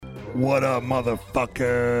What up,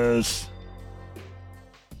 motherfuckers?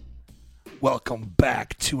 Welcome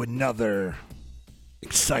back to another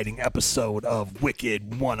exciting episode of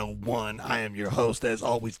Wicked 101. I am your host, as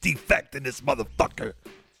always, Defect in this motherfucker.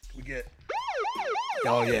 We get...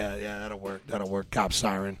 Oh, yeah, that'll work. Cop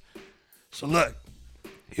siren. So, look,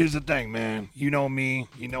 here's the thing, man. You know me.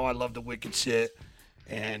 You know I love the wicked shit.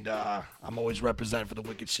 And I'm always representing for the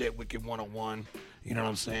wicked shit, Wicked 101. You know what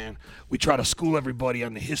I'm saying? We try to school everybody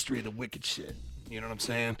on the history of the wicked shit. You know what I'm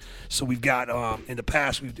saying? So we've got, in the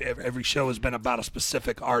past, every show has been about a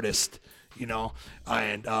specific artist, you know,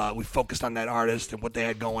 and we focused on that artist and what they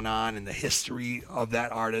had going on and the history of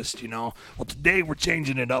that artist, you know. Well, today we're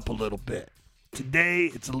changing it up a little bit. Today,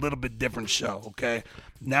 it's a little bit different show, okay?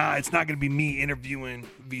 Now, it's not going to be me interviewing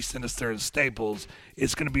V Sinizter and Staplez.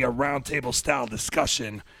 It's going to be a roundtable style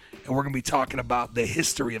discussion, and we're going to be talking about the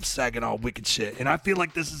history of Saginaw wicked shit. And I feel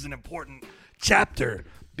like this is an important chapter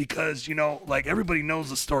because, you know, like everybody knows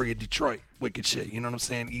the story of Detroit wicked shit. You know what I'm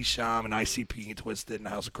saying? Esham and ICP and Twisted and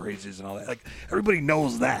House of Crazies and all that. Like, everybody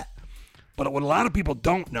knows that. But what a lot of people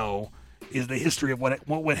don't know is the history of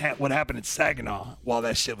what happened in Saginaw while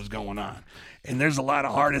that shit was going on. And there's a lot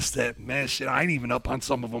of artists that, man, shit, I ain't even up on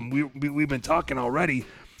some of them. We've been talking already,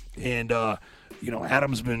 and you know,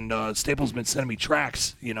 Staplez been sending me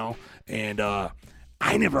tracks, you know, and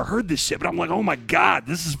I never heard this shit, but I'm like, oh my god,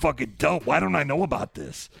 this is fucking dope. Why don't I know about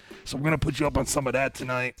this? So we're gonna put you up on some of that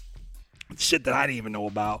tonight, shit that I didn't even know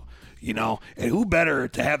about, you know. And who better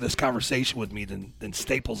to have this conversation with me than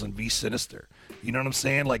Staplez and V Sinizter? You know what I'm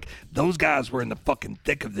saying? Like, those guys were in the fucking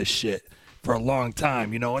thick of this shit for a long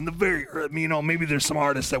time, you know, and you know, maybe there's some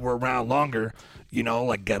artists that were around longer, you know,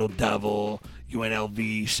 like Ghetto Devil,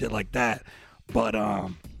 UNLV, shit like that. But,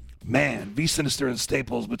 man, V Sinizter and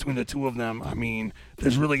Staplez, between the two of them, I mean,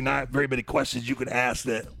 there's really not very many questions you could ask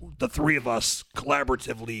that the three of us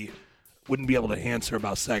collaboratively wouldn't be able to answer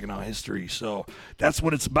about Saginaw history. So that's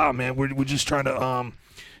what it's about, man. We're just trying to,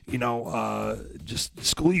 you know, just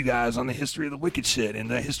school you guys on the history of the wicked shit and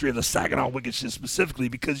the history of the Saginaw wicked shit specifically,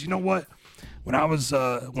 because you know what? When I was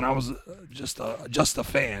just a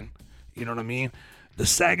fan, you know what I mean? The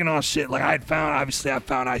Saginaw shit, like I found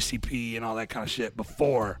ICP and all that kind of shit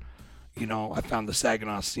before, you know, I found the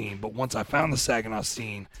Saginaw scene. But once I found the Saginaw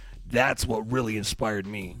scene, that's what really inspired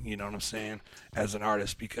me, you know what I'm saying, as an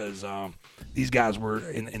artist, because these guys were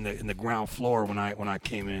in the ground floor when I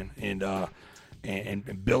came in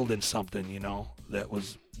and building something, you know, that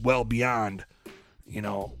was well beyond, you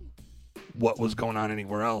know, what was going on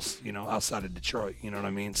anywhere else, you know, outside of Detroit, you know what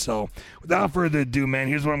I mean? So without further ado, man,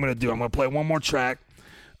 here's what I'm going to do. I'm going to play one more track.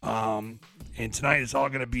 And tonight it's all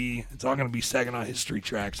going to be Saginaw history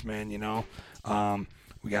tracks, man, you know.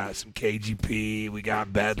 We got some KGP, we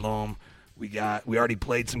got Bedlam, we already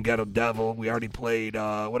played some Ghetto Devil, we already played,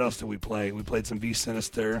 what else did we play? We played some V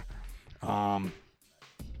Sinizter.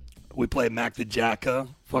 We played Mac the Jacka.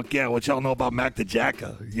 Fuck yeah, what y'all know about Mac the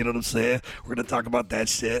Jacka? You know what I'm saying? We're going to talk about that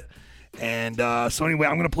shit. And so anyway,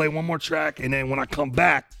 I'm going to play one more track, and then when I come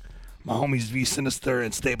back, my homies V Sinizter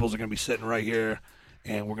and Staplez are going to be sitting right here,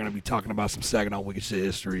 and we're going to be talking about some Saginaw wicked shit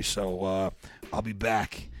history. So I'll be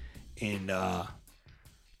back in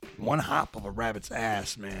one hop of a rabbit's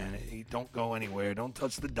ass, man. Don't go anywhere. Don't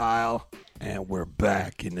touch the dial. And we're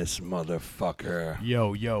back in this motherfucker.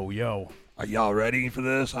 Yo. Are y'all ready for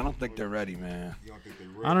this? I don't think they're ready, man. You don't think they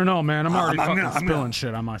ready? I don't know, man. I'm already spilling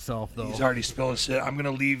shit on myself, though. He's already spilling shit. I'm going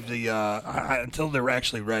to leave the, until they're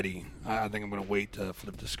actually ready, I think I'm going to wait to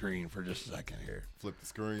flip the screen for just a second here. Flip the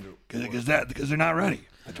screen. Because they're not ready.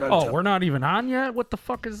 We're not even on yet? What the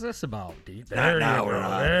fuck is this about, D?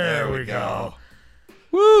 There we go.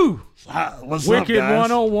 Woo! What's Wicked up, guys?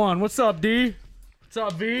 101. What's up, D? What's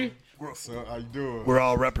up, V? What's up? How you doing? We're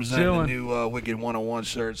all representing Chilling. the new Wicked 101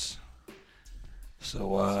 shirts.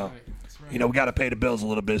 So, you know, we got to pay the bills a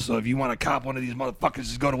little bit. So if you want to cop one of these motherfuckers,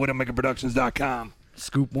 just go to widowmakerproductions.com.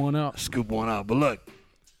 Scoop one up. But look,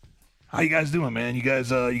 how you guys doing, man? You guys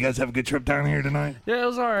have a good trip down here tonight? Yeah, it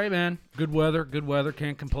was all right, man. Good weather.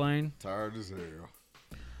 Can't complain. Tired as hell.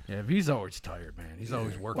 Yeah, V's always tired, man. He's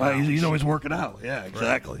always working Well, out. he's always working out. Yeah,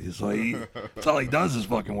 exactly. Right. So that's all he does is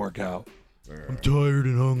fucking work out. Yeah. I'm tired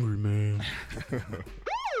and hungry, man.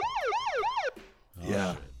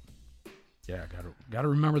 Yeah. Yeah, gotta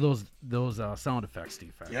remember those sound effects,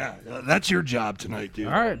 defect. Yeah, that's your job tonight, dude.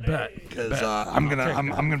 All right, bet. Because I'm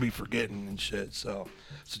gonna be forgetting and shit. So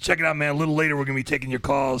check it out, man. A little later, we're gonna be taking your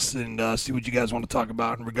calls and see what you guys want to talk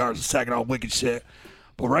about in regards to Saginaw wicked shit.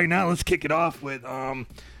 But right now, let's kick it off with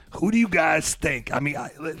who do you guys think? I mean,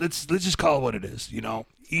 let's just call it what it is. You know,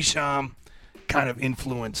 Esham kind of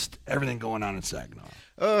influenced everything going on in Saginaw.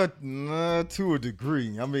 Nah, to a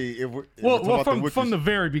degree. I mean, if we're from the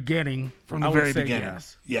very beginning. From the very beginning.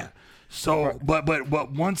 Yes. Yeah. So, but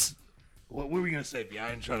once. What were we gonna say, V?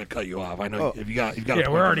 I ain't trying to cut you off. I know if you got. Yeah,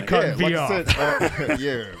 we're already cutting V off.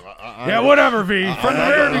 Yeah, whatever, V. From the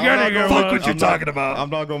very beginning. Fuck what you're talking about. I'm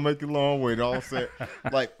not gonna make it long with it. All said,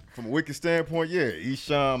 like from a Wicked standpoint, yeah,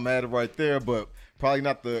 Esham mattered right there, but probably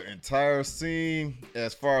not the entire scene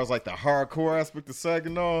as far as like the hardcore aspect of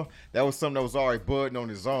Saginaw. That was something that was already budding on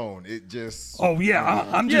his own. It just. Oh yeah,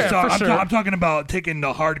 I'm talking about taking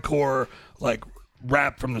the hardcore like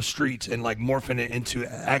rap from the streets and like morphing it into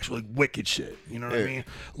actually wicked shit. You know what I mean?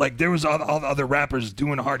 Like there was all the other rappers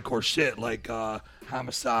doing hardcore shit like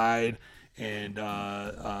Homicide and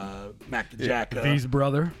Mac the Jacka. V's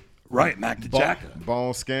brother. Right, Mac the Jacka.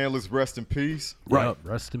 Bone Scandalous, rest in peace. Right. Yep,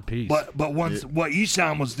 rest in peace. But once what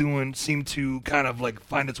Esham was doing seemed to kind of like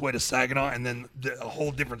find its way to Saginaw, and then a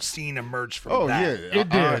whole different scene emerged from that. Yeah, it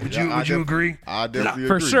did. Would you agree? I definitely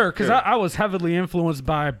for agree. Sure, because I was heavily influenced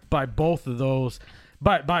by both of those.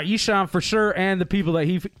 By Esham for sure, and the people that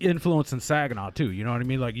he influenced in Saginaw too. You know what I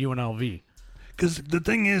mean, like UNLV. Because the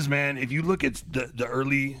thing is, man, if you look at the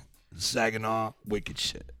early Saginaw wicked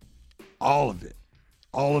shit, all of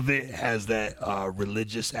it has that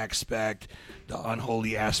religious aspect, the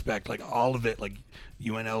unholy aspect, like all of it, like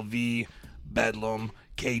UNLV, Bedlam,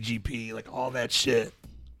 KGP, like all that shit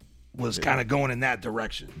was kind of going in that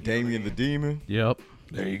direction. Damien the Demon. Yep.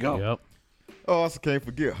 There you go. Yep. Oh, I also can't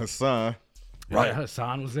forget Hassan. Right. Yeah,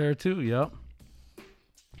 Hassan was there too. Yep.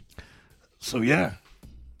 So yeah.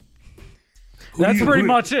 That's pretty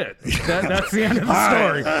much it. That's the end of the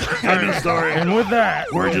story. End of the story. And with that,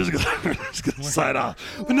 we're just gonna sign off.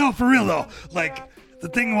 But no, for real though, like the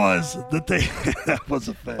thing was that was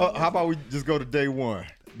a fact. How about we just go to day one?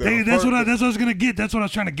 Hey, that's what I was gonna get. That's what I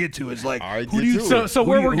was trying to get to. Is like, right, who do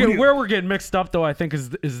you? Where we're getting mixed up though, I think is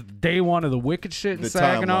day one of the wicked shit in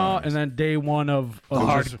Saginaw, and then day one of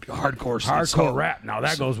hardcore rap. Now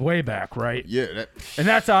that goes way back, right? Yeah, and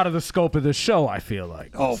that's out of the scope of the show. I feel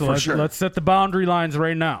like. Oh, so for sure. Let's set the boundary lines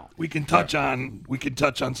right now. We can touch on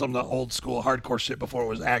some of the old school hardcore shit before it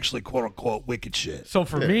was actually quote unquote wicked shit. So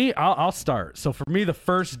for me, I'll start. So for me, the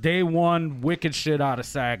first day one wicked shit out of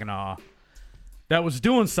Saginaw that was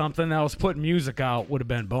doing something, that was putting music out, would have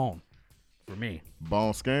been Bone for me.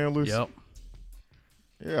 Bone Scandalous? Yep.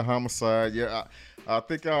 Yeah, Homicide. Yeah, I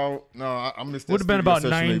think I missed that. Would have been about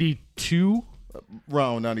 92?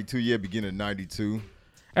 Around 92, yeah, beginning of 92.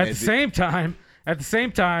 At the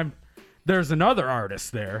same time, there's another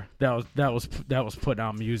artist there that was putting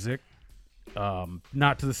out music.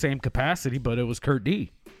 Not to the same capacity, but it was Kurt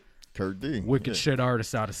D. Wicked shit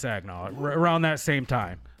artist out of Saginaw. Around that same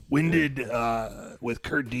time. When did with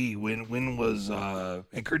Kurt D? When was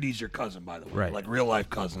and Kurt D's your cousin, by the way, right? Like real life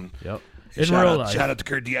cousin. Yep. Shout out to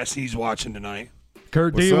Kurt D. I see he's watching tonight.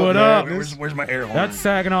 Kurt D, what up? Where's my air horn? That's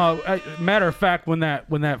Saginaw. Matter of fact, when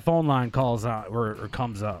that phone line calls out or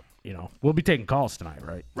comes up, you know, we'll be taking calls tonight,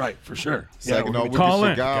 right? Right, for sure. Saginaw, call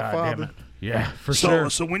in. Godfather. Yeah, for sure.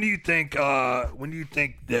 So when do you think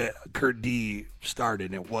that Kurt D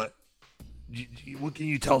started, and what can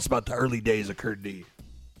you tell us about the early days of Kurt D?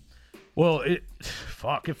 Well,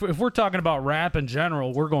 if we're talking about rap in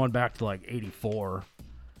general, we're going back to like '84.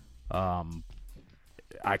 I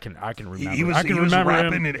can remember. He was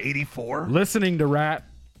rapping in '84. Listening to rap,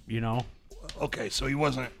 you know. Okay, so he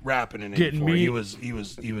wasn't rapping in '84. He was.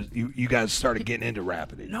 You guys started getting into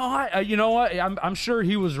rapping. No, you know what? I'm sure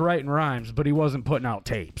he was writing rhymes, but he wasn't putting out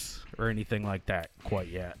tapes or anything like that quite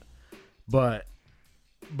yet. But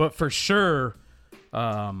for sure.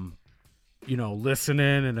 You know,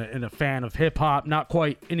 listening and a fan of hip hop. Not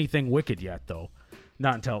quite anything wicked yet, though.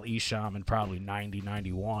 Not until Esham in probably 90,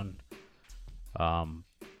 91.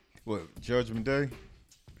 What, Judgment Day?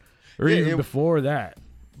 Or even before that.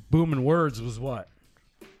 Booming Words was what?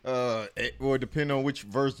 Well, depending on which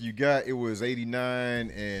verse you got, it was 89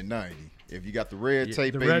 and 90. If you got the red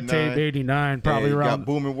tape, 89. The red tape, 89, probably and you around. got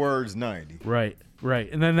Booming Words, 90. Right.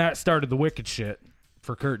 And then that started the wicked shit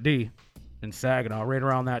for Kurt D. in Saginaw right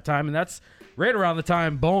around that time, and that's right around the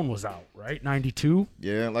time Bone was out, right? 92.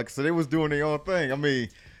 Yeah, like I said, they was doing their own thing. I mean,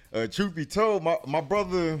 truth be told, my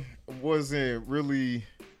brother wasn't really.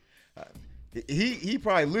 He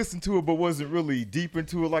probably listened to it, but wasn't really deep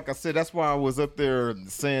into it. Like I said, that's why I was up there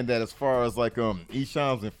saying that as far as like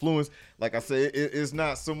Esham's influence. Like I said, it's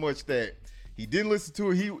not so much that he didn't listen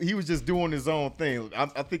to it. He was just doing his own thing.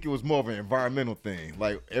 I think it was more of an environmental thing.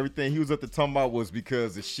 Like everything he was up there talking about was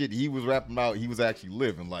because the shit he was rapping about, he was actually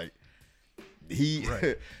living. Like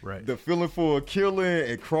right. The feeling for killing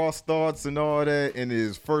and cross thoughts and all that in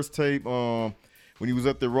his first tape. when he was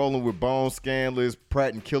up there rolling with Bone Scandalous,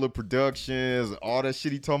 Pratt and Killer Productions, all that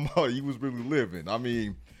shit he talking about, he was really living. I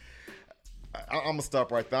mean, I'm gonna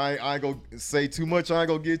stop right there. I ain't gonna say too much. I ain't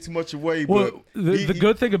gonna give too much away. Well, But the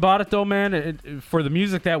good thing about it, though, man, for the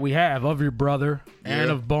music that we have of your brother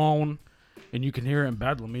and of Bone, and you can hear it in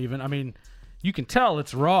Bedlam even. I mean, you can tell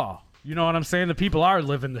it's raw. You know what I'm saying? The people are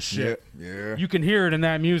living the shit. Yeah. You can hear it in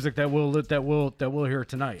that music that we'll hear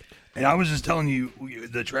tonight. And I was just telling you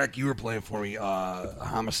the track you were playing for me,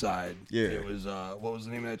 Homicide. Yeah. It was what was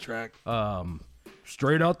the name of that track?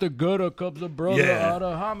 Straight out the gutter comes a brother out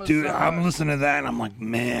of Homicide. Dude, I'm listening to that and I'm like,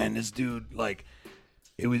 man, this dude, like,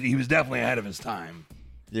 he was definitely ahead of his time.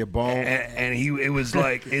 Yeah, Bone. And it was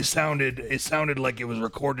like it sounded like it was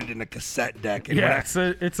recorded in a cassette deck. And Yeah, it's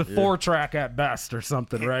a 4-track at best or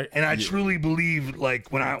something, right? And I truly believe,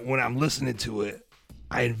 like, when I'm listening to it,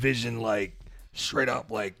 I envision, like, straight up,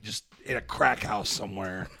 like, just in a crack house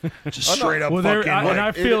somewhere, just straight up fucking, and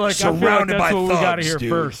I feel like surrounded that's by what we got to thugs, hear dude.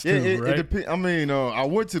 first, too, right? I mean, I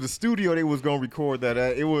went to the studio they was gonna record that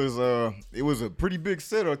at. It was a pretty big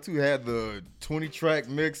setup too. Had the 20-track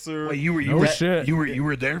mixer. Wait, you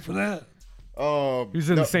were there for that? He was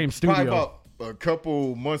in the same studio. Probably about a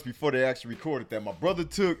couple months before they actually recorded that. My brother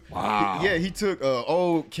took, he took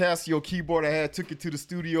old Casio keyboard I had, took it to the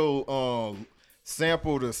studio,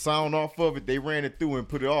 sampled the sound off of it. They ran it through and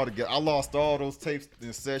put it all together. I lost all those tapes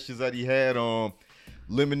and sessions that he had.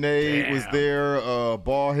 Lemonade was there.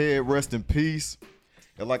 Ballhead, rest in peace.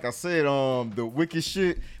 And like I said, the wicked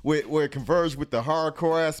shit where it converged with the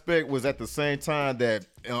hardcore aspect was at the same time that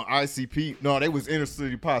ICP. No, they was Inner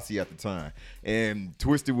City Posse at the time, and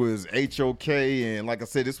Twisted was HOK, and like I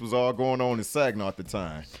said, this was all going on in Saginaw at the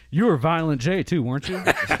time. You were Violent J too, weren't you?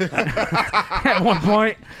 At one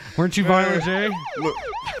point, weren't you Violent J? Look,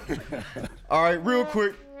 all right, real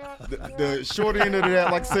quick. The short end of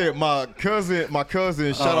that, like I said, my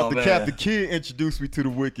cousin, shout out to Captain Kid, introduced me to the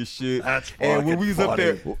wicked shit. That's and when we was funny.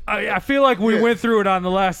 up there, I feel like we went through it on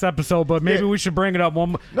the last episode, but maybe we should bring it up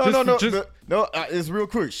one more. No, it's real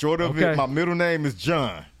quick. Short of it, my middle name is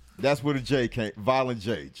John. That's where the J came. Violent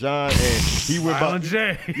J. John, and he went Violent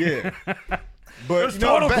J. Yeah. But it's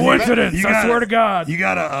total coincidence. I swear to God. You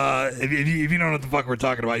gotta, if you don't know what the fuck we're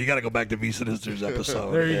talking about, you gotta go back to V Sinizter's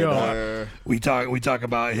episode. There you go. We talk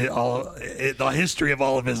about the history of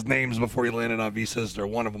all of his names before he landed on V Sinister.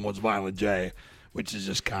 One of them was Violent J, which is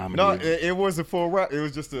just comedy. No, it wasn't for rap. It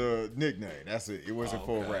was just a nickname. That's it. It wasn't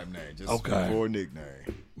for a rap name. Just for a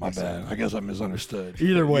nickname. My bad. I guess I misunderstood.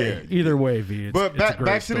 Either way, V. But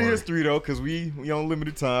back to the history though, because we on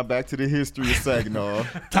limited time. Back to the history of Saginaw.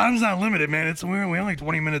 Time's not limited, man. We only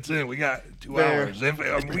 20 minutes in. We got 2 hours.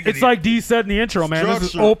 It's like D said in the intro, man. This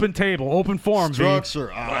is open table, open forum.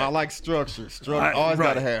 Structure. I like structure. Always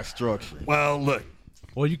gotta have structure. Well, look.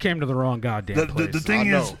 Well, you came to the wrong goddamn place. The thing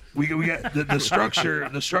is, we got the structure.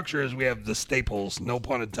 The structure is we have the staples, no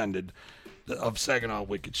pun intended, of Saginaw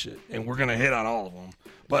wicked shit, and we're gonna hit on all of them.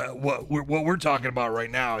 But what we're talking about right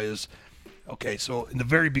now is, okay, so in the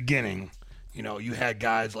very beginning, you know, you had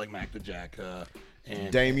guys like Mac the Jack,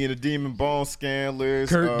 and Damien the Demon, Bone Scandalous,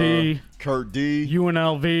 Kurt D,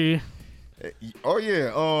 UNLV. Oh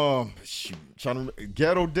yeah, trying to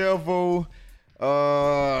Ghetto Devil.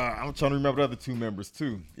 I'm trying to remember the other 2 members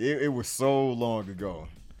too. It was so long ago,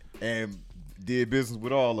 and did business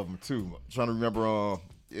with all of them too. I'm trying to remember.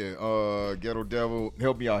 Ghetto Devil,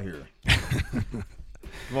 help me out here.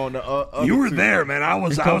 Come on, you were there, man. I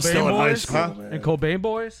was still in high school. Huh? And Cobain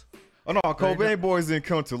Boys? Oh no, Cobain Boys didn't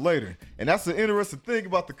come till later, and that's the interesting thing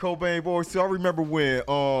about the Cobain Boys too. I remember when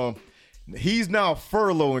he's now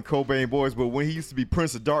furloughed in Cobain Boys, but when he used to be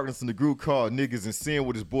Prince of Darkness in the group called Niggas and Sin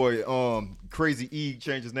with his boy Crazy E,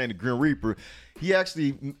 changed his name to Grim Reaper. He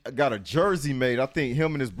actually got a jersey made. I think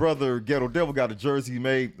him and his brother Ghetto Devil got a jersey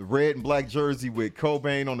made, red and black jersey with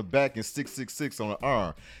Cobain on the back and 666 on the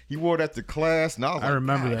arm. He wore that to class, and I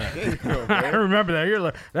remember that. I remember that. You're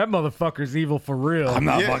like, that motherfucker's evil for real. I'm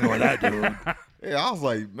not fucking with that dude. Yeah, I was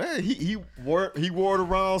like, man, he wore it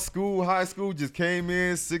around school, high school, just came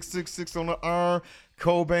in, 666 on the arm,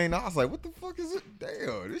 Cobain. I was like, what the fuck is it?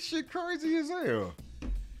 Damn, this shit crazy as hell.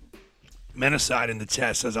 Menacide in the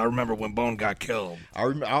chat says, I remember when Bone got killed. I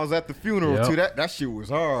was at the funeral too. That shit was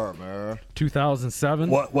hard, man. 2007.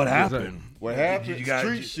 What happened? What happened?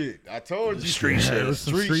 Street shit. I told you. Street shit.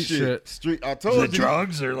 Street shit. I told you. Is it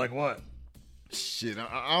drugs or like what? Shit,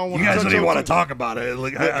 I don't want to. You guys don't even want to talk about it.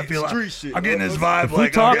 Like, I feel like shit. I'm getting this vibe. If we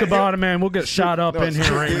talk about it, man, we'll get shot up in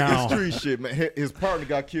here right now. It's street shit, man. His partner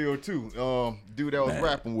got killed too. Dude that was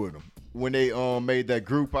rapping with him when they made that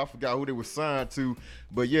group. I forgot who they were signed to,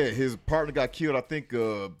 but yeah, his partner got killed. I think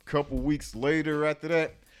a couple weeks later after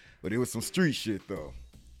that. But it was some street shit though.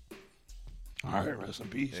 All right, rest in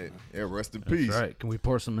peace. Yeah, Man. yeah, rest in That's peace. right. Can we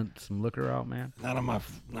pour some liquor out, man? Not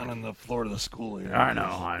on the floor of the school here. I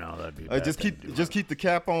know. That'd be bad Just thing to do. keep the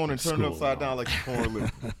cap on and turn it School, upside down like you pouring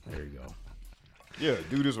liquor. There you go. Yeah,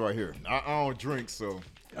 do this right here. I don't drink, so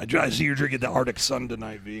I see you're drinking the Arctic Sun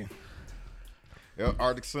tonight, V. yeah,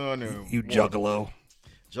 Arctic Sun and You juggalo.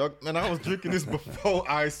 Man, I was drinking this before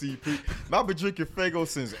ICP. I've been drinking Fago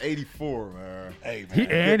since '84, man. Hey, man.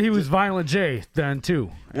 And he was Violent J then too.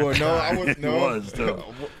 Well, no, I wasn't. He No, was, too.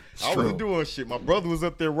 I wasn't doing shit. My brother was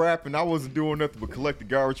up there rapping. I wasn't doing nothing but collecting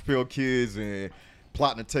Garbage Pail Kids and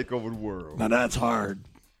plotting to take over the world. Now that's hard.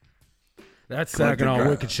 That's Collecting Saginaw gar-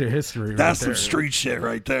 wicked shit history. That's right some there. street shit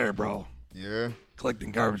right there, bro. Yeah.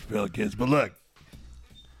 Collecting Garbage Pail Kids. But look,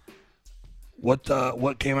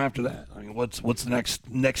 what came after that? I mean, what's the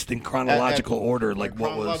next in chronological order? Like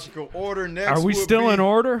what was? Chronological order next. Are we would still be- in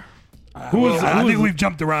order? I think we've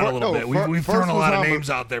jumped around a little bit. We've thrown a lot of names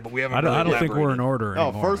out there, but we haven't. I don't really think we're in elaborated. order No,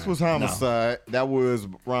 anymore. first man. was Homicide. That was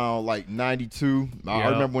around like 92. I Yeah.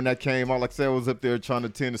 remember when that came out. Like I said, I was up there trying to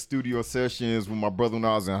attend the studio sessions with my brother when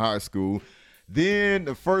I was in high school. Then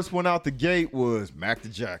the first one out the gate was Mac the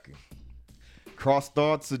Jacker. Cross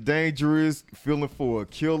Thoughts Are Dangerous, Feeling for a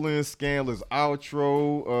Killing, Scandalous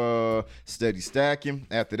Outro, Steady Stacking.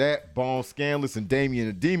 After that, Bone Scandalous and Damien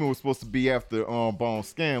the Demon was supposed to be after Bone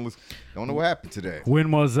Scandalous. Don't know what happened to that. When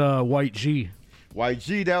was White G?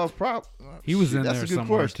 YG, that was probably... He was in that's there a good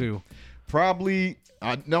somewhere question. too. Probably,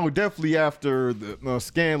 no, definitely after the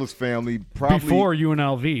Scandalous family. Probably Before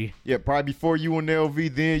UNLV. Yeah, probably before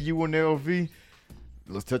UNLV, then UNLV.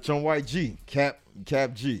 Let's touch on White G, Cap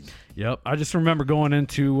G. Yep. I just remember going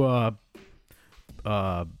into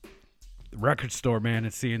record store, man,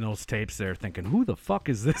 and seeing those tapes there, thinking, "Who the fuck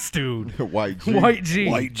is this dude?" White G. White G.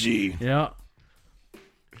 White G. Yeah.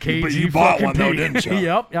 But KG you bought fucking one though, P. didn't you?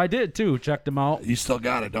 Yep, I did too. Checked them out. You still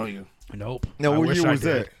got it, don't you? Nope. Now, I what wish year I was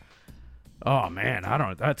did. that? Oh man, I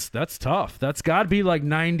don't. That's tough. That's got to be like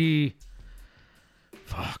 90.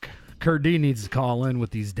 Fuck. Kurt D needs to call in with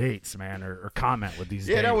these dates, man, or comment with these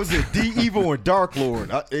dates. Yeah, that was it. D Evil and Dark Lord.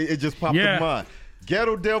 It just popped Yeah. in mind.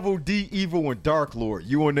 Ghetto Devil, D Evil, and Dark Lord.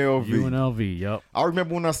 UNLV. UNLV. Yep. I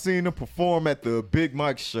remember when I seen them perform at the Big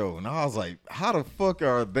Mike show, and I was like, how the fuck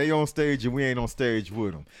are they on stage and we ain't on stage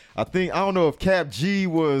with them? I don't know if Cap G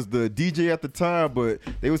was the DJ at the time, but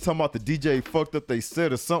they was talking about the DJ fucked up they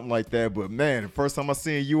set or something like that. But man, the first time I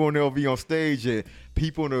seen UNLV on stage and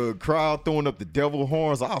people in the crowd throwing up the devil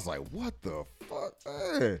horns, I was like, what the fuck?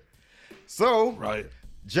 Man. So, Right.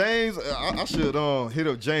 James, I should hit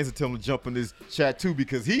up James and tell him to jump in this chat too,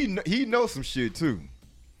 because he knows some shit too.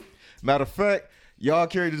 Matter of fact, y'all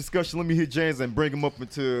carry the discussion. Let me hit James and bring him up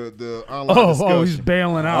into the online discussion. Oh, he's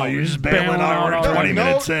bailing out. Oh, you're He's just bailing out. We're 20 No,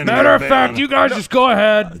 minutes in. Matter You're of fact, bailing. you guys just go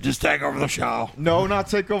ahead. Just take over the show. No, not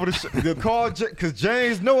take over the call, because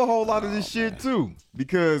James know a whole lot of this shit too,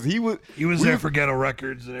 because he was there for Ghetto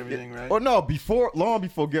Records and everything, right? Oh no, long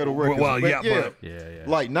before Ghetto Records. Well, yeah, but Yeah.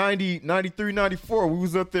 like 90, 93, 94, we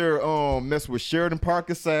was up there messing with Sheridan Park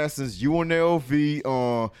Assassins,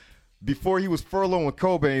 UNLV. Before he was furloughing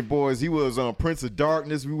Cobain Boys, he was Prince of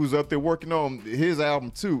Darkness. We was up there working on his album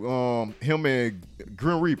too. Him and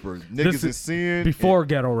Grim Reaper, Niggas in Sin. Before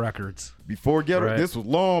Ghetto Records. Before Ghetto, Right. this was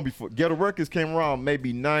long before Ghetto Records came around,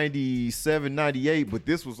 maybe 97, 98, but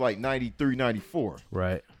this was like 93, 94.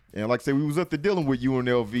 Right. And like I said, we was up there dealing with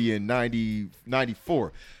UNLV in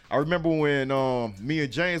 94. I remember when me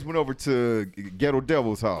and James went over to Ghetto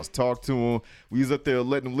Devil's house, talked to him. We was up there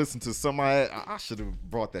letting him listen to somebody. I should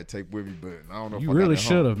have brought that tape with me, but I don't know if You I got really it home.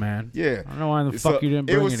 should have, man. Yeah. I don't know why the It's fuck you didn't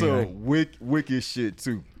bring It was anything. some wicked shit,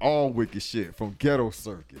 too. All wicked shit from Ghetto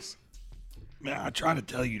Circus. man, I try to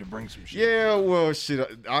tell you to bring some shit. Yeah, well, shit,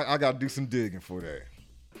 I got to do some digging for that.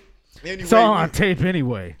 Anyway, It's all on tape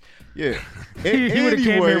anyway. yeah. He would have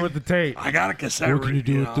came here with the tape. I got a cassette. What can you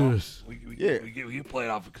do with this? We Yeah. can play it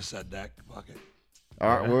off a cassette deck. Fuck it. All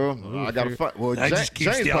right, well, Ooh, I got to find. Well, That just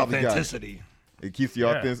keeps James the probably got it. authenticity. It keeps the Yeah.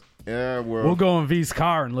 authenticity. Yeah, well. We'll go in V's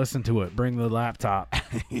car and listen to it. Bring the laptop.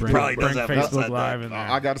 Bring, probably bring does have Facebook that. Live in there.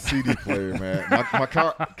 I got a CD player, man. My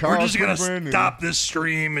car. We're just gonna brand new. stop this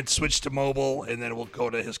stream and switch to mobile, and then we'll go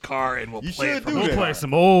to his car and we'll You play it should from do his that. We'll car. play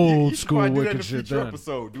some old You should school probably do that in wicked a shit future then.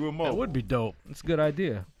 episode. Do a mobile. That would be dope. It's a good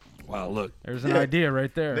idea. Wow, look. There's an Yeah. idea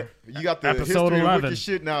right there. You got the Episode history 11. of wicked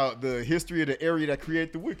shit now. The history of the area that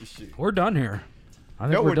created the wicked shit. We're done here. I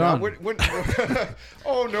think No, we're done. not.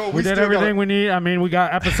 Oh no, We did still everything got, we need. I mean, we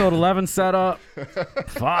got episode 11 set up.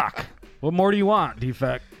 Fuck. What more do you want,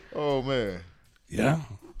 Defect? Oh man, Yeah.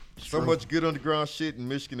 so much good underground shit in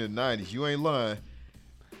Michigan in the '90s. You ain't lying.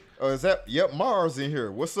 Is that? Yep, Mars in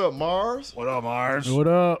here. What's up, Mars? What up, Mars? What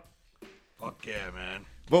up? Fuck yeah, man.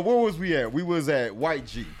 But where was we at? We was at White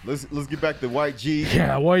G. Let's get back to White G.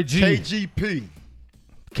 Yeah, White G. KGP.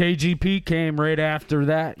 KGP came right after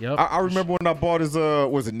that. Yep. I remember when I bought his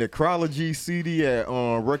was it Necrology CD at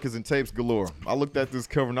Records and Tapes Galore. I looked at this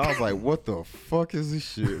cover and I was like, what the fuck is this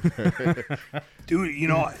shit? Dude, you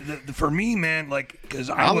know, for me, man, like, because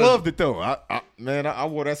I loved it though. I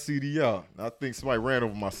wore that CD out. I think somebody ran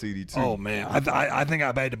over my CD too. Oh man, I think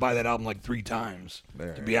I had to buy that album like 3 times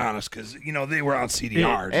to be honest, because you know they were on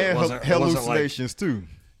CDRs and hallucinations too.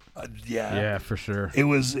 Yeah, for sure. It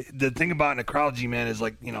was the thing about Necrology, man, is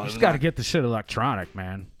like, you know, You just got to get the shit electronic,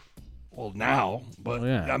 man. Well, now, but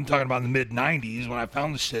yeah. I'm talking about in the mid '90s when I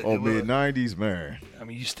found the shit. Oh, mid '90s, man. I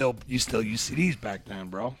mean, you still use CDs back then,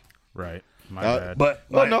 bro. Right. My bad. But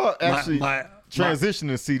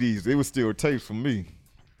transitioning CDs, it was still tapes for me.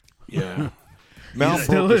 Yeah. Man, it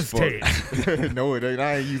still is tape. No, it ain't.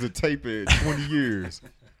 I ain't used a tape in 20 years.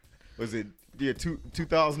 Was it? Yeah,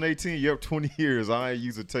 2018. Yep, 20 years. I ain't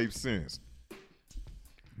used a tape since.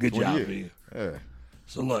 Good job, B. Yeah.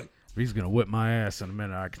 So look, he's gonna whip my ass in a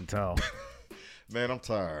minute. I can tell. Man, I'm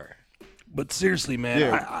tired. But seriously,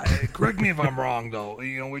 man, correct me if I'm wrong, though.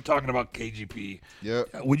 You know, we're talking about KGP.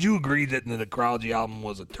 Yep. Would you agree that the Necrology album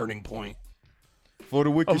was a turning point? For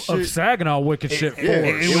the wicked shit? Of Saginaw wicked shit.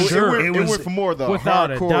 It went from more of the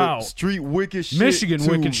without hardcore, a doubt. street wicked shit Michigan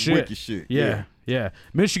to wicked shit. Wicked shit. Yeah.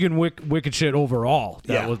 Michigan wicked shit overall.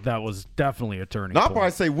 That was definitely a turning point. I'll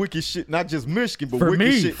probably say wicked shit, not just Michigan, but for wicked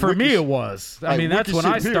me, shit. For me, it was. I mean, that's when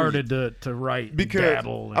I started to write because, and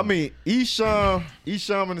dabble. I mean,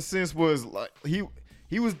 Esham in a sense was like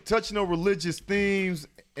he was touching on religious themes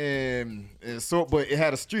and so, but it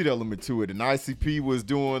had a street element to it. And ICP was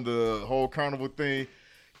doing the whole carnival thing.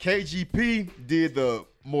 KGP did the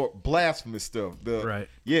more blasphemous stuff.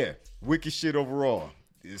 Wicked shit overall.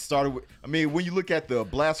 It started with, I mean, when you look at the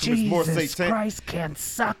blasphemous, more satanic. Jesus Christ can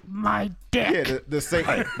suck my dick. Yeah,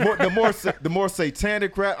 the more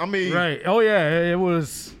satanic rap. I mean, right? Oh yeah, it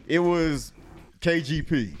was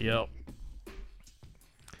KGP. Yep.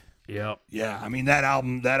 Yeah, I mean that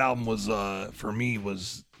album was for me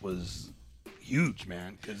was huge,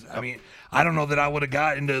 man. Because I mean, I don't know that I would have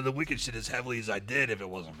got into the wicked shit as heavily as I did if it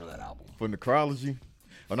wasn't for that album. For Necrology.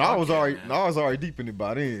 And I was already deep in it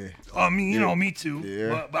by then. I mean, you know, me too.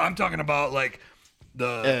 Yeah. But I'm talking about like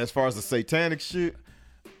as far as the satanic shit.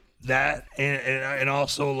 That and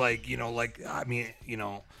also like, you know, like I mean, you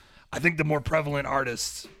know, I think the more prevalent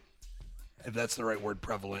artists, if that's the right word,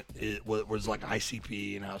 prevalent, it was like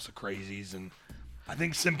ICP and House of Crazies, and I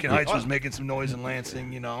think Simkin Heights was making some noise in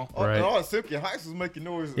Lansing, you know. Right. Simkin Heights was making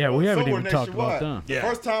noise. Yeah, we haven't even talked about that. Yeah.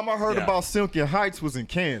 First time I heard about Simkin Heights was in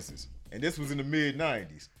Kansas. And this was in the mid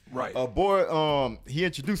 '90s. Right. A boy, he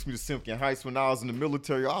introduced me to Simkin Heights when I was in the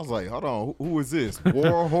military. I was like, hold on, who is this?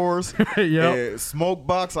 War Horse, Smoke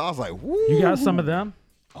Box. I was like, woo. You got some of them?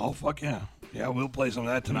 Oh fuck yeah, yeah. We'll play some of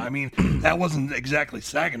that tonight. I mean, that wasn't exactly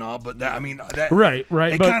Saginaw, but that, I mean, that right.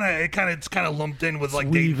 It's kind of lumped in with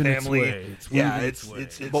like Dayton Family. It's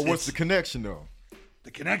But what's the connection though? The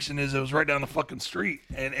connection is it was right down the fucking street,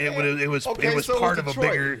 and it was so part of Detroit. a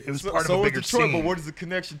bigger. It was part of a bigger Detroit, scene. But what is the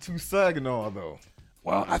connection to Saginaw though?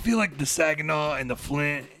 Well, I feel like the Saginaw and the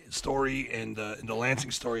Flint story and the Lansing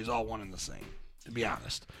story is all one and the same, to be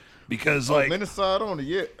honest. Because like Minnesota on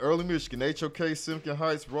it, early Michigan, HOK, Simkin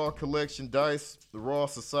Heights, Raw Collection, Dice, the Raw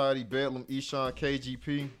Society, Bedlam, Esham,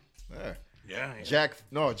 KGP. Yeah.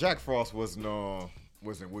 Jack Frost wasn't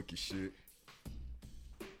wicked shit.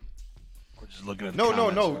 We're just looking at No,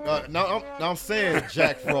 I'm saying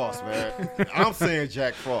Jack Frost, man. I'm saying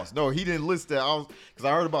Jack Frost. No, he didn't list that. Because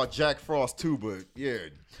I heard about Jack Frost too, but yeah.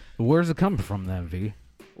 Where's it coming from then, V?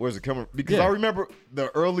 Where's it coming? Because I remember the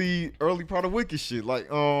early part of wicked shit.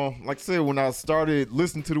 Like I said, when I started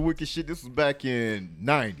listening to the wicked shit, this was back in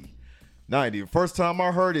 '90. The first time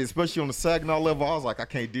I heard it, especially on the Saginaw level, I was like, I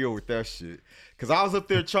can't deal with that shit. Because I was up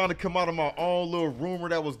there trying to come out of my own little rumor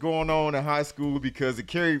that was going on in high school, because it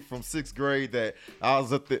carried from 6th grade that I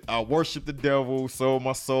was up there, I worshiped the devil, sold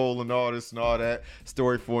my soul and all this and all that.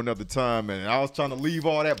 Story for another time. And I was trying to leave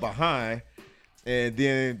all that behind. And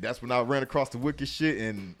then that's when I ran across the wicked shit.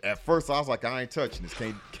 And at first I was like, I ain't touching this.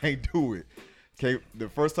 Can't do it. Okay. The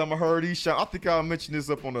first time I heard Esham, I think I mentioned this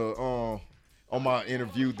up on my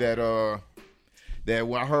interview that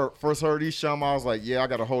when I first heard Esham, I was like, yeah, I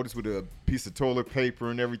gotta hold this with a piece of toilet paper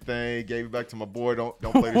and everything. Gave it back to my boy. Don't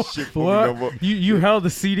play this shit for me no more. You held the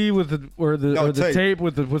CD with the tape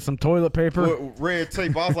with some toilet paper? With red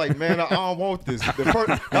tape. I was like, man, I don't want this.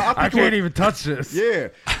 I can't even touch this. Yeah,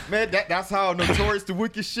 man, that's how notorious the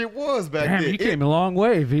wicked shit was back then. You came a long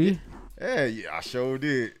way, V. Yeah, I sure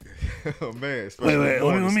did. Oh, man. Wait.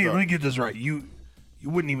 Let me get this right. You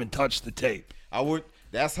wouldn't even touch the tape. I would.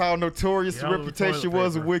 That's how notorious the reputation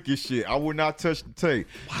was of wicked shit. I would not touch the tape.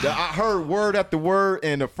 Wow. I heard word after word,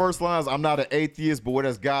 and the first lines, I'm not an atheist, but what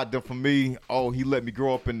has God done for me? Oh, he let me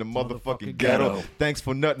grow up in the motherfucking ghetto. Thanks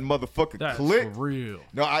for nothing, motherfucker. That's click. For real.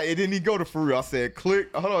 No, it didn't even go to for real. I said,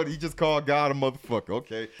 click. Hold on, he just called God a motherfucker.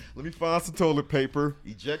 Okay, let me find some toilet paper,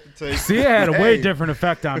 eject the tape. See, it had a way different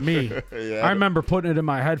effect on me. I remember putting it in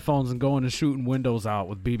my headphones and going and shooting windows out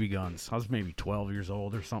with BB guns. I was maybe 12 years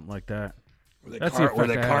old or something like that. Were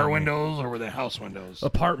they car windows or were they house windows?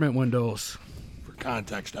 Apartment windows. For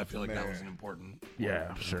context, I feel like that was an important.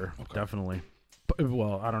 Yeah, sure. Okay. Definitely.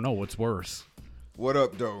 Well, I don't know what's worse. What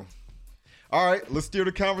up, though? All right, let's steer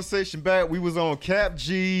the conversation back. We was on Cap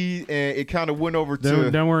G, and it kind of went over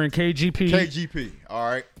to... Then we're in KGP. KGP, all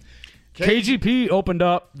right. KGP opened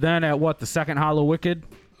up then at what, the second Hollow Wicked?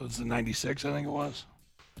 It was in 96, I think it was.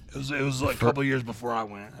 It was like a couple years before I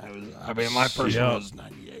went. My first one was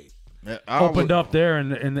 98. Opened up there,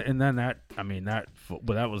 and then that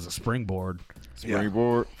was a springboard.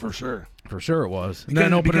 Springboard, yeah, for sure. For sure it was. And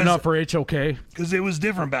then opening up for HOK. Because it was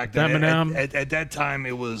different back then. Eminem. At that time,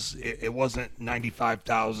 it wasn't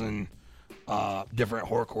 95,000 different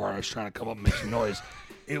horrorcore artists trying to come up and make some noise.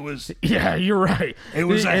 It was. Yeah, you're right. It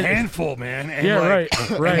was a handful, man. And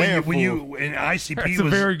right. When you and ICP That's a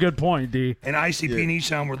very good point, D. And ICP and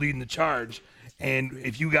Esham were leading the charge. And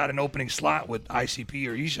if you got an opening slot with ICP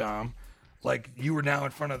or Esham, like you were now in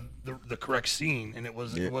front of the correct scene, and it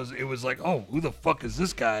was like, oh, who the fuck is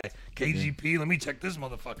this guy? KGP, let me check this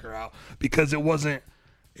motherfucker out, because it wasn't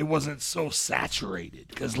so saturated.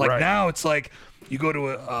 Because now it's like you go to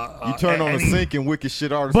you turn on the sink and wicked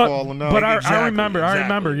shit artists falling out. But I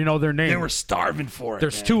remember, you know their names. They were starving for it.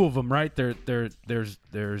 There's two of them, right? There's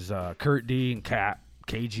Kurt D and Cap,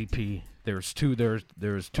 KGP. There's two Dope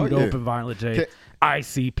and Violent J,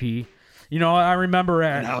 ICP. You know, I remember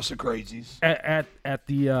at House of Crazies at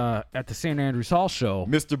the St. Andrews Hall show,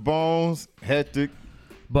 Mr. Bones, Hectic,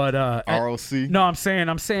 but ROC. No, I'm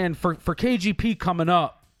saying for KGP coming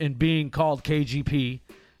up and being called KGP,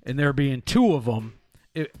 and there being two of them,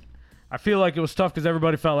 I feel like it was tough because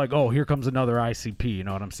everybody felt like, oh, here comes another ICP. You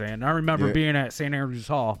know what I'm saying? And I remember being at St. Andrews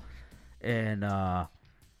Hall, and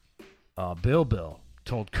Bill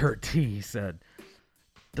told Kurt T, he said,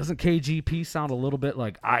 doesn't KGP sound a little bit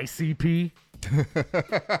like ICP?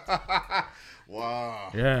 Wow.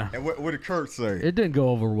 Yeah. And what did Kurt say? It didn't go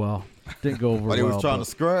over well. He was trying to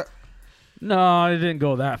scrap? No, it didn't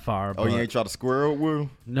go that far. Oh, you ain't try to square up with him?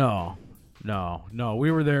 No. We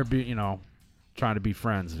were there, trying to be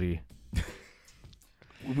friends, V.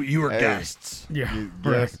 You were guests. Yeah.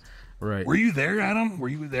 Right. Were you there, Adam? Were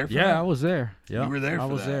you there for that? Yeah, I was there. Yeah. You were there for that?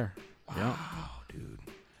 I was there. Wow, yep. dude.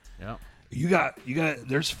 Yep. You got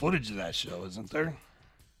there's footage of that show, isn't there?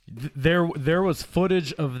 There was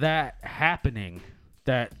footage of that happening.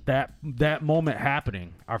 That moment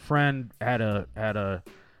happening. Our friend had a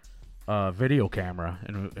video camera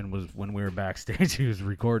and was, when we were backstage, he was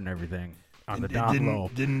recording everything on the down low.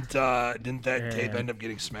 Didn't that tape end up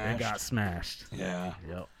getting smashed? It got smashed. Yeah.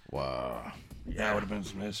 Yep. Wow. Yeah, that would have been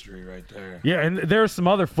some history right there. Yeah, and there's some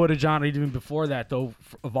other footage on it even before that, though,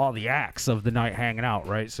 of all the acts of the night hanging out,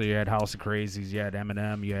 right? So you had House of Crazies, you had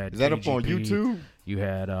Eminem, you had Is that KGP, up on YouTube? You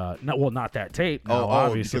had not that tape. No,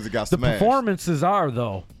 obviously. Because it got smashed. The performances are,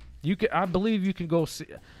 though. I believe you can go see.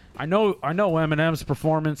 I know Eminem's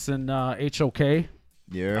performance in HOK.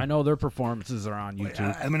 Yeah. I know their performances are on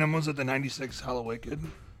YouTube. Eminem was at the 96 Hollow Wicked?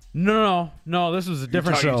 No, this was a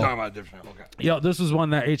different show. You're talking about a different show. Okay. Yeah, this was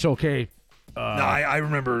one that HOK. No, I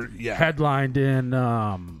remember. Yeah, headlined in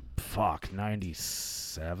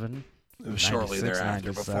 97. It was shortly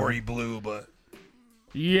thereafter, before he blew. But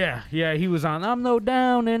yeah, he was on "I'm No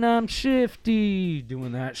Down and I'm Shifty,"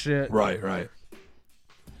 doing that shit. Right.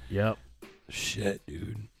 Yep. Shit,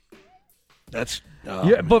 dude. That's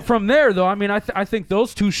man. But from there though, I mean, I think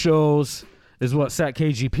those two shows is what set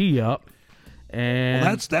KGP up.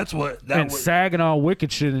 And that's what Saginaw wicked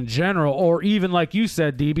shit in general, or even like you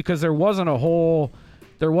said, D, because there wasn't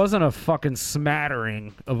a fucking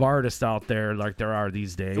smattering of artists out there like there are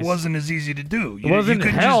these days. It wasn't as easy to do. You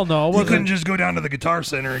couldn't just go down to the Guitar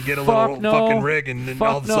Center and get a little fucking rig, and then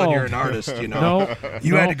all of a sudden you're an artist. You know,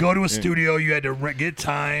 you had to go to a studio. You had to get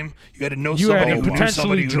time. You had to know somebody. You had to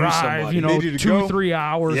potentially drive. 2-3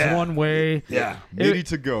 hours one way. Yeah, needed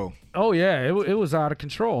to go. Oh yeah, it was out of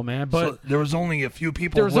control, man. But so there was only a few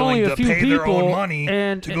people willing to pay their own money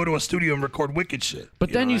to go to a studio and record wicked shit.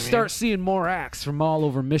 But then you start seeing more acts from all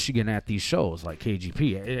over Michigan at these shows, like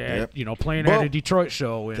KGP. Playing at a Detroit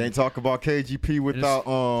show. Can't talk about KGP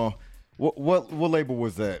without what label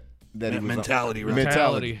was that? that he was mentality, right?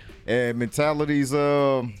 Mentality. And Mentality's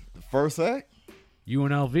first act?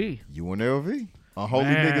 UNLV. Unholy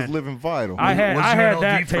Niggas Living Vital. I had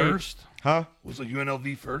that first. Huh? Was it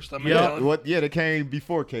UNLV first? Yeah, they came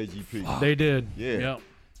before KGP. They did. Yeah. Yep.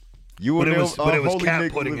 But it was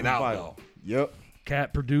Cat putting it out, though. Yep.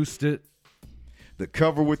 Cat produced it. The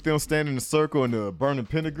cover with them standing in a circle and the burning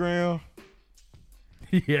pentagram.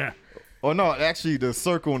 Yeah. Oh, no, actually, the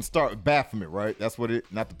circle and start Baphomet, right? That's what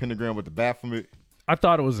not the pentagram, but the Baphomet. I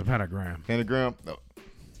thought it was a pentagram. Pentagram? No.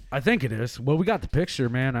 I think it is. Well, we got the picture,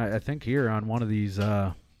 man. I think here on one of these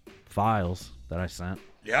files that I sent.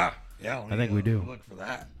 Yeah. I think we do. Look for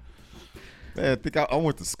that. Man, I think I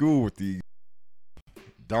went to school with the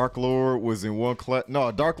Dark Lord was in one class.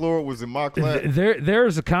 No, Dark Lord was in my class.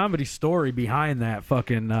 There's a comedy story behind that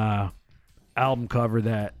fucking album cover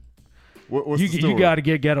that What's the story? You got to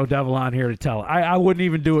get Ghetto Devil on here to tell it. I wouldn't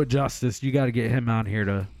even do it justice. You got to get him on here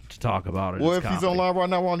to talk about it. Well, it's if he's comedy. online right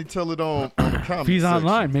now, why don't he tell it on the comment If he's section?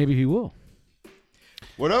 online, maybe he will.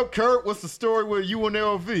 What up, Kurt? What's the story with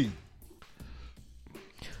UNLV?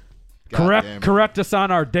 Correct us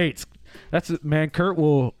on our dates. That's it, man. Kurt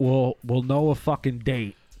will know a fucking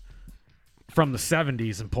date from the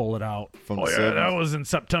 70s and pull it out. From the yeah, 70s? that was in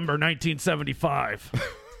September 1975.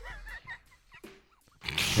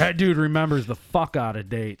 That dude remembers the fuck out of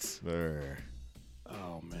dates. There.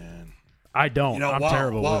 Oh man, I don't. I'm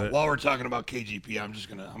terrible with it. While we're talking about KGP, I'm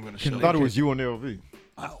gonna show. I thought it was UNLV.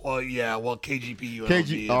 KGP, UNLV.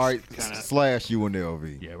 KG, all right, kinda, /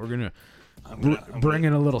 UNLV. Yeah, we're gonna I'm bring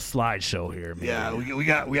in a little slideshow here, man. Yeah, we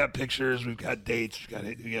got pictures, we've got dates,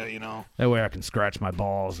 we got you know. That way I can scratch my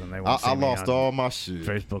balls and they won't see I me lost on all my shit.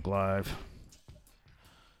 Facebook Live.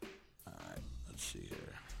 All right, let's see here.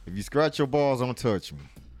 If you scratch your balls, don't touch me.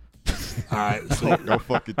 All right, so Don't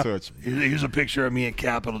fucking touch me. here's a picture of me and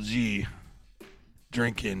Capital G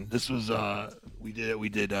drinking. This was we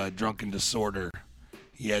did Drunken Disorder.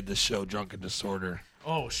 He had this show Drunken Disorder.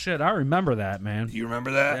 Oh shit, I remember that, man. You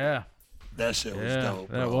remember that? Yeah. That shit was dope.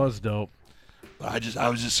 That bro. was dope. But I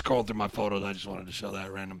was just scrolling through my photos. I just wanted to show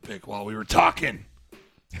that random pic while we were talking.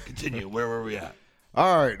 Continue. Where were we at?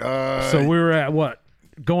 All right. So we were at what?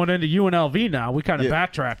 Going into UNLV now. We kind of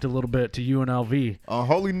backtracked a little bit to UNLV.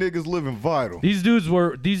 Holy Niggas Living Vital. These dudes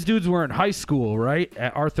were in high school, right?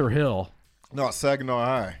 At Arthur Hill. No, Saginaw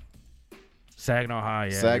High. Saginaw High,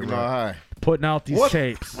 yeah. Saginaw you're right. High. Putting out these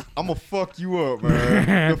tapes. I'm gonna fuck you up,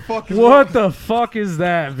 man. The fuck is What the fuck is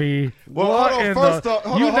that, V? Well, what hold on, in first the- off,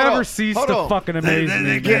 hold you on, hold never on, cease hold to on. fucking amaze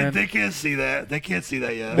me, man. They can't see that. They can't see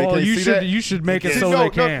that yet. Well, can't you see should that? you should make it See, so no, they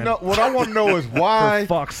can. No, what I want to know is why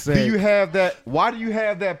For fuck's do sake. you have that? Why do you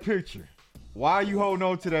have that picture? Why are you holding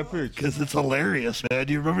on to that picture? Because it's hilarious, man.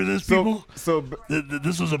 Do you remember this, people? So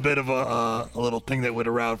This was a bit of a little thing that went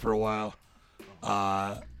around for a while.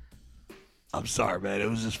 I'm sorry, man. It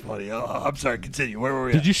was just funny. I'm sorry. Continue. Where were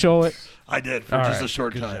we? Did you show it? I did for All just right, a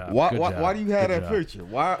short good time. job. why do you have Good that job. picture?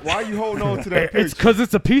 Why are you holding on to that picture? It's because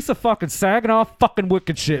it's a piece of fucking Saginaw fucking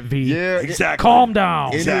wicked shit, V. Yeah, Exactly. Calm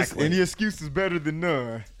down. Exactly. Any excuse is better than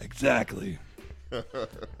none. Exactly.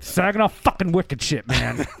 Saginaw fucking wicked shit,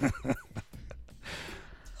 man.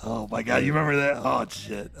 Oh my God, you remember that? Oh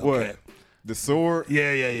shit. Okay. What? The sword?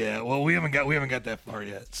 Yeah. Well, we haven't got that far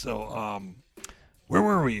yet. So, where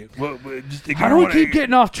were we? How do we keep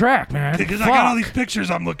getting off track, man? Because Fuck. I got all these pictures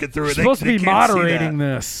I'm looking through. You're supposed to be they can't see moderating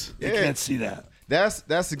that. this. They can't see that.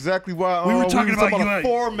 That's exactly why We were talking about a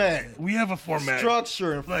format. We have a format.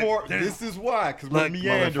 Structure and Look, this is why, because we're Look,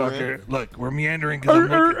 meandering. motherfucker. Look, we're meandering because I'm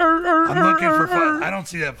looking for fun. I don't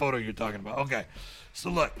see that photo you're talking about. Okay, so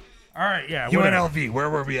look, All right, yeah. whatever. UNLV. Where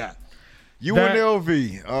were we at?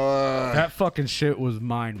 UNLV. That fucking shit was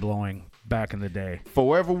mind blowing back in the day.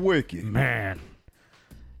 Forever Wicked. Man.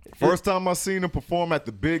 First time I seen him perform at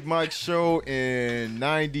the Big Mike show in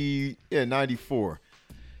 94.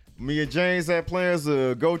 Me and James had plans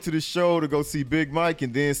to go to the show to go see Big Mike,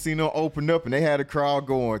 and then seen him open up, and they had a crowd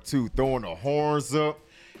going too, throwing the horns up,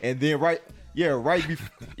 and then right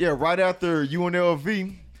after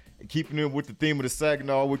UNLV, and keeping them with the theme of the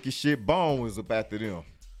Saginaw wicked shit, Bone was up after them.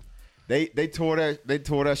 They tore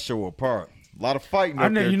that show apart. A lot of fighting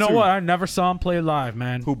up there You know too. what? I never saw him play live,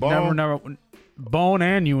 man. Who, Bone? Never. Bone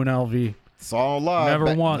and UNLV. Saw him live. Never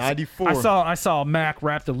back once. 94. I saw Mac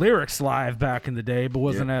rap the lyrics live back in the day, but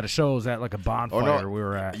wasn't at a show. It was at like a bonfire we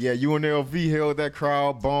were at. Yeah, UNLV held that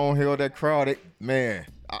crowd. Bone held that crowd. Man,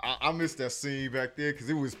 I missed that scene back there because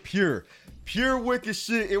it was pure wicked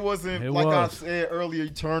shit. It wasn't I said earlier. You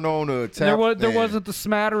turn on a tap. There wasn't the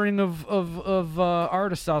smattering of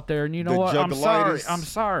artists out there, and you know The what? Juggalitis. I'm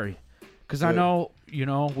sorry, because I know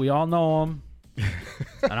we all know them.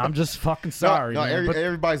 And I'm just fucking sorry, man. But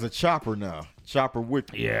everybody's a chopper now. Chopper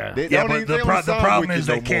Wicked. Yeah. They Yeah, don't but even- the they don't sound problem is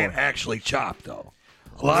Wicked they no can't more. actually chop though.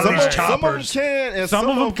 A lot Some of these of them choppers. can, and some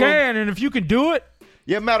of them can, and if you can do it,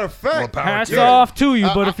 Yeah, matter of fact, Well, power hats to you. off to you.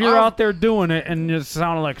 But if you're I've- out there doing it and it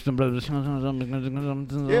sounded like some,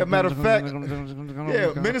 Yeah, matter of fact,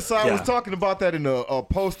 Minnesota was Yeah. talking about that in a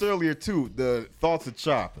post earlier too. The thoughts of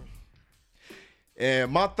chopping,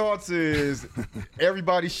 and my thoughts is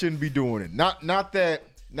everybody shouldn't be doing it. Not that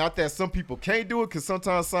some people can't do it because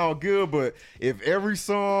sometimes sound good, but if every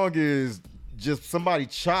song is just somebody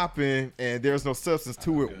chopping and there's no substance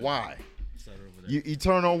to it, why? You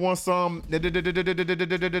turn on one song, next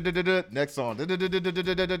song, next song. The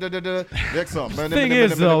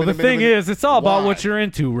thing is, it's all about what you're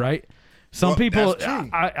into, right? Some Well, people, that's true.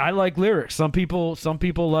 I like lyrics. Some people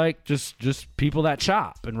like just people that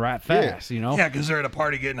chop and rap fast. You know, Yeah, because they're at a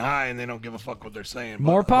party getting high and they don't give a fuck what they're saying.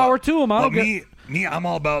 More power to 'em. I But don't me, I'm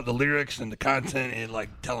all about the lyrics and the content and like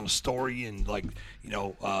telling a story and like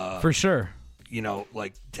for sure.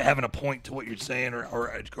 Like having a point to what you're saying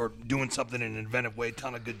or doing something in an inventive way,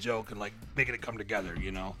 telling a good joke and like making it come together.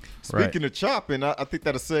 Speaking of chopping, I think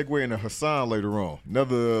that'll segue into Hassan later on.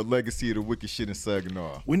 Another legacy of the wicked shit in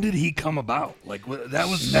Saginaw. When did he come about? Like that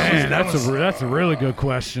was That's a really good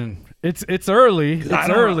question. It's early. It's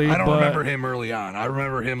early. I don't but remember him early on. I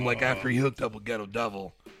remember him like after he hooked up with Ghetto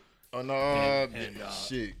Devil. Oh no,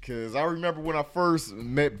 shit! Because I remember when I first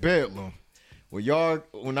met Bedlam.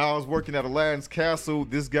 When I was working at Aladdin's Castle,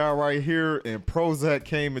 this guy right here and Prozac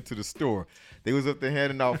came into the store. They was up there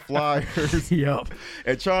handing out flyers Yup.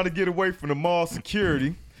 and trying to get away from the mall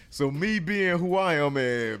security. So me being who I am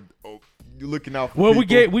and looking out for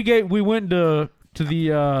people. we went to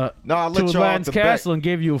the I let to y'all out Aladdin's the Castle back. and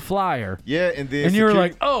gave you a flyer. Yeah, and then And you were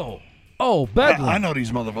like, security- oh, Bedlam. I know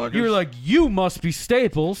these motherfuckers. You were like, you must be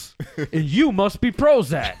Staples and you must be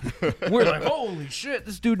Prozac. We're like, holy shit,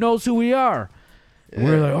 this dude knows who we are. And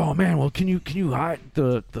we're like, oh man, well, can you hide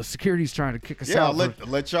the security's trying to kick us yeah, out?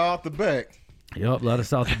 let y'all out the back. Yep, let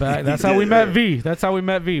us out the back. That's how we met V. That's how we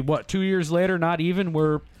met V. What, 2 years later? Not even.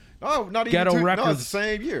 We're Oh, not even Ghetto No, Records. it's the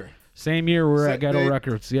same year. same year. We're at Ghetto they-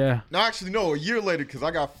 Records. Yeah. No, actually, no, a year later because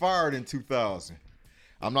I got fired in 2000.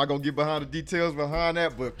 I'm not gonna get behind the details behind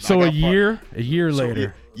that, but I So got a year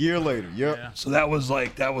later. Year later, yep. So that was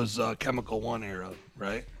Chemical One era,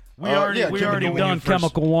 right? We yeah, already Chemical done One first-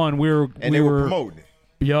 Chemical One. And they were promoting it.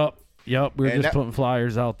 Yup. We were And just that- putting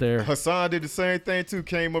flyers out there. Hassan did the same thing too.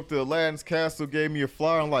 Came up to Aladdin's Castle, gave me a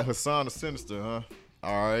flyer. I'm like, Hassan the Sinister, huh?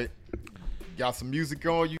 All right. Got some music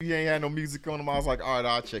on you. He ain't had no music on him. I was like, all right,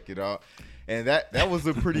 I'll check it out. And that was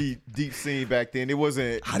a pretty deep scene back then. It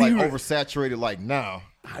wasn't How do like you- oversaturated like now.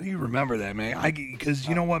 How do you remember that, man? Because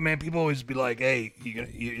you know what, man? People always be like, "Hey,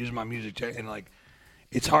 here's my music check," and like,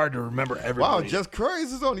 it's hard to remember Wow, everybody. just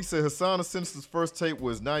crazy zone. He said Hassan the Sinister's first tape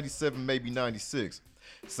was 97, maybe 96.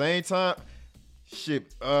 Same time.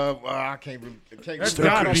 Shit. I can't really. That's Stir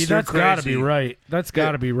gotta crazy. be. That's gotta be Crazy. right. That's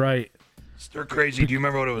gotta be right. Stir Crazy. Do you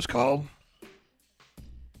remember what it was called?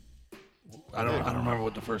 I don't remember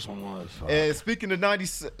what the first one was. And speaking of 90,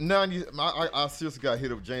 I seriously got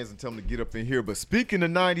hit up James and tell him to get up in here. But speaking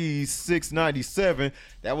of 96, 97,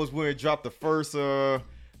 that was when it dropped the first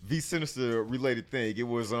V Sinizter related thing. It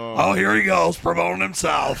was Oh, here he goes promoting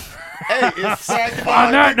himself. hey, it's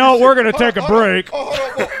On that note, we're gonna take a break.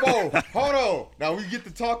 Hold on. Now we get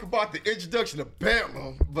to talk about the introduction of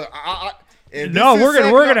Bedlam, but and No, this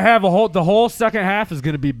is we're gonna have the whole second half is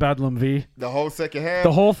gonna be Bedlam V. the whole second half.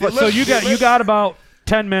 The whole. So you got about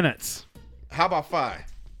 10 minutes. How about 5?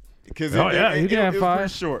 Because You can have it was 5.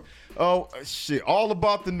 pretty short. Oh shit! All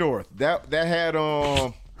about the North. That had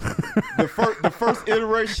the first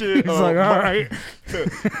iteration. He's like, all right.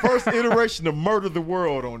 First iteration of Murder the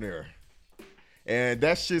World on there, and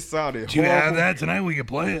that shit sounded. Do you horrible. have that tonight? We can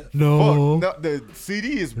play it. No. Fuck, no, the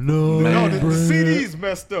CD is No, the CD is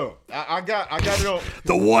messed up. I got it on.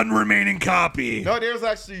 The one remaining copy. No, there's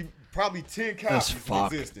actually probably 10 That's copies in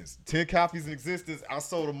fucked. existence. 10 copies in existence. I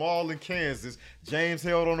sold them all in Kansas. James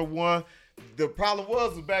held on to one. The problem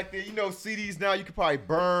was back then, CDs now you could probably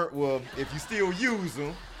burn. Well, if you still use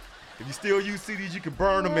them, if you still use CDs, you could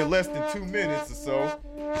burn them in less than 2 minutes or so.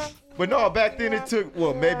 But no, back then it took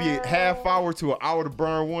maybe a half hour to an hour to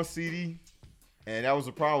burn one CD. And that was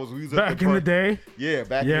the problem. Was we was up Back there in the burn- day. Yeah,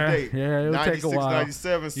 back Yeah, in the day. yeah, it would take a 96, while.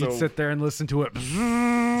 97. You'd So sit there and listen to it.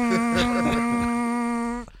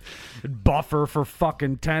 It'd buffer for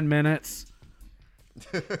fucking 10 minutes.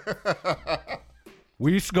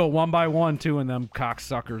 We used to go one by one too, and them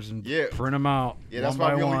cocksuckers and print them out. Yeah, that's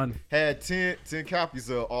why we only had 10 copies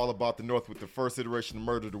of All About the North with the first iteration of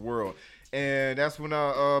Murder the World. And that's when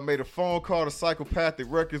I made a phone call to Psychopathic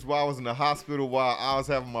Records while I was in the hospital while I was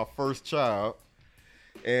having my first child.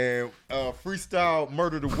 And freestyle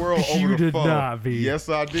Murder the World over you the did phone. Not, V. Yes,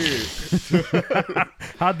 I did.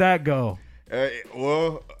 How'd that go?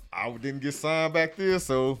 Well, I didn't get signed back there,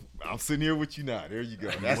 so I'm sitting here with you now. There you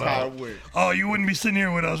go. That's how it went. Oh, you wouldn't be sitting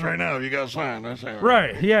here with us right now if you got signed. That's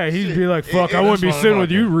right. Yeah, he'd be like, fuck, I wouldn't be sitting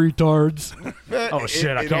with you retards. Oh,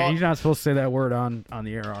 shit, I can't. You're not supposed to say that word on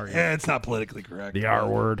the air, are you? Yeah, it's not politically correct. The R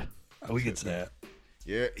word. We could say that.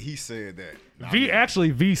 Yeah, he said that.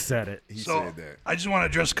 V said it. He said that. I just want to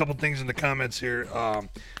address a couple things in the comments here.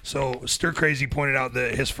 So Stir Crazy pointed out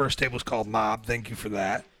that his first tape was called Mob. Thank you for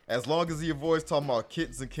that. As long as he avoids talking about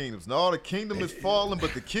kittens and kingdoms. No, the kingdom is falling,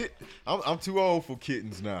 but I'm too old for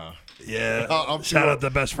kittens now. Yeah. Shout out to the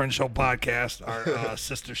Best Friend Show podcast, our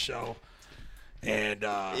sister show. And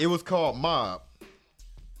it was called Mob.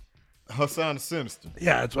 Hassan the Sinister.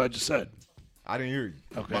 Yeah, that's what I just said. I didn't hear you.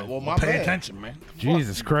 Okay. Well, pay attention, man.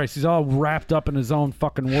 Jesus Christ. He's all wrapped up in his own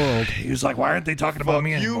fucking world. He was like, why aren't they talking about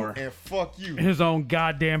me anymore? And fuck you. His own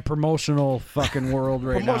goddamn promotional fucking world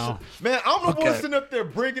now. Man, I'm the one sitting up there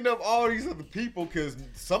bringing up all these other people because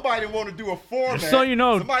somebody want to do a format. Just so you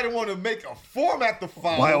know. Somebody want to make a format to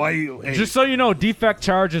follow. Why you? Hey. Just so you know, Defect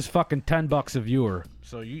charges fucking $10 a viewer.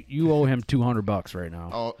 So you owe him $200 right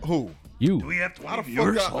now. Who? You. Do we have to leave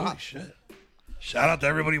viewers? Holy shit. Shout out to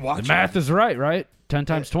everybody watching. The math is right? 10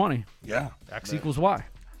 times 20. Yeah. X equals Y.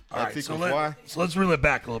 All right, so let's reel it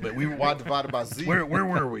back a little bit. Y divided by Z. Where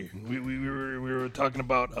were we? We were talking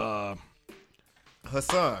about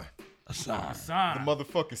Hassan. The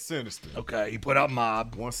motherfucking Sinister. Okay, he put out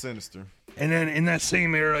Mob. One Sinister. And then in that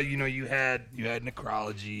same era, you had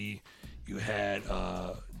Necrology, you had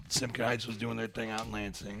Simcoe Heights was doing their thing out in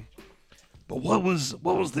Lansing. But what was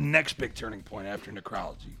the next big turning point after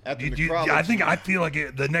Necrology? I feel like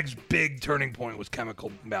the next big turning point was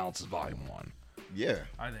Chemical Imbalances Volume 1. Yeah.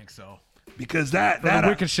 I think so. Because that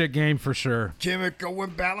wicked shit game for sure. Chemical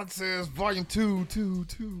Imbalances Volume 2.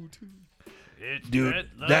 Dude,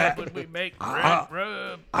 when we make I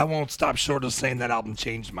won't stop short of saying that album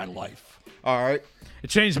changed my life. All right. It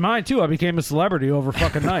changed mine too. I became a celebrity over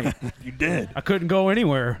fucking night. You did. I couldn't go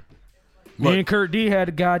anywhere. Me and Kurt D had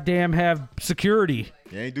to goddamn have security.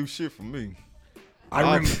 You ain't do shit for me.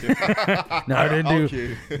 I didn't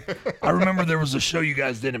do. I remember there was a show you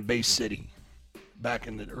guys did in Bay City back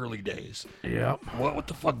in the early days. Yep. What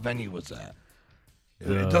the fuck venue was that?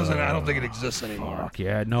 It doesn't. I don't think it exists anymore. Fuck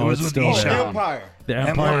yeah, no, it's with still there. Empire. The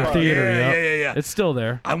Empire Theater. Yeah. It's still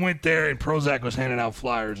there. I went there and Prozac was handing out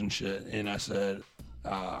flyers and shit, and I said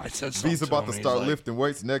something. V's about to start lifting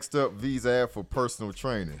weights. Next up, V's ad for personal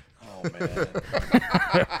training. Oh man.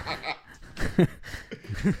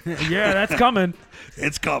 Yeah, that's coming.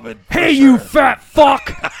 It's coming. Hey, you fat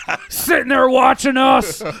fuck! Sitting there watching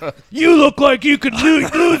us. You look like you could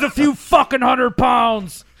lose a few fucking 100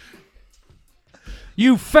 pounds.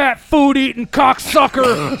 You fat food-eating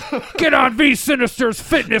cocksucker. Get on V Sinister's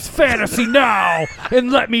fitness fantasy now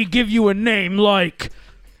and let me give you a name like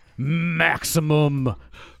Maximum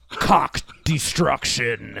Cock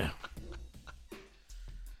Destruction.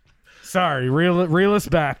 Sorry, reel us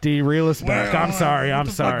back, D. Reel us back. I'm sorry. I'm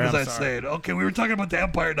sorry. What was I saying? Okay, we were talking about the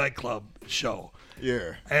Empire nightclub show.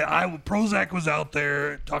 Yeah. And Prozac was out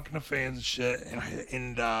there talking to fans and shit. And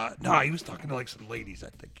he was talking to like some ladies, I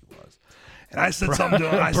think he was. And I said something to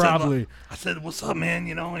him. I said, what's up, man?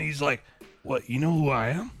 And he's like, what, you know who I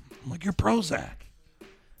am? I'm like, you're Prozac.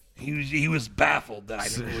 He was baffled that I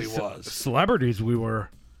knew who he was. Celebrities we were.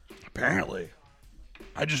 Apparently.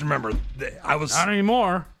 I just remember that I was... Not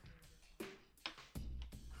anymore.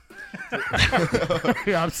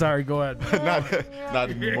 I'm sorry, go ahead. Not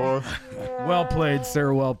anymore. Well played,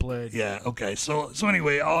 sir. Well played. Yeah, okay. So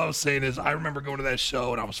anyway, all I was saying is I remember going to that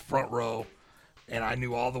show and I was front row and I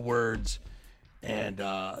knew all the words. And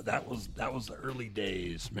that was the early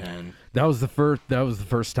days, man. That was the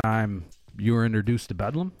first time you were introduced to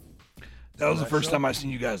Bedlam? That was the first time I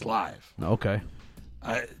seen you guys live. Okay.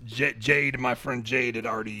 Jade, my friend Jade, had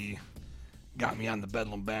already got me on the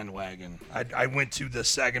Bedlam bandwagon. I went to the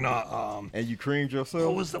Saginaw. And you creamed yourself?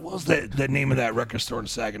 What was the name of that record store in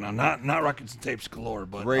Saginaw? Not Records and Tapes Galore,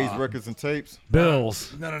 but Ray's Records and Tapes.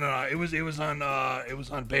 Bills. No. It was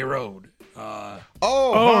on Bay Road.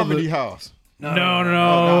 Harmony House. No.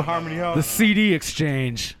 Not Harmony House. The CD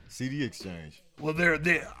Exchange. CD Exchange. Well, I don't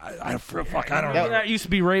know. That used to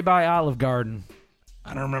be right by Olive Garden.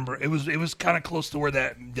 I don't remember. It was kind of close to where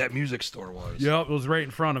that music store was. Yep, it was right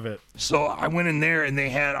in front of it. So I went in there and they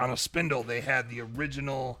had on a spindle. They had the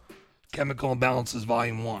original Chemical Imbalances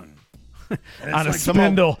Volume 1. On a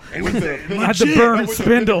spindle. It was Had to burn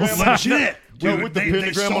spindles. Legit. Yo, Dude, with the they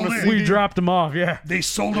pentagram on sold the it. CD. We dropped them off, yeah. They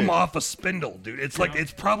sold them off a spindle, dude. It's like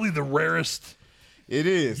it's probably the rarest. It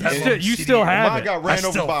is. You still have Mine it. got ran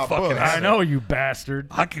over by a bus. I know, you bastard.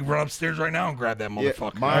 I could run upstairs right now and grab that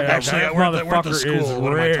motherfucker. mine got Actually, that we're at the motherfucker school. is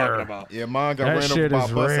What am I talking rare. about? Yeah, mine got That ran over shit by a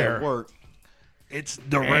is bus rare. at work. It's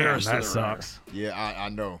the Damn, rarest. that of the sucks. Yeah, I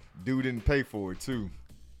know. Dude didn't pay for it too.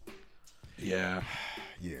 Yeah.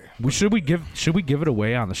 Yeah. Should we give it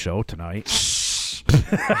away on the show tonight?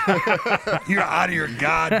 You're out of your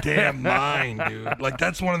goddamn mind, dude. Like,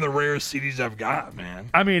 that's one of the rarest CDs I've got, man.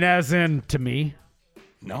 I mean, as in to me.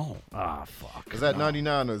 No. Ah, fuck. Is that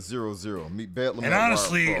 99 or 00? Meet Bedlam. And at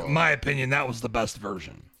honestly, Wild Frog. my opinion, that was the best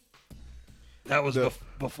version. That was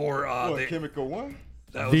before What, Chemical One?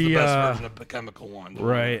 that was the best version of the Chemical One.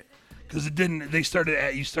 Right. Because it didn't. They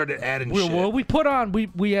started. You started adding shit. Well, we put on.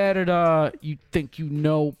 We added. You think you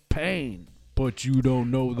know pain, but you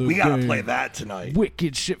don't know the. We gotta game. play that tonight.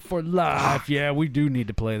 Wicked shit for life. Yeah, we do need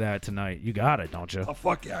to play that tonight. You got it, don't you? Oh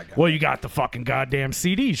fuck yeah, I got. Well, you got the fucking goddamn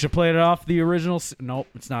CD. You should play it off the original. Nope,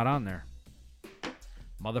 it's not on there.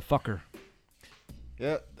 Motherfucker.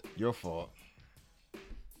 Yeah, your fault.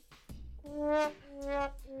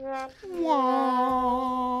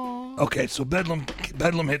 Okay, so Bedlam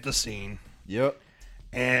hit the scene, Yep.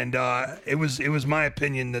 and it was my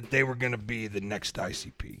opinion that they were gonna be the next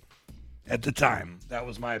ICP. At the time, that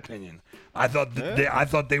was my opinion. I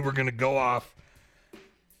thought they were gonna go off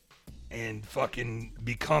and fucking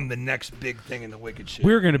become the next big thing in the wicked shit.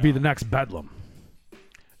 We're gonna be the next Bedlam.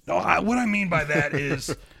 No, what I mean by that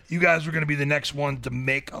is you guys were gonna be the next one to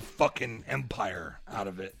make a fucking empire out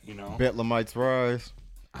of it. You know, Bedlamites rise.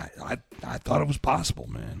 I thought it was possible,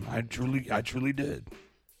 man. I truly did.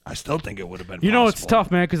 I still think it would have been. You know, it's possible.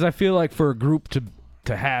 tough, man, because I feel like for a group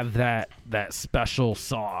to have that special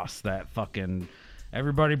sauce, that fucking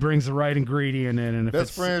everybody brings the right ingredient in, and if Best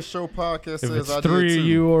it's Friends Show podcast if says it's I did 3 too. of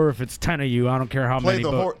you or if it's 10 of you, I don't care how Play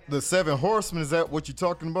many. the 7 Horsemen. Is that what you're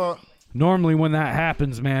talking about? Normally, when that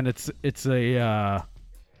happens, man, it's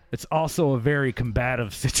also a very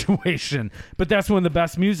combative situation. But that's when the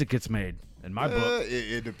best music gets made, in my book.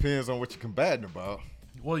 It depends on what you're combating about.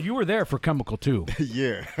 Well, you were there for Chemical too.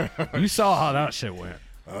 Yeah. You saw how that shit went.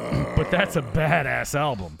 But that's a badass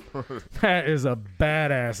album. That is a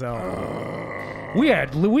badass album. We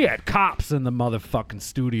had cops in the motherfucking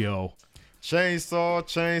studio.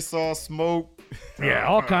 Chainsaw, smoke. Yeah,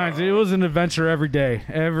 all kinds. It was an adventure every day.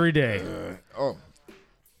 Every day.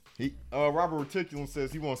 Robert Reticulum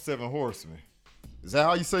says he wants 7 Horsemen. Is that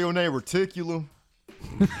how you say your name, Reticulum?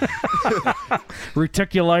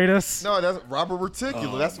 Reticulitis. No, that's Robert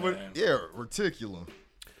Reticulum. Oh, that's man. what. Yeah, Reticulum.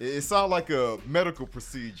 It sounds like a medical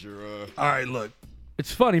procedure. All right, look.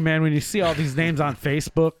 It's funny, man, when you see all these names on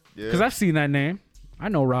Facebook. Yeah. Because I've seen that name. I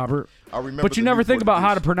know Robert. I remember. But you the never think Newport about how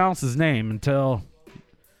to edition. pronounce his name until,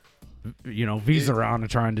 V's around and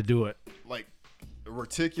trying to do it. Like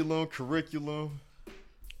reticulum, curriculum.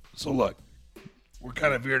 So look, we're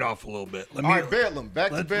kind of veered off a little bit. Let me. All right, Bedlam. Back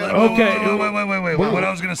to Bedlam. Okay. Wait. What I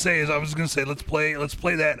was gonna say is let's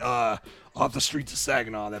play that off the streets of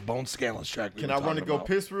Saginaw, that Bone Scandalous track. Can I run and go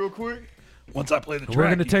piss real quick? Once I play the track, We're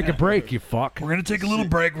going to you take a can. break, you fuck. We're gonna take a little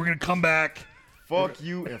break. We're gonna come back. Fuck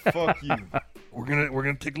you and fuck you. We're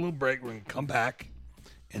gonna take a little break. We're gonna come back,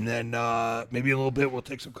 and then maybe a little bit we'll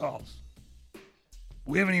take some calls.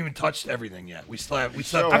 We haven't even touched everything yet. We still have.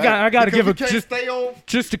 I got to give Because we can't just stay on.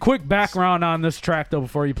 a quick background on this track though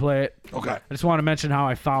before you play it. Okay. I just want to mention how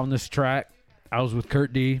I found this track. I was with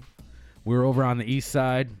Kurt D. We were over on the east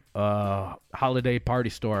side, holiday party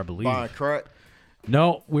store, I believe. Buying crack.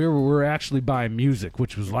 No, we were actually buying music,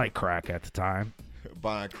 which was like crack at the time.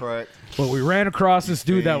 Buying crack. But we ran across this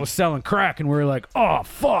dude that was selling crack, and we were like, oh,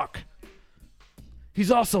 fuck.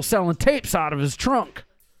 He's also selling tapes out of his trunk.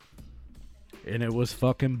 And it was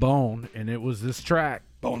fucking Bone, and it was this track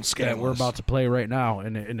Bone that Scandalous. we're about to play right now,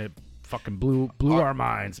 and it fucking blew our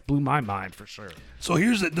minds, blew my mind for sure. So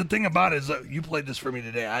here's the thing about it is you played this for me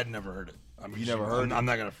today. I'd never heard it. never heard it? I'm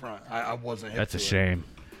not gonna front. I wasn't hip That's to a it. shame.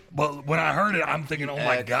 But when I heard it, I'm thinking, oh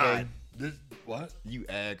my ag god, Faye. this what? You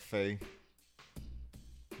ag Faye.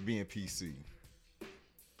 Being PC.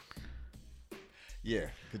 Yeah.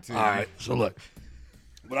 Continue. All right. So look,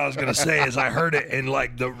 what I was gonna say is I heard it and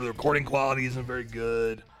like the recording quality isn't very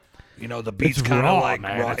good. The beat's It's kind raw, of like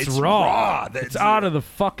man. raw. It's raw. That's- It's out of the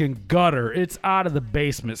fucking gutter. It's out of the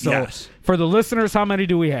basement. So Yes. for the listeners, how many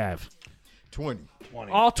do we have? 20.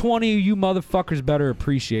 All 20 of you motherfuckers better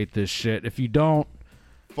appreciate this shit. If you don't,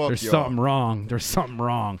 there's something wrong. There's something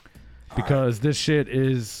wrong. Because this shit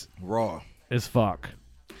is raw as fuck.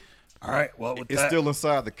 All right. Well, it's still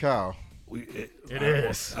inside the cow. It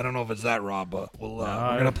is. I don't know if it's that raw, but we're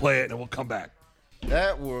gonna play it and we'll come back.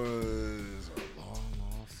 That was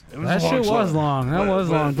a long That shit was long. That was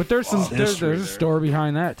long. But there's a story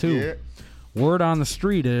behind that too. Yeah. Word on the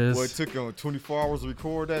street is. Well, it took them 24 hours to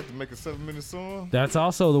record that to make a 7-minute song. That's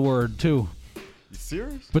also the word too. You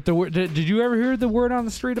serious? But the word. Did you ever hear the word on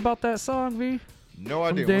the street about that song, V? No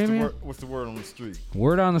idea. What's the word on the street?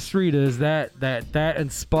 Word on the street is that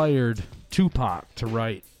inspired Tupac to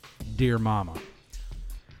write "Dear Mama."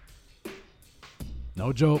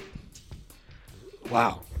 No joke.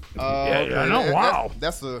 Wow. I know. Wow.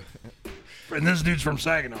 That's a. And this dude's from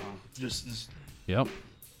Saginaw. Yep.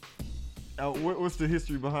 What's the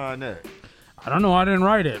history behind that? I don't know. I didn't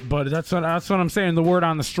write it, but that's what I'm saying. The word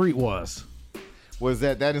on the street was. Was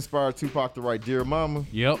that inspired Tupac to write "Dear Mama"?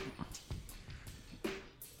 Yep.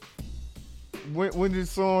 When did the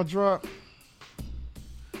song drop?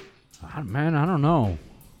 Man, I don't know.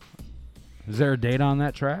 Is there a date on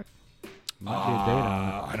that track? Might be a date on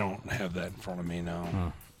it. I don't have that in front of me now.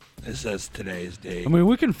 Huh. It says today's date. I mean,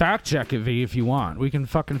 we can fact check it, V, if you want. We can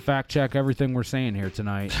fucking fact check everything we're saying here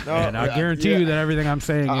tonight, and I guarantee you that everything I'm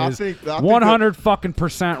saying is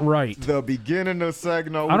 100% right. The beginning of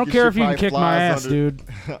Saginaw. I don't care if you can kick my ass, dude.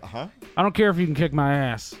 Huh? I don't care if you can kick my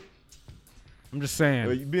ass. I'm just saying.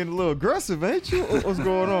 Well, you're being a little aggressive, ain't you? What's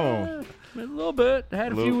going on? A little bit.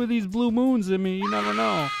 Had a few of these blue moons in me. You never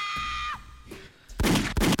know.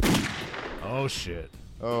 Oh shit.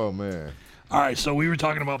 Oh man. All right, so we were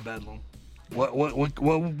talking about Bedlam. What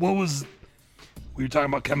was? We were talking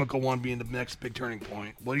about Chemical One being the next big turning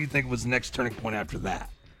point. What do you think was the next turning point after that?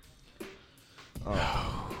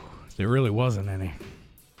 There really wasn't any.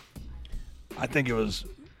 I think it was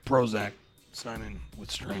Prozac signing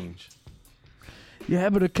with Strange. Yeah,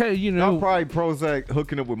 but you know, probably Prozac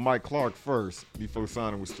hooking up with Mike Clark first before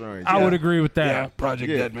signing with Strange. I would agree with that. Yeah,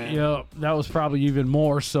 Project Deadman. Yeah, that was probably even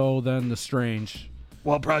more so than the Strange.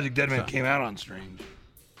 Well, Project Deadman came out on Strange.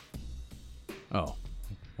 Oh,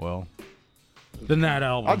 well, then that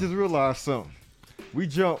album. I just realized something. We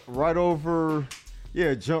jumped right over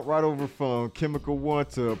from Chemical One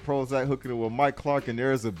to Prozac hooking up with Mike Clark, and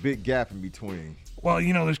there's a big gap in between. Well,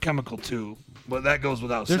 you know, there's Chemical 2, but that goes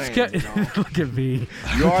without saying. Look at me.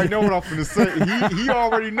 You already know what I'm finna say. He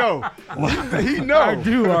already know. He know. I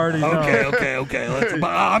do already know. Okay.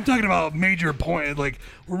 But I'm talking about major point. Like,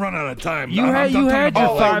 we're running out of time. You had your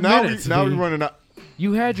 5 minutes. Now we're running out.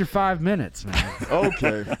 You had your 5 minutes, man.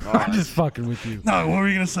 Okay. I'm just fucking with you. No, what were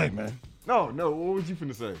you gonna say, man? No. What was you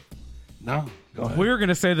finna say? No. Go ahead. We were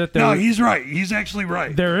gonna say that. No, he's right. He's actually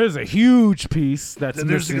right. There is a huge piece that's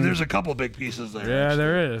missing. There's a couple big pieces there. Yeah, actually.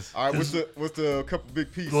 there is. All right, what's the couple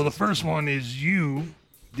big pieces? Well, the first one is you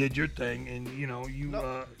did your thing, and you know you.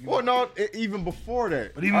 Even before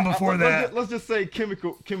that. But even before that, let's just say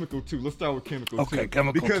Chemical 2. Let's start with Chemical 2. Okay,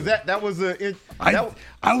 Chemical 2. Because that was a. I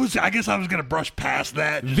guess I was gonna brush past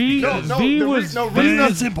that.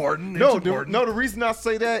 It's important. The reason I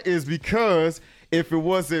say that is because if it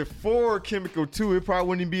wasn't for Chemical 2, it probably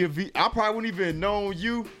wouldn't be a V. I probably wouldn't even known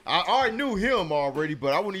you. I already knew him already,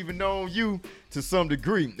 but I wouldn't even known you to some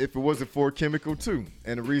degree if it wasn't for Chemical 2.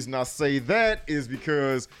 And the reason I say that is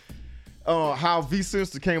because how V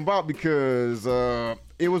Sinizter came about, because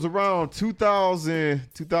it was around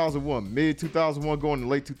 2001, mid 2001 going to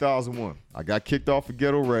late 2001. I got kicked off of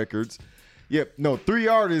Ghetto Records. 3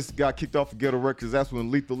 artists got kicked off of Ghetto Records. That's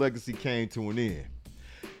when Lethal Legacy came to an end.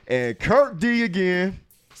 And Kurt D again.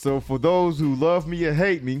 So for those who love me or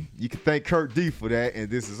hate me, you can thank Kurt D for that. And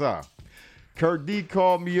this is how. Kurt D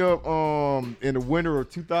called me up in the winter of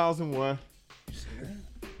 2001. You see that?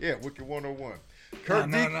 Yeah, Wicked 101.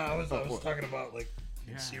 I was talking about, like,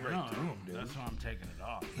 you can see right through him, dude. That's why I'm taking it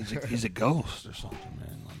off. He's a ghost or something,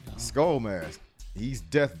 man. Like, Skull Mask. He's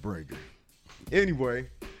Deathbreaker. Anyway,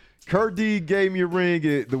 Kurt D gave me a ring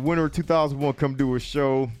at the winter of 2001, come do a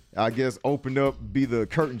show. I guess open up, be the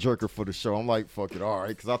curtain jerker for the show. I'm like, fuck it, all right,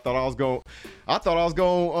 because I thought I was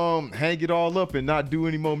going hang it all up and not do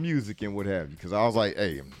any more music and what have you. Because I was like,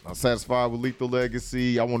 hey, I'm satisfied with Lethal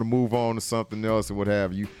Legacy. I want to move on to something else and what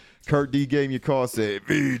have you. Kurt D gave me a call, said,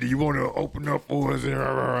 V, do you want to open up for us?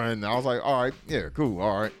 And I was like, all right, yeah, cool,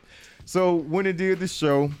 all right. So went and did the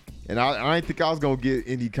show, and I didn't think I was gonna get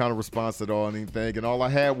any kind of response at all, anything. And all I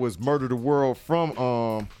had was Murder the World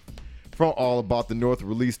from from All About the North,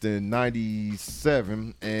 released in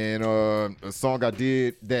 '97, and a song I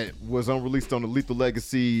did that was unreleased on the Lethal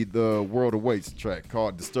Legacy The World Awaits track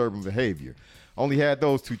called Disturbing Behavior. Only had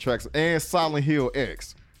those 2 tracks, and Silent Hill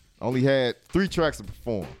X. Only had 3 tracks to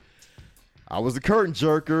perform. I was a curtain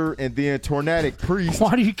jerker, and then Tornadic Priest.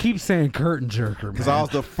 Why do you keep saying curtain jerker, man? Because I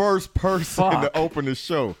was the first person to open the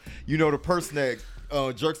show. You know, the person that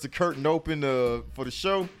jerks the curtain open for the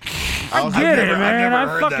show. I get it, man.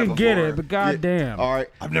 I fucking get it, but goddamn. All right.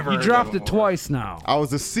 I've never You heard dropped that it before. twice now. I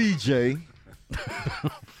was a CJ.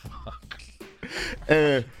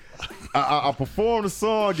 And I performed the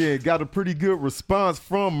song and got a pretty good response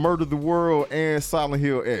from Murder the World and Silent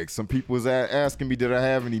Hill X. Some people was asking me, did I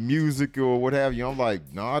have any music or what have you? I'm like,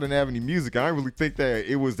 no, I didn't have any music. I didn't really think that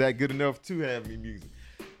it was that good enough to have any music.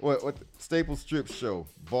 What Staplez Strip Show,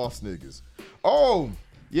 Boss Niggas. Oh,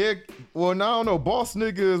 yeah, well, now I don't know. Boss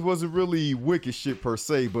Niggas wasn't really wicked shit per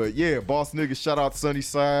se, but yeah, Boss Niggas, shout out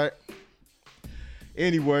Sunnyside.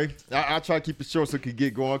 Anyway, I try to keep it short so it can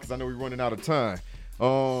get going because I know we're running out of time.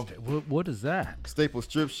 What is that? Staplez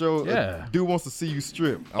Strip Show. Yeah. Dude wants to see you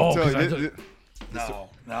strip. I'm Oh, telling 'cause you. No.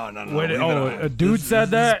 Wait, leave it oh, on. a dude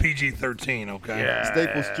said that? This is PG-13, okay? Yeah.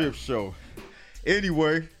 Staplez Strip Show.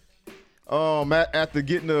 Anyway, after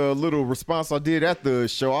getting a little response I did at the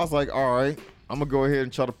show, I was like, all right, I'm gonna go ahead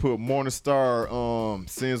and try to put Morningstar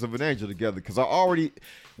Sins of an Angel together because I already,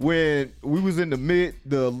 when we was in the mid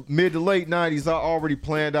to late 90s, I already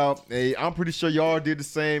planned out. I'm pretty sure y'all did the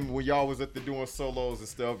same when y'all was at the doing solos and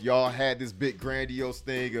stuff. Y'all had this big grandiose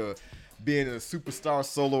thing of being a superstar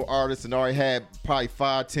solo artist and already had probably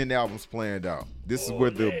 5-10 albums planned out. This is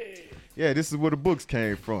where this is where the books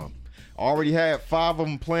came from. I already had 5 of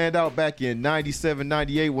them planned out back in 97,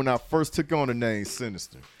 98 when I first took on the name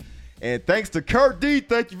Sinister. And thanks to Kurt D,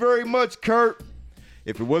 thank you very much, Kurt.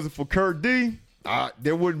 If it wasn't for Kurt D,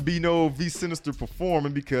 there wouldn't be no V Sinizter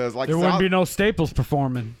performing because There wouldn't be no Staples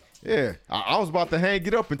performing. Yeah, I was about to hang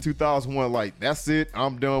it up in 2001. Like, that's it.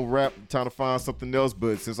 I'm done with rap. I'm trying to find something else.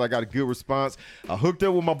 But since I got a good response, I hooked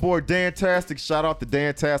up with my boy Dantastic. Shout out to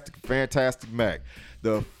Dantastic, Fantastic Mac.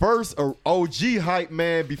 The first OG hype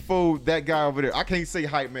man before that guy over there. I can't say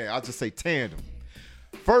hype man. I'll just say tandem.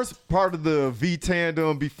 First part of the V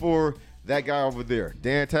tandem before that guy over there.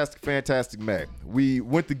 Dantastic, Fantastic Mac. We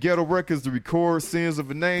went to Ghetto Records to record Sins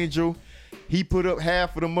of an Angel. He put up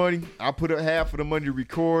half of the money. I put up half of the money to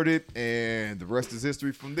record it, and the rest is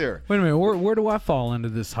history from there. Wait a minute, where do I fall into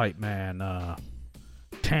this hype man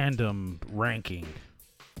tandem ranking?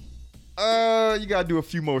 You gotta do a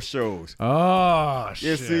few more shows. Oh Yeah,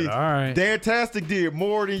 shit! see, All right. Dantastic did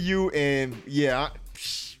more than you, and yeah,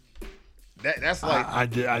 that's like I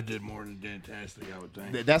did more than Dantastic, I would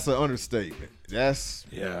think. that's an understatement. That's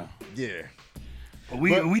Yeah. yeah. But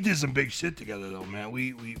we did some big shit together though, man.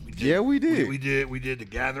 We did. Yeah, we did. We did the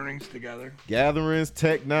gatherings together. Gatherings,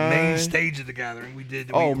 Tech Nine. Main stage of the gathering. We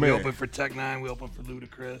did. Oh, we man. opened for Tech Nine. We opened for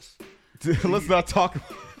Ludacris. Let's not talk.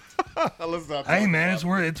 Let's not. Hey talk man,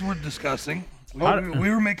 about it's worth discussing. We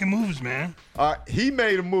were making moves, man. He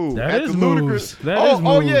made a move. That At is the moves. Ludacris. That is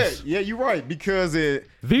Oh moves. yeah, you're right because it.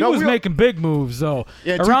 V was making big moves though.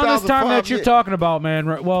 Yeah, around this time 2005, that you're yeah. talking about, man.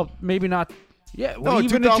 Right, well, maybe not. Yeah, well, No,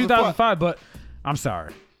 even in 2005. 2005. But I'm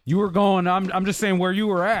sorry, you were going. I'm just saying where you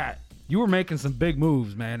were at. You were making some big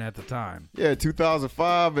moves, man, at the time. Yeah,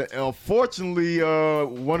 2005. And unfortunately,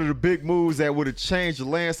 one of the big moves that would have changed the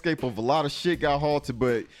landscape of a lot of shit got halted.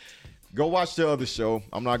 But go watch the other show.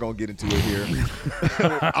 I'm not gonna get into it here.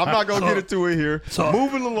 I'm not gonna get into it here. So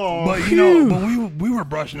Moving along. But you know, but we were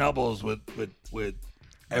brushing elbows with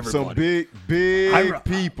everybody. Some big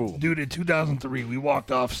people. Dude, in 2003, we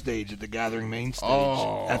walked off stage at the Gathering main stage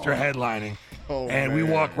after headlining, and we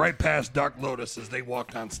man. walked right past Dark Lotus as they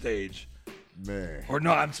walked on stage. Man. Or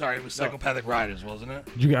no, I'm sorry, it was Psychopathic Riders, wasn't it?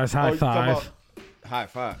 Did you guys high Oh, you talking five? about high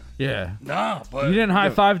five. Yeah. No, but You didn't high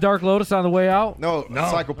five Dark Lotus on the way out? No, No.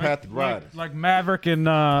 Psychopathic Riders. Like Maverick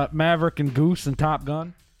and Goose and Top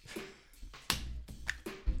Gun.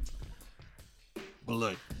 But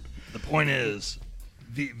look, the point is,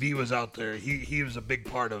 V was out there. He was a big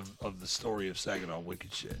part of the story of Saginaw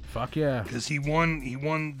Wicked shit. Fuck yeah. Because he won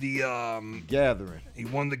the Gathering. he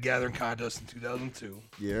won the Gathering contest in 2002.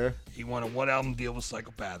 Yeah. He won a 1-album deal with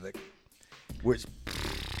Psychopathic. Which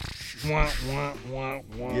Wah, wah, wah,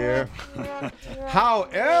 wah. yeah.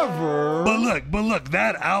 However, But look,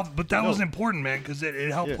 that album, that was important, man, because it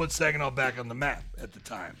helped Yeah. put Saginaw back on the map at the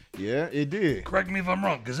time. yeah, it did. Correct me if I'm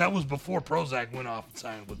wrong, because that was before Prozac went off and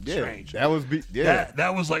signed with Yeah, Strange. that was yeah.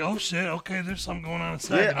 That was like, oh shit, okay, there's something going on in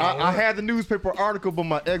Yeah, Saginaw. I had the newspaper article, but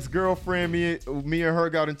my ex-girlfriend, me and her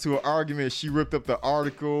got into an argument. She ripped up the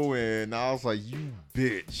article, and I was like, "You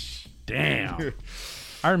bitch." Damn.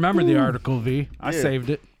 I remember the article, V. I saved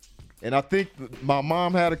it. And I think my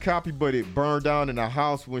mom had a copy, but it burned down in her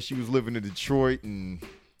house when she was living in Detroit, and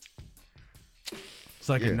it's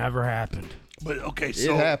like it never happened. But okay,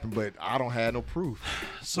 so it happened, but I don't have no proof.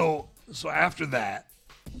 So after that,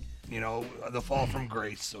 the fall from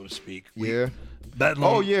grace, so to speak.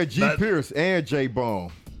 Bedlam. G. Pierce and J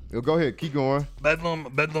Bone. Go ahead, keep going.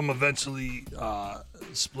 Bedlam eventually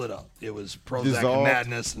split up. It was Prozac Dissolved. and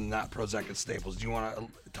Madness, and not Prozac and Staples. Do you want to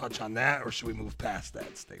touch on that, or should we move past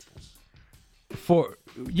that, Staples?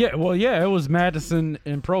 It was Madison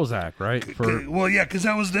and Prozac, right?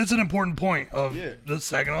 Because that's an important point of the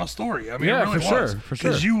Saginaw story. I mean, it really for was. sure.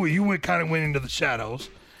 Because you kind of went into the shadows,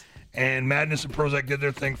 and Madness and Prozac did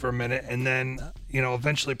their thing for a minute, and then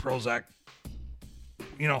eventually Prozac.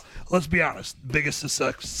 Let's be honest. Biggest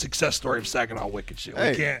success story of Saginaw Wicked shit.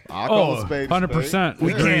 We can't. I call it spade. 100%.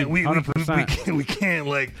 We can't. We can't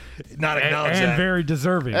not acknowledge that. And very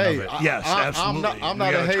deserving of it. Yes, absolutely. I'm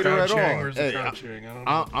not a hater at all.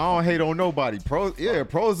 I don't hate on nobody.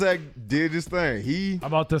 Prozac did his thing. How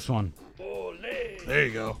about this one? There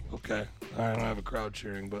you go. Okay. I don't have a crowd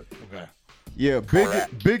cheering, but okay. Yeah,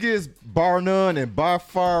 biggest bar none and by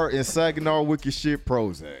far in Saginaw Wicked shit,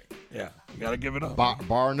 Prozac. Yeah, you gotta give it up.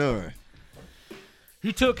 Bar none.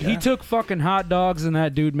 He took fucking hot dogs and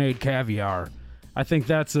that dude made caviar. I think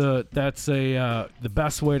that's the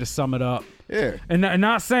best way to sum it up. Yeah. And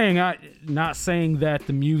not saying that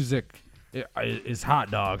the music is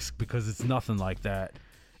hot dogs, because it's nothing like that.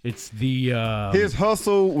 It's the his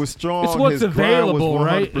hustle was strong. It's what's his available, was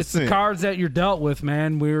right? It's the cards that you're dealt with,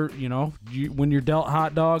 man. When you're dealt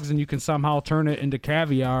hot dogs and you can somehow turn it into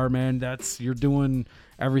caviar, man, you're doing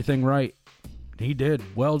everything right. He did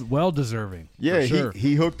well deserving. Yeah, sure.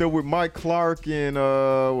 he hooked up with Mike Clark in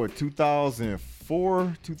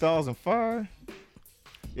 2004, 2005.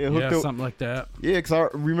 Yeah, something like that. Yeah, because I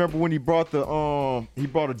remember when he brought a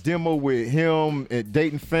demo with him and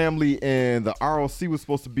Dayton Family, and the ROC was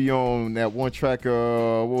supposed to be on that one track.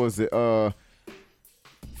 What was it?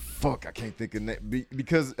 Fuck, I can't think of that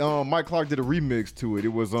because Mike Clark did a remix to it. It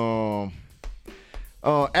was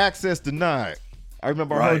Access Denied. I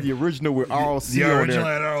remember I heard the original with ROC. The original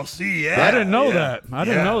at ROC, yeah. I didn't know that. I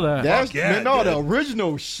didn't know that. The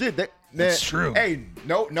original shit. That's true. Hey,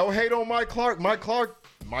 no hate on Mike Clark. Mike Clark,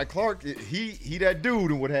 he that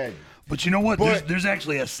dude and what have you. But you know what? There's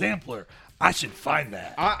actually a sampler. I should find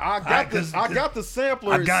that. I got the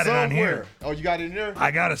sampler. I got somewhere. it on here. Oh, you got it in there?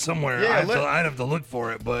 I got it somewhere. Yeah, I'd have to look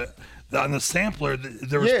for it, but on the sampler,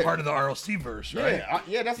 there was part of the ROC verse, right?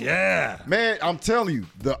 Yeah, man, I'm telling you,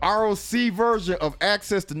 the ROC version of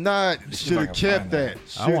Access Denied should have kept that.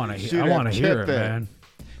 I want to hear it, man.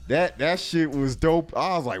 That shit was dope.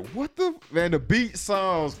 I was like, what the man? The beat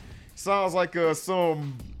sounds like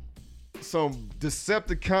some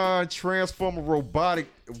Decepticon Transformer robotic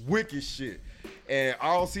wicked shit. And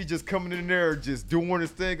ROC just coming in there just doing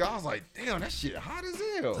his thing. I was like, damn, that shit hot as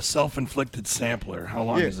hell. A self-inflicted sampler. How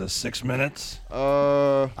long is this? 6 minutes?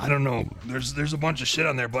 I don't know. There's a bunch of shit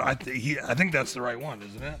on there, but I think that's the right one,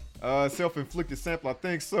 isn't it? Self-inflicted sample, I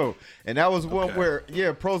think so. And that was one where,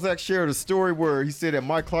 Prozac shared a story where he said that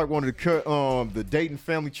Mike Clark wanted to cut the Dayton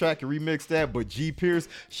Family track and remix that, but G. Pierce,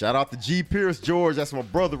 shout out to G. Pierce, George, that's my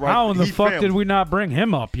brother, right? How in the fuck did we not bring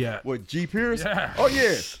him up yet? What, G. Pierce? Yeah. Oh,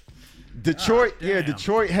 yeah.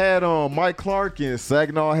 Detroit had Mike Clark, and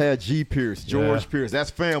Saginaw had G. Pierce, George Pierce.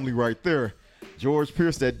 That's family right there. George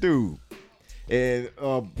Pierce, that dude. And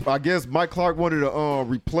I guess Mike Clark wanted to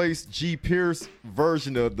replace G. Pierce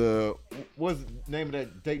version of what's the name of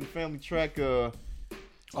that Dayton Family track? Fuck,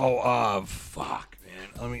 man.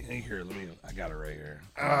 I got it right here.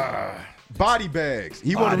 Body Bags.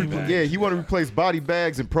 He wanted to replace Body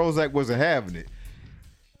Bags, and Prozac wasn't having it.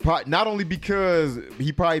 Not only because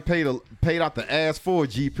he probably paid out the ass for a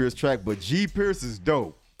G. Pierce track, but G. Pierce is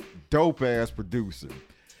dope ass producer.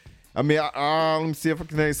 I mean, let me see if I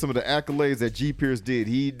can name some of the accolades that G. Pierce did.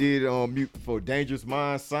 He did for Dangerous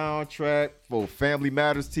Minds soundtrack, for Family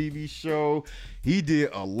Matters TV show. He did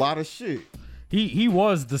a lot of shit. He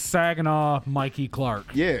was the Saginaw Mikey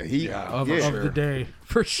Clark. Yeah, of the day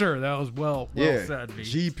for sure. That was well said. V.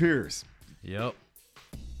 G. Pierce. Yep.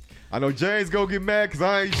 I know James gonna get mad because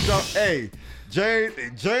I ain't shot. Hey, James,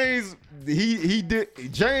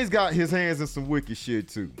 James got his hands in some wicked shit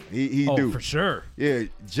too. He do for sure. Yeah,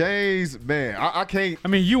 James, man, I can't. I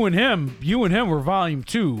mean, you and him were volume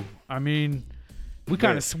 2. I mean, we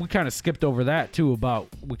kind of skipped over that too.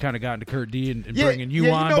 We kind of got into Kurt D and bringing you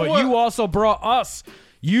on, but you also brought us,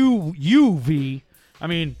 you V. I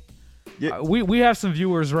mean, we have some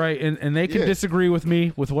viewers, right, and they can disagree with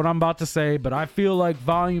me with what I'm about to say, but I feel like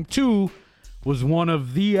Volume 2 was one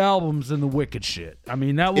of the albums in the wicked shit. I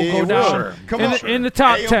mean, that will go down in the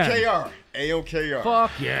top 10. AOKR.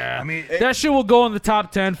 Fuck yeah. I mean, that shit will go in the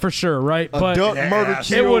top 10 for sure, right? But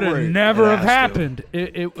it would have never have happened.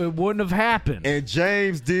 It wouldn't have happened. And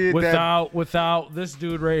James did without this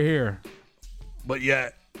dude right here. But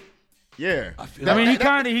yet, yeah. I mean,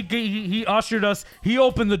 he ushered us. He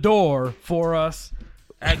opened the door for us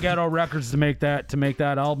at Ghetto Records to make that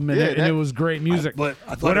album, and it was great music. But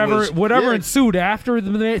I thought whatever ensued after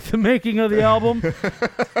the making of the album,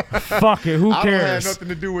 fuck it. Who cares? I don't have nothing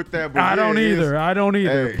to do with that. But I don't either.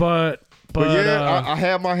 Hey. But yeah, I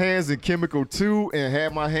had my hands in Chemical 2 and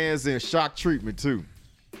had my hands in Shock Treatment 2.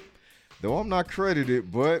 Though I'm not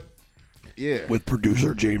credited, but yeah. With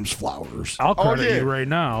producer James Flowers. I'll credit you right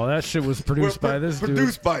now. That shit was produced by this dude.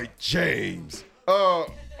 Produced by James.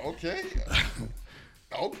 Okay.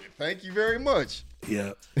 Oh, thank you very much.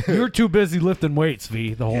 Yeah. You were too busy lifting weights,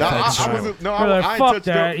 V, the whole time. I fuck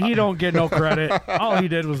that. He don't get no credit. All he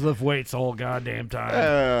did was lift weights the whole goddamn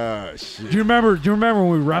time. Shit. Do you remember when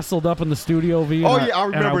we wrestled up in the studio, V? I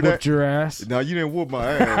remember and I that. Whooped your ass. No, you didn't whoop my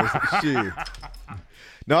ass. Shit.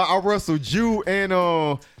 No, I wrestled you and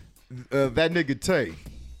that nigga Tay.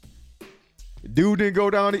 Dude didn't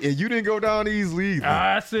go down, and you didn't go down easily either.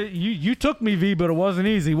 That's it. You took me, V, but it wasn't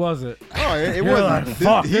easy, was it? Oh, it wasn't. Like,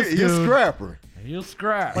 fuck this dude. He's a scrapper. He'll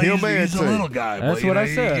scrap. Well, he's a little guy. That's but, what know,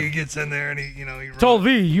 I said. He gets in there and he told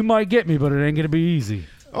V, you might get me, but it ain't gonna be easy.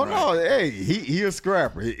 Oh no, hey, he a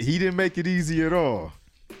scrapper. He didn't make it easy at all.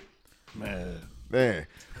 Man.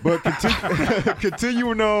 But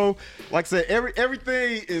continuing on, like I said,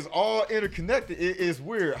 everything is all interconnected. It is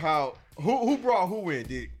weird how who brought who in?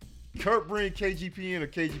 Did Kurt bring KGP in, or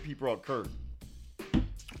KGP brought Kurt?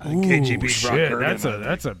 KGP brought Kurt in.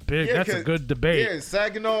 That's a good debate. Yeah,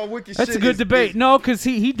 Saginaw wicked shit. That's a good debate. No, because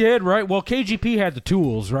he did, right? Well, KGP had the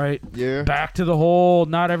tools, right? Yeah. Back to the whole,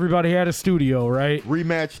 not everybody had a studio, right?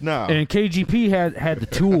 Rematch now. And KGP had the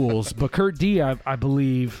tools, but Kurt D, I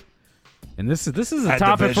believe, and this is a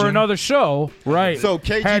topic for another show, right? So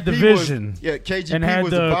KGP had the vision. KGP and had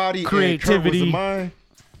was the body creativity. And Kurt was the mind.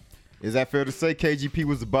 Is that fair to say? KGP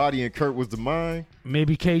was the body and Kurt was the mind?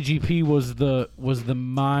 Maybe KGP was the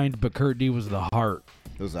mind, but Kurt D was the heart.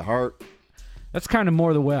 It was the heart. That's kind of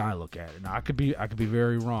more the way I look at it. Now, I could be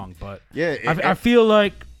very wrong, but yeah, I feel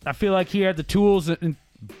like he had the tools. And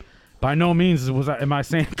by no means am I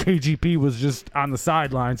saying KGP was just on the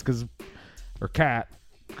sidelines because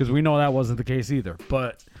we know that wasn't the case either.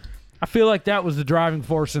 But I feel like that was the driving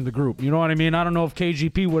force in the group. You know what I mean? I don't know if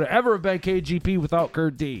KGP would have ever been KGP without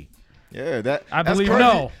Kurt D. Yeah, I believe crazy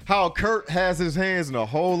no. How Kurt has his hands in a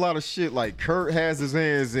whole lot of shit. Like Kurt has his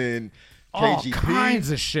hands in KGP. All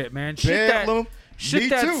kinds of shit, man. Bedlam. Shit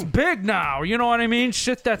that's big now. You know what I mean?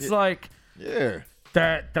 Shit that's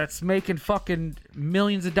that's making fucking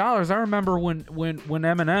millions of dollars. I remember when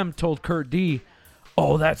Eminem told Kurt D,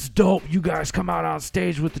 "Oh, that's dope. You guys come out on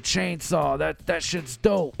stage with the chainsaw. That shit's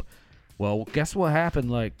dope." Well, guess what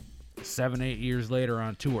happened? Like 7-8 years later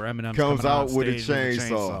on tour, Eminem comes out with a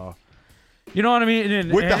chainsaw. You know what I mean?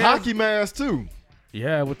 With the hockey mask too.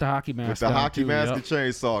 Yeah, with the hockey mask. With the hockey mask and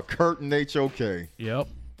chainsaw. Kurt and HOK. Yep.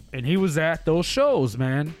 And he was at those shows,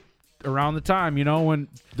 man, around the time, when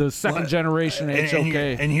the second generation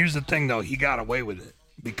HOK. And here's the thing, though. He got away with it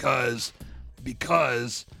because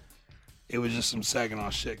it was just some Saginaw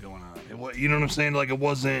shit going on. You know what I'm saying? Like, it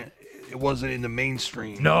wasn't in the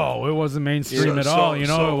mainstream. No, it wasn't mainstream at all. It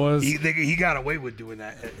was. He got away with doing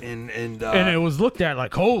that, and it was looked at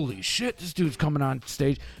like, holy shit, this dude's coming on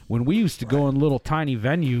stage. When we used to go in little tiny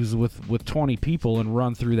venues with 20 people and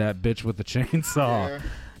run through that bitch with the chainsaw.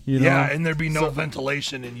 Yeah. And there'd be no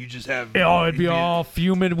ventilation, and you just have. It'd be all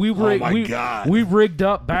fuming. God. We rigged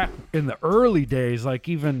up back in the early days, like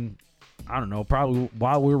even, I don't know, probably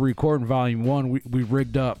while we were recording Volume 1, we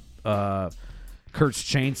rigged up Kurt's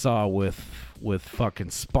chainsaw with fucking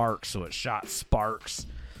sparks, so it shot sparks.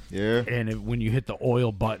 Yeah. And when you hit the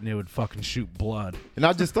oil button, it would fucking shoot blood. And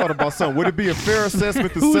I just thought about something. Would it be a fair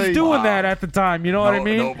assessment to Who say... was doing that at the time? You know what I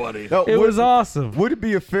mean? Nobody. It was awesome. Would it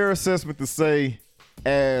be a fair assessment to say,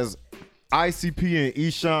 as ICP and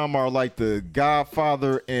Esham are like the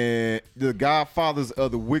godfather and the godfathers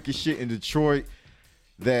of the wicked shit in Detroit,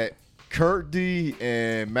 that Kurt D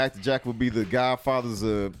and Mac the Jack would be the godfathers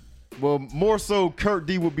of... Well, more so, Kurt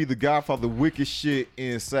D would be the godfather of wicked shit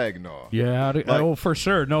in Saginaw. Yeah, for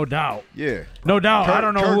sure, no doubt. Yeah. No doubt. I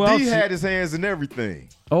don't know who else. Kurt D had his hands in everything.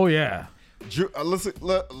 Oh, yeah.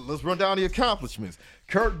 Let's run down the accomplishments.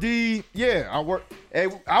 Kurt D, yeah, I work. Hey,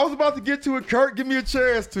 I was about to get to it. Kurt, give me a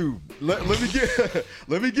chance to let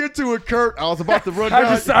me get to it. Kurt, I was about to run down.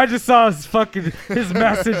 I just saw his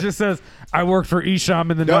message that says, "I worked for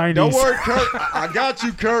Isham in the 90s." Don't worry, Kurt. I got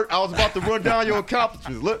you, Kurt. I was about to run down your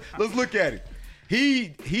accomplishments. Let's look at it.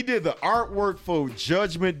 He did the artwork for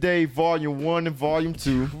Judgment Day Volume 1 and Volume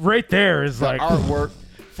 2. Right there is the like artwork.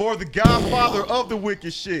 For the godfather of the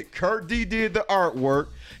wicked shit, Kurt D did the artwork.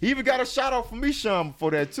 He even got a shout out from Isham for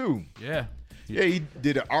that too. Yeah. Yeah, he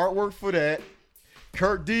did the artwork for that.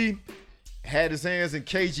 Kurt D had his hands in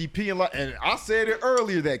KGP and I said it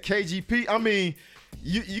earlier that KGP, I mean,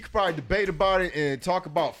 you could probably debate about it and talk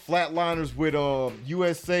about Flatliners with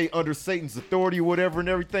USA Under Satan's Authority or whatever and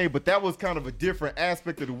everything, but that was kind of a different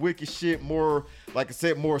aspect of the wicked shit, more, like I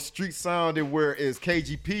said, more street sounding, whereas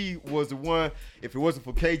KGP was the one, if it wasn't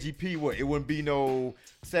for KGP, it wouldn't be no,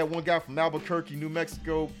 that one guy from Albuquerque, New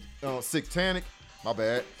Mexico, Satanic, my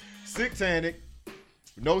bad, Satanic,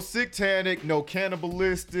 no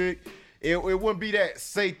cannibalistic, it wouldn't be that,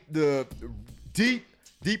 the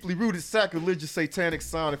deeply rooted sacrilegious satanic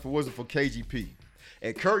sound if it wasn't for KGP.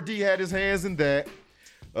 And Kurt D had his hands in that.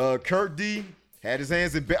 Kurt D had his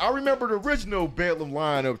hands in I remember the original Bedlam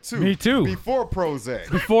lineup too. Me too. Before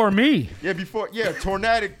Prozac. Before me. Yeah,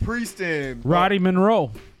 Tornadic Priest and Roddy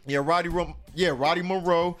Monroe. Yeah, Roddy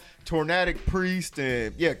Monroe, Tornadic Priest,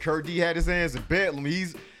 and yeah, Kurt D had his hands in Bedlam.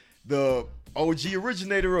 He's the OG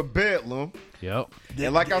originator of Bedlam. Yep.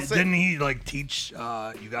 And like I said, didn't he like teach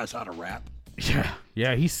you guys how to rap?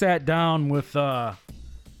 Yeah, he sat down with me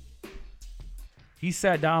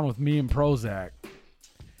and Prozac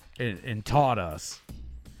and taught us.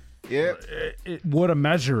 Yeah, what a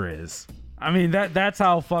measure is. I mean that's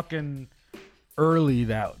how fucking early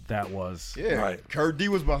that was. Yeah, right. Kurt D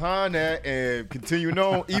was behind that and continuing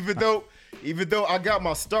on. even though I got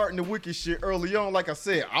my start in the wicked shit early on, like I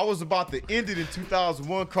said, I was about to end it in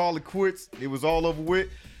 2001. Call it quits. It was all over with.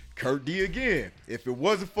 Kurt D again. If it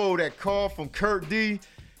wasn't for that call from Kurt D,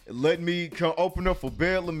 letting me come open up for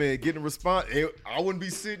Bedlam and getting a response, I wouldn't be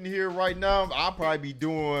sitting here right now. I'd probably be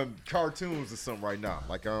doing cartoons or something right now,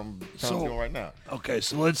 like I'm doing right now. Okay,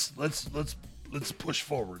 so let's push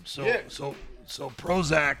forward. So yeah. so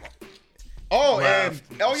Prozac.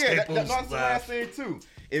 Left, that's Staples the last left. thing too.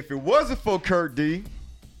 If it wasn't for Kurt D,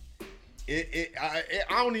 I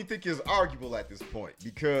don't even think it's arguable at this point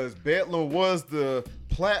because Bedlam was the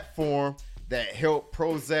platform that helped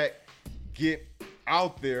Prozac get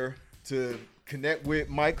out there to connect with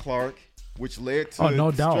Mike Clark, which led to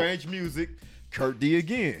no doubt. Strange Music. Kurt D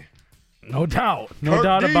again. No doubt. Kurt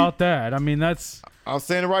doubt D, about that. I mean, that's... I'm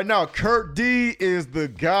saying it right now. Kurt D is the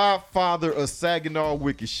godfather of Saginaw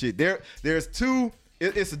wicked shit. There's two...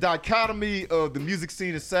 It's a dichotomy of the music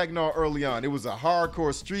scene in Saginaw early on. It was a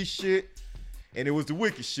hardcore street shit, and it was the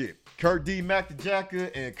wicked shit. Kurt D, Mac the Jacker,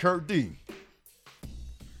 and Kurt D.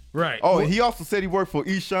 Right. Oh, and he also said he worked for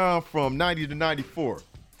Isham from 90 to 94.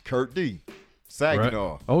 Kurt D,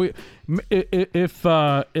 Saginaw. Right. Oh, yeah.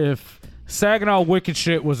 If Saginaw wicked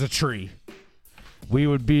shit was a tree, we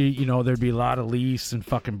would be, there'd be a lot of leaves and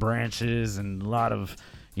fucking branches and a lot of,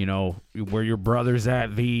 where your brother's at,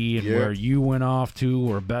 V, and where you went off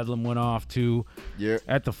to, or Bedlam went off to. Yeah.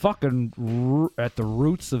 At the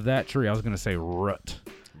roots of that tree, I was gonna say root.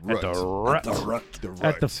 At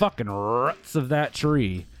the fucking roots of that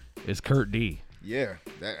tree is Kurt D. Yeah.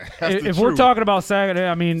 If we're talking about Saginaw,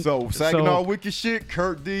 I mean, so Saginaw wicked shit,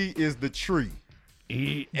 Kurt D is the tree.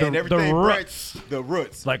 And everything the roots. The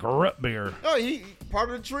roots. Like root beer. Oh, he part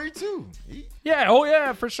of the tree too.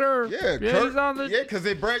 For sure. Yeah, Kurt, he's on the... Yeah, because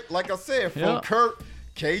they break, like I said, from Kurt,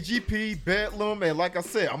 KGP, Bedlam, and like I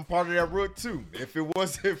said, I'm part of that root too. If it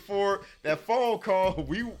wasn't for that phone call,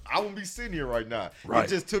 I wouldn't be sitting here right now. Right. It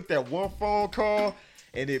just took that one phone call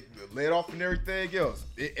and it led off and everything else.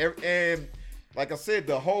 And like I said,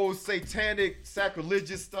 the whole satanic,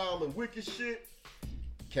 sacrilegious style of wicked shit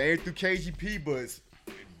came through KGP, but it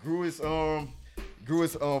grew his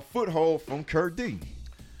foothold from Kurt D.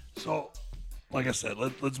 So, like I said,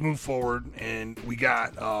 let's move forward, and we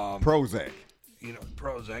got Prozac.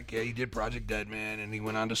 Prozac. Yeah, he did Project Deadman, and he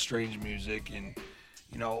went on to Strange Music, and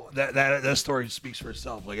that story speaks for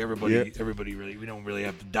itself. Like everybody really, we don't really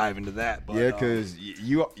have to dive into that. But because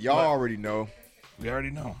y'all already know. We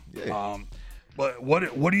already know. Yeah. But what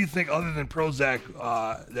do you think other than Prozac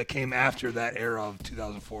that came after that era of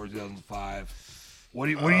 2004, 2005? What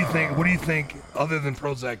do you think? What do you think other than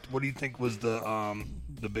Prozac? What do you think was the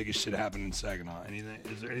biggest shit happened in Saginaw? Anything?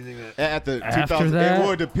 Is there anything that after 2000? That,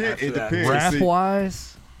 it depends. Rap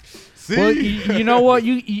wise. See, well, you know what?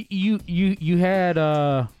 You had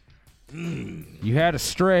You had a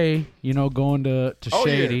stray, going to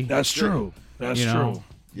Shady. Yeah. That's true. That's You true. know,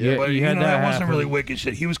 Yeah, But you had that wasn't happen. really wicked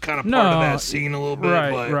shit. He was kind of part of that scene a little bit.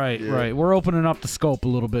 Right. We're opening up the scope a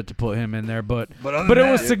little bit to put him in there, but other it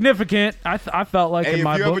than was that- significant. I felt like Hey, in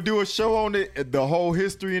my if you book. ever do a show on it, the whole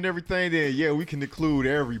history and everything, then yeah, we can include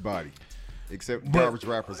everybody except garbage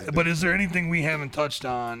rappers. But is there anything we haven't touched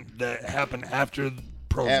on that happened after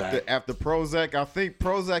Prozac? After Prozac, I think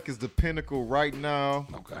Prozac is the pinnacle right now.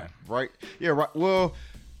 Okay. Right? Yeah, right. Well,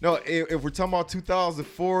 no, if we're talking about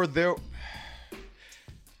 2004,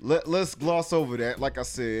 let's gloss over that. Like I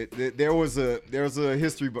said, there was a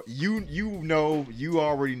history, but you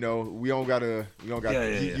already know. We don't gotta. Yeah.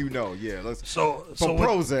 You know. Yeah. Let's. So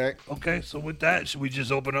Prozac. Okay, so with that, should we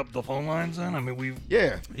just open up the phone lines then? I mean,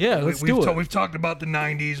 let's do it. We've talked about the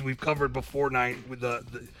 '90s. We've covered before with the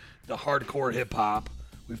hardcore hip hop.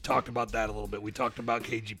 We've talked about that a little bit. We talked about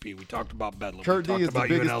KGP. We talked about Bedlam. Kurt D we talked is the about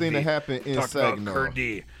biggest UNLV. thing that happened in talked about Saginaw. Kurt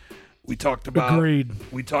D. We talked about Agreed.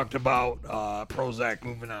 We talked about Prozac.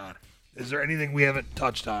 Moving on. Is there anything we haven't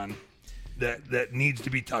touched on that needs to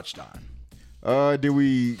be touched on? Did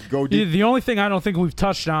we go deep? The only thing I don't think we've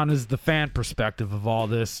touched on is the fan perspective of all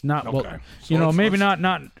this. Not Okay. well, So maybe let's-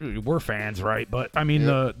 not. We're fans, right? But I mean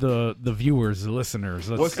the viewers, the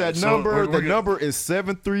listeners. What's that so number? we're The gonna- number is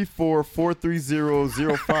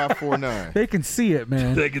 734-430-0549. They can see it,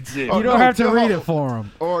 man. They can see. Oh, You don't no, have to tell read her- it for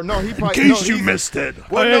them. Or no, he In probably. case no, you he's- missed it.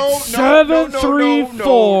 Well, It's no,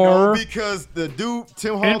 734 because the dude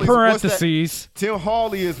Tim Hawley In parentheses, Tim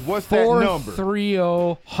Hawley is what's that number? 430 Tim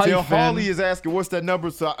Hawley hyphen. is asking what's that number.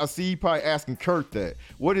 So I see he probably asking Kurt that.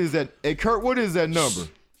 What is that? Hey Kurt, what is that number?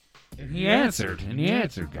 He answered,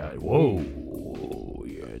 guy. Whoa.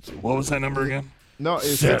 What was that number again? No,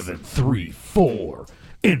 it's 734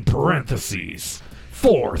 in parentheses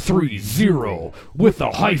 430 with a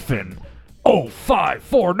hyphen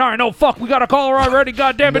 0549. Oh fuck, we got a caller already.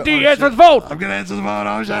 God damn it, D, answer the phone. I'm gonna answer the phone.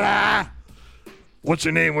 Oh shut up. What's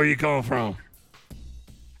your name? Where you calling from?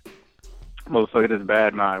 Motherfucker, this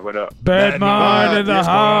Bad Mind. What up? Bad mind in the What's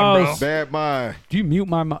going on, bro? house. Bad Mind. Do you mute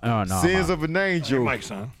my mic? Oh no. Sins of an Angel. Your mic,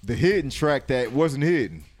 son. The hidden track that wasn't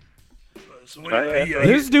hidden. So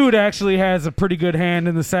This dude actually has a pretty good hand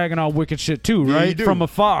in the Saginaw wicked shit too, Yeah, right? he do. From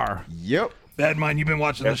afar. Yep. Bad Mind, you've been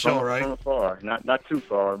watching the show, right? From far. Not too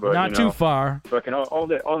far, but Not too far. Fucking all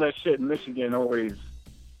that shit in Michigan always,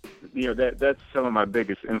 that's some of my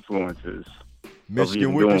biggest influences. Michigan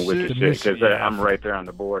of even wicked doing wicked shit. shit because I'm right there on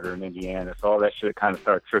the border in Indiana, so all that shit kind of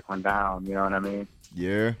started trickling down. You know what I mean?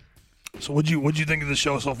 Yeah. So what'd you think of the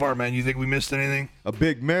show so far, man? You think we missed anything? A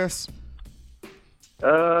big mess.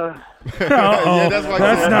 Uh-oh. Yeah, that's why I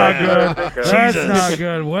That's said not that. good. That's Jesus. not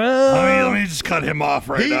good. Well, Let me just cut him off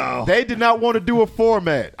right now. They did not want to do a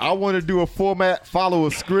format. I want to do a format, follow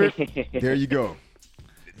a script. There you go.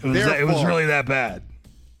 It was their fault. really that bad.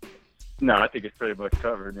 No, I think it's pretty much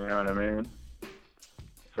covered. You know what I mean?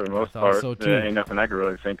 For the most thought part, so, too. there ain't nothing I can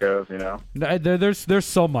really think of. You know? there's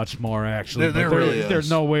so much more actually. There but really is. There's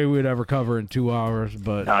no way we'd ever cover in 2 hours.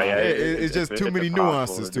 But Oh yeah, It's just too many impossible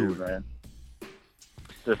nuances to do, it. man.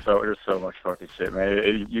 There's so much fucking shit,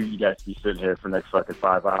 man. You guys be sitting here for the next fucking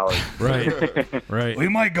 5 hours. right. We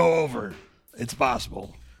might go over. It's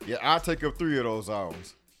possible. Yeah, I'll take up 3 of those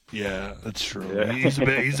hours. Yeah, that's true. Yeah.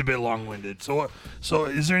 He's a bit long-winded. So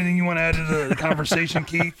is there anything you want to add to the conversation,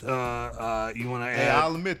 Keith? You want to Hey, add?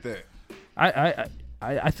 I'll admit that.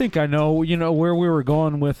 I think I know where we were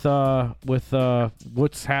going with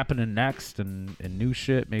what's happening next and new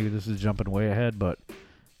shit. Maybe this is jumping way ahead, but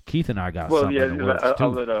Keith and I got Well, something yeah, in the works I'll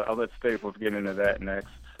too. let Staples get into that next,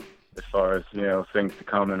 as far as things to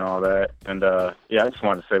come and all that. And yeah, I just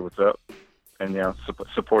wanted to say what's up and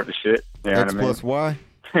support the shit. You know X what I mean? plus Y.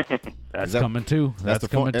 That's that- coming too. That's the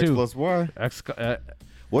coming X too. plus Y. X,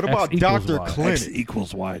 What X about equals Dr. Y. Clinic? X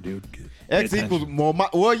equals Y, dude. X Pay equals attention.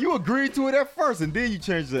 well, you agreed to it at first, and then you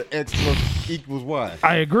changed the X plus equals Y.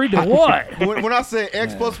 I agreed to what? When I said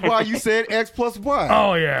X plus Y, you said X plus Y.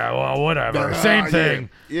 Oh yeah, well whatever. Same yeah, thing.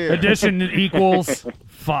 yeah. Addition equals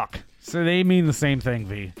fuck. So they mean the same thing,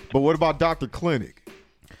 V. But what about Dr. Clinic?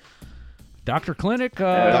 Dr. Clinic,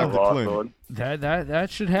 Yeah, Dr. Raw Clinic. Sword. that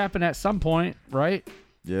should happen at some point, right?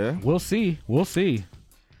 Yeah. We'll see.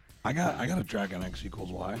 I got a Dragon X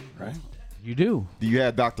equals Y, right? You do. Do you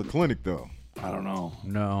have Dr. Clinic though? I don't know.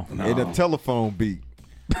 No. And a telephone beat.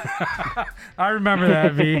 I remember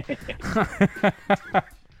that, V.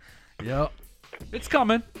 Yep. It's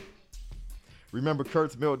coming. Remember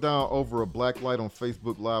Kurt's meltdown over a black light on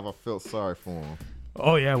Facebook Live? I felt sorry for him.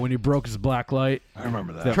 Oh yeah, when he broke his black light. I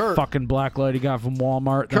remember that. That Kurt. fucking black light he got from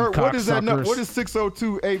Walmart. them Kurt, what is that? cocksuckers. What is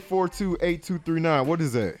 602-842-8239? What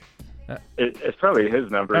is that? It's probably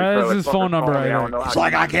his number. That's his phone number. It's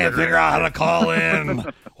like, I can't figure out how to call in.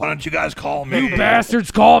 Why don't you guys call me? You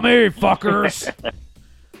bastards, call me, fuckers.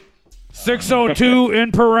 602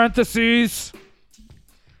 in parentheses.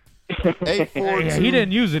 842. Yeah, he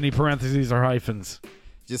didn't use any parentheses or hyphens.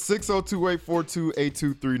 Just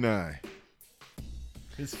 602-842-8239.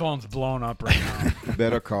 His phone's blown up right now.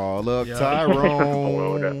 Better call up Yeah.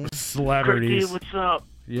 Tyrone. Celebrities. Cookie, what's up?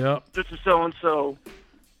 Yep. This is so-and-so.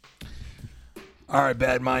 All right,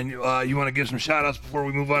 Bad Mind. You want to give some shout-outs before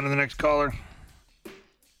we move on to the next caller?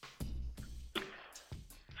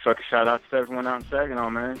 Fucking shout out to everyone out in Saginaw,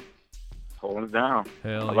 man. Holding it down.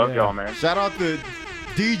 Hell I love yeah. y'all, man. Shout out to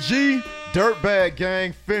DG, Dirtbag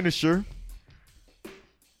Gang Finisher.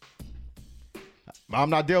 I'm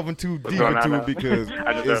not delving too deep going on into now? it because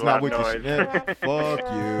I just it's heard a not lot what of you noise. yeah, fuck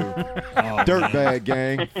you. Dirtbag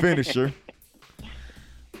Gang Finisher.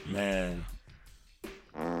 Man.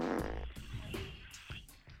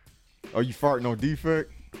 Are you farting on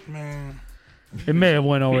defect? Man. It may have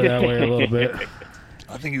went over that way a little bit.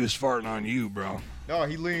 I think he was farting on you, bro. No,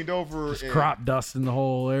 he leaned over. Just and- crop dusting the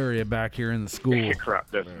whole area back here in the school. Crap,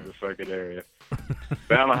 that's the fucking area.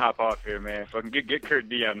 But I'm gonna hop off here, man. Fucking get Kurt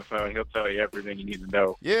D on the phone. He'll tell you everything you need to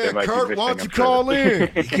know. Yeah, That might be Kurt, missing, why don't I'm you sure. call in?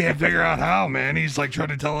 He can't figure out how, man. He's like trying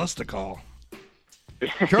to tell us to call.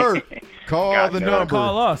 Kurt, call God, the no. number.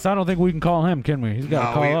 Call us. I don't think we can call him, can we? He's got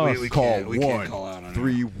to call us. we Call can't, we can't call out on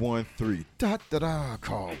him. 1-313. Da-da-da.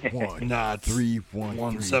 Call 1. Nah, it's 313.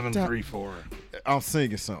 1734. I'm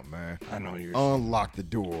singing something, man. I know you're. Unlock the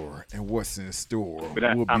door, and what's in store?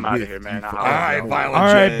 But will be I'm outta with here, man. you I'll forever. All right, Violent All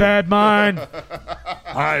J. right, Bad Mind. All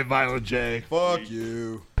right, Violent J. Fuck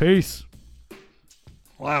you. Peace.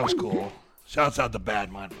 Well, that was cool. Shouts out to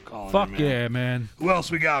Bad Mind for calling. Fuck in, man. yeah, man. Who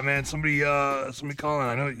else we got, man? Somebody calling.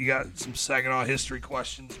 I know you got some Saginaw history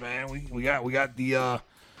questions, man. We got the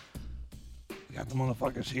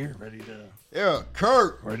motherfuckers here ready to Yeah,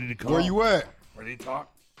 Kurt. call. Where you at? Ready to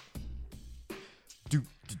talk?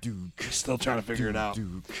 Do. Still trying to figure it out.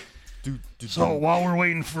 Do. So while we're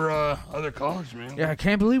waiting for other callers, man. Yeah, I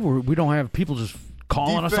can't believe we don't have people just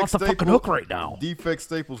calling us off the fucking hook right now. Defect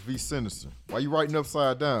Staples V Sinister. Why you writing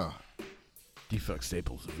upside down? Defect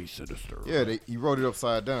Staplez and V Sinizter. Yeah, he wrote it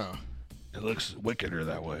upside down. It looks wickeder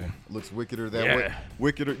that way. Looks wickeder that Yeah. way.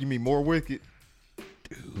 Wickeder? You mean more wicked?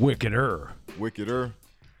 Wickeder. Wickeder?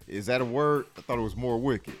 Is that a word? I thought it was more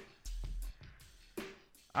wicked.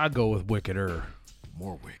 I go with wickeder.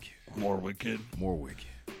 More wicked. More wicked. More wicked.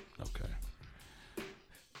 Okay.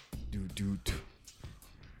 Do.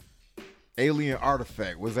 Alien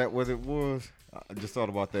artifact. Was that what it was? I just thought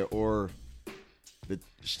about that. Or the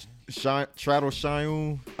Straddle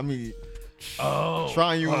Shion. I mean,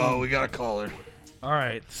 Triune. Oh, we got a caller. All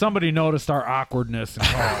right. Somebody noticed our awkwardness and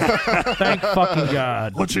called. Thank fucking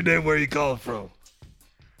God. What's your name? Where are you calling from?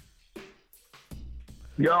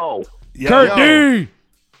 Yo, Kurt D.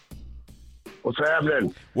 what's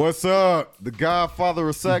happening? What's up? The Godfather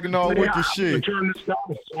of Saginaw with your I'm shit. turn this down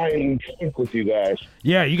so I can sync with you guys.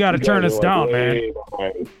 Yeah, you got to turn us down, man.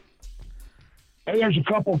 man. Hey, there's a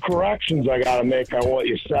couple corrections I got to make on what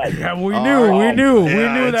you said. Yeah, we All knew right.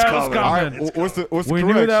 that was coming. All coming. right, what's the We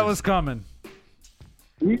knew that was coming.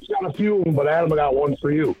 We've got a few of them, but Adam, I got one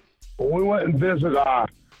for you. When we went and visited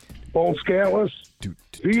Bone Scantless,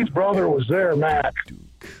 V's brother was there, Mac,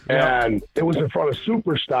 and it was in front of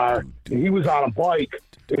Superstar, and he was on a bike,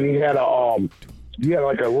 and he had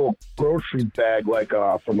like a little grocery bag, like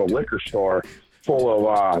from a liquor store, full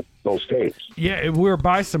of those tapes. Yeah, we were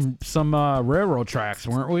by some railroad tracks,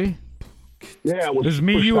 weren't we? Yeah, it was It was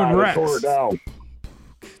me, you, and Superstar that Rex. tore it down.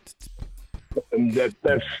 And that's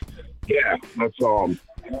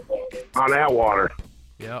on Atwater.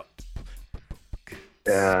 Yep.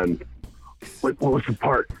 And what was the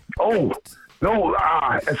part? Oh, no,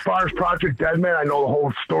 as far as Project Deadman, I know the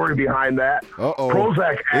whole story behind that. Uh-oh.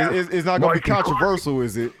 Prozac asked It's not going to be Mikey controversial,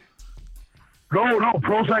 is it? Clark, no,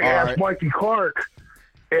 Prozac asked right. Mikey Clark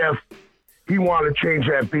if he wanted to change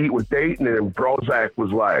that beat with Dayton, and Prozac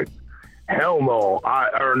was like, hell no.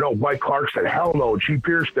 Mike Clark said, hell no. G.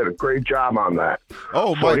 Pierce did a great job on that.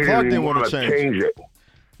 Oh, So Mike he Clark even didn't want wanna to change it. it.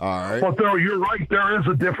 All right. But you're right, there is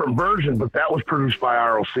a different version, but that was produced by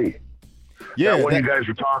ROC. Yeah, That one you guys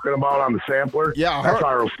were talking about on the sampler? Yeah, I that's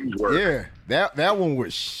heard- ROC's work. yeah, that one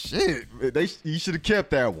was shit. You should have kept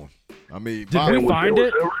that one. I mean, Did we find it?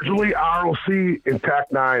 it? Was originally ROC and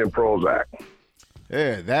Tech 9 and Prozac.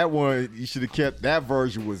 yeah, that one you should have kept. That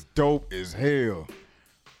version was dope as hell.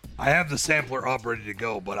 I have the sampler up ready to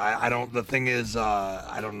go, but I don't. The thing is,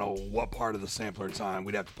 I don't know what part of the sampler it's on.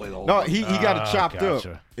 We'd have to play the whole. No, thing. he got it chopped up.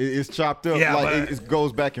 It's chopped up. Yeah, like but- it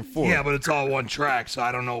goes back and forth. Yeah, but it's all one track, so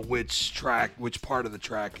I don't know which part of the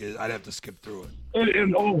track is. I'd have to skip through it.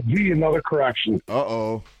 And another correction.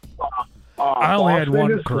 Uh-oh. I only had Boss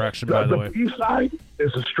one Niggas, correction, by the way. The B-side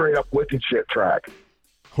is a straight up wicked shit track.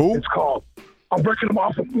 Who? It's called I'm Breaking Them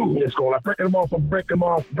Off. It's called I'm Breaking Them Off. I'm Breaking Them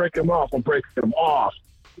Off. I'm Breaking Them Off. I'm Breaking Them Off.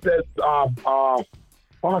 That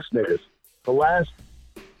Boss Niggas. The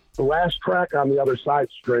last track on the other side,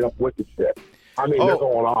 straight up wicked shit. I mean, they're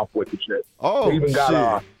going off wicked shit. Oh, they even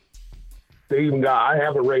got I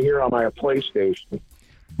have it right here on my PlayStation.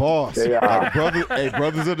 Boss. They,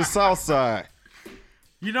 brothers of the South Side.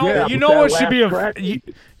 You know, Yeah, you but know that what should be last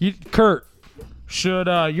track- Kurt, should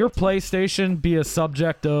your PlayStation be a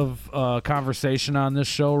subject of conversation on this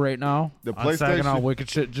show right now? The on Saginaw PlayStation? Wicked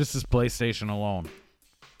Shit, just his PlayStation alone.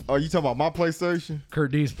 Oh, you talking about my PlayStation?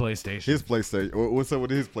 Kurt D's PlayStation. His PlayStation. What's up with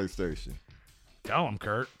his PlayStation? Tell him,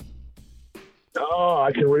 Kurt. Oh,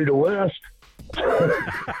 I can read a list.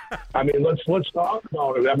 I mean, let's talk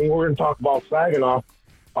about it. I mean, we're going to talk about Saginaw.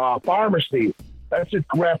 Pharmacy. That's a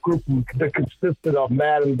rap group that consisted of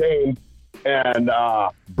Matt and Dane and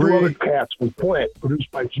two other cats from Flint, produced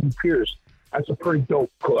by Gene Pierce. That's a pretty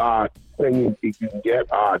dope thing you can get.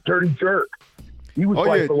 Dirty Jerk. He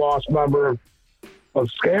was the lost member of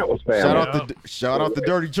Scantless family. Shout out the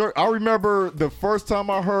Dirty Jerk. I remember the first time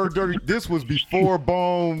I heard Dirty. This was before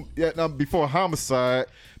before Homicide,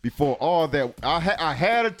 before all that. I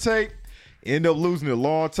had a tape. Ended up losing it a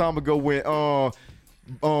long time ago when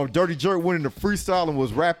Dirty Jerk went into freestyle and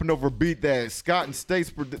was rapping over a beat that Scott and States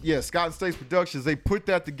Productions. They put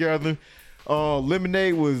that together.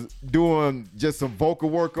 Lemonade was doing just some vocal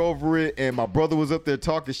work over it, and my brother was up there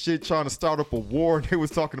talking shit, trying to start up a war. And they was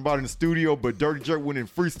talking about it in the studio, but Dirty Jerk went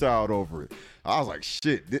and freestyled over it. I was like,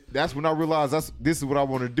 shit. That's when I realized this is what I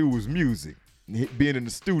want to do is music, being in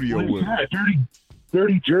the studio with. Yeah,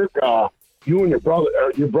 Dirty Jerk. You and your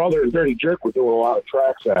brother and Dirty Jerk were doing a lot of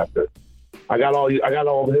tracks after. I got all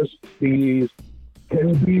his CDs.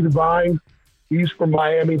 Kenny B. Divine. He's from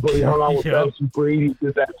Miami, but he hung out with Benson Breed. He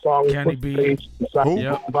did that song. Kenny Put B. the bass inside the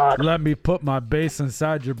boombox. Let me put my bass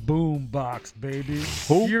inside your boom box, baby.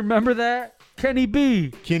 Who? You remember that? Kenny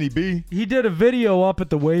B. Kenny B. He did a video up at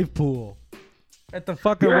the wave pool. At the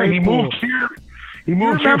fucking wave he pool. moved here. He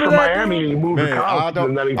moved here from Miami and he moved to college.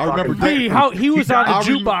 And then he was on the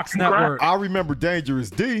Jukebox Network. I remember Dangerous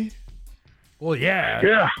D. Well, yeah.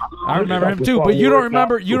 Yeah. I remember him too, but you don't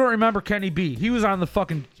remember Kenny B. He was on the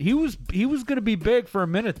fucking he was gonna be big for a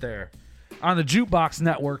minute there. On the Jukebox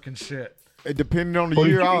Network and shit. Depending on the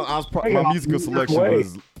year, my musical selection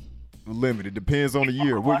was limited. Depends on the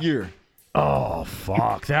year. What year? Oh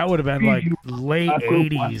fuck. That would have been like late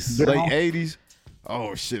 80s. Late 80s?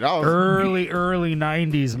 Oh shit. I was early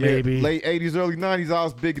 90s maybe. Late 80s, early 90s, I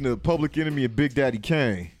was big into Public Enemy and Big Daddy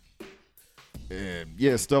Kane.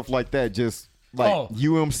 And stuff like that, just like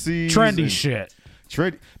UMC. Trendy shit.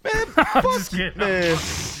 Trendy. Man, fuck just kidding. Man.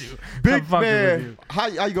 Big man. How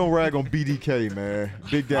you gonna rag on BDK, man?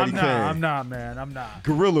 Big Daddy Kane. I'm not, man. I'm not.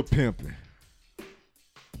 Gorilla pimping.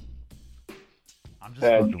 I'm just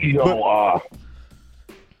fucking with you.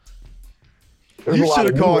 You should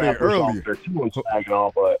have called it earlier.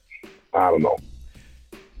 But I don't know.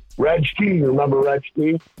 Reg T, you remember Reg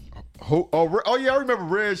T? Oh yeah, I remember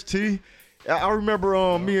Reg T. I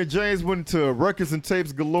remember me and James went to Records and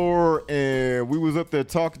Tapes Galore, and we was up there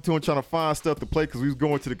talking to him, trying to find stuff to play because we was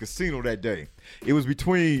going to the casino that day. It was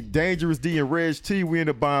between Dangerous D and Reg T. We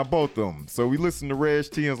ended up buying both of them. So we listened to Reg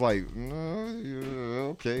T and was like,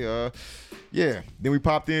 okay, yeah. Then we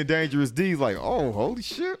popped in Dangerous D. He's like, oh, holy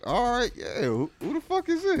shit. All right, yeah. Who the fuck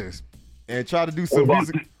is this? And tried to do some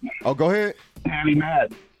music. Oh, go ahead. Daddy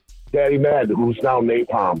Mad, who's now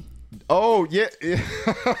Napalm. Oh, yeah.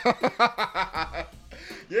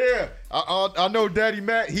 Yeah, I know Daddy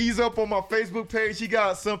Matt. He's up on my Facebook page. He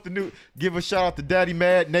got something new. Give a shout out to Daddy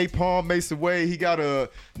Matt, Napalm, Mason Way. He got a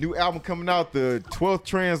new album coming out, the 12th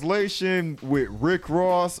Translation with Rick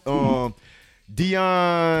Ross,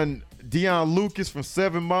 Dion Lucas from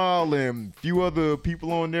 7 Mile, and a few other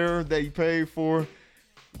people on there that he paid for.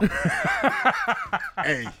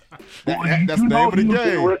 Hey, that's the name of the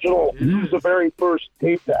game. Original. He was the very first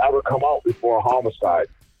tape to ever come out before Homicide.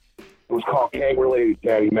 It was called Gang Related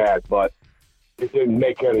Daddy Mad, but it didn't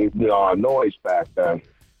make any noise back then.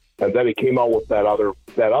 And then he came out with that other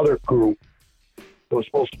group. It was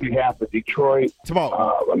supposed to be half of Detroit.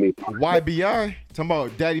 YBI. Talking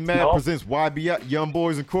about Daddy Mad presents YBI, Young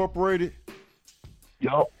Boys Incorporated.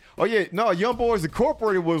 Yup. Oh yeah, no, Young Boys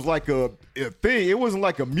Incorporated was like a thing. It wasn't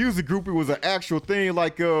like a music group. It was an actual thing,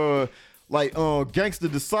 like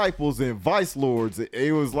Gangsta Disciples and Vice Lords.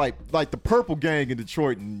 It was like the Purple Gang in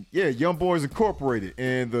Detroit, and yeah, Young Boys Incorporated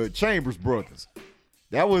and the Chambers Brothers.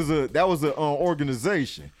 That was a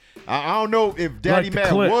organization. I don't know if Daddy Like Matt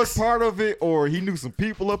Cliques. was part of it or he knew some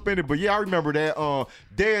people up in it, but yeah, I remember that.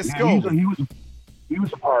 Dead Skull. He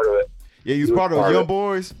was a part of it. Yeah, he was part of Young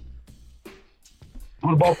Boys.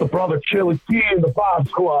 What about the brother Chili P and the Bob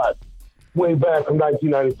Squad way back from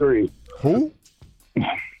 1993? Who?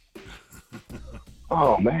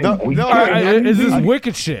 Oh, man. No, Is this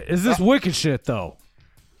wicked shit? Is this wicked shit, though?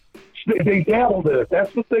 They dabbled in it.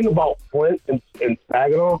 That's the thing about Flint and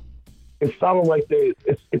Saginaw. It sounded like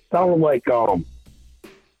it sounded like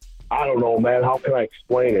I don't know, man. How can I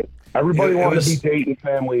explain it? Everybody wanted to be Dayton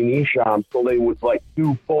Family and Esham, so they would like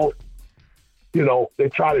do both. You know, they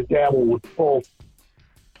try to dabble with both,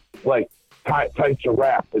 like types of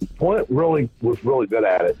rap. And Flint was really good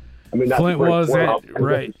at it. I mean, Flint was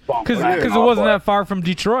right because it wasn't that far from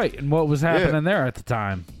Detroit and what was happening there at the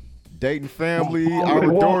time. Dayton Family, Ira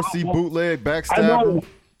Dorsey, bootleg, backstabber.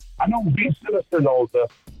 I know V Sinizter knows this.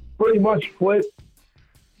 Pretty much Flint.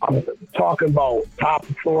 I'm talking about Top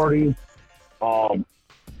Authority,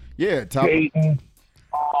 Dayton,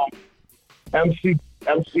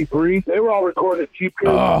 MC3. They were all recorded at Cheap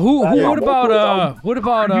Kids. What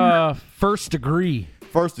about First Degree?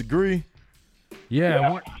 First Degree.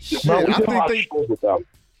 Yeah. Shit, No, we I did a lot think of they. shows with them.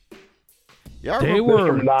 Yeah, I They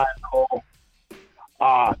remember- were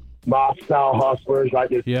Mob Style Hustlers. I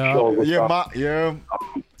did shows with them.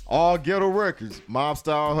 All ghetto records. Mob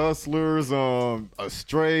Style Hustlers,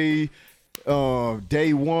 Astray,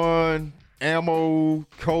 Day One, Ammo,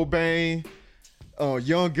 Cobain,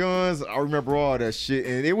 Young Guns. I remember all that shit,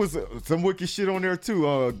 and it was some wicked shit on there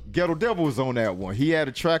too. Ghetto Devil was on that one. He had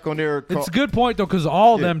a track on there. It's a good point though, because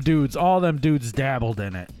all them dudes dabbled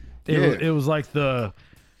in it. It was like the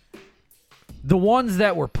ones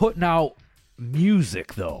that were putting out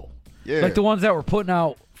music though. Yeah. Like the ones that were putting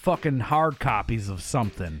out fucking hard copies of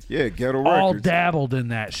something. Yeah, ghetto All records. dabbled in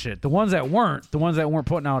that shit. The ones that weren't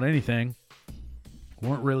putting out anything,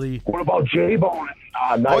 weren't really. What about J-Bone?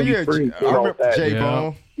 I 93. remember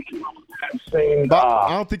J-Bone. Saying, But I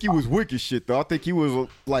don't think he was wicked shit though. I think he was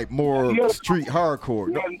like more street hardcore.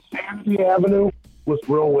 No. Insanity Avenue was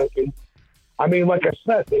real wicked. I mean, like I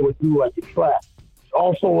said, they would do like a track.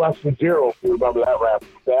 Also, Less Than Zero, if you remember that rap.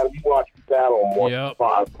 You watched that on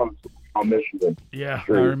 105 from Michigan. Yeah,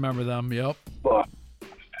 Street. I remember them. Yep. But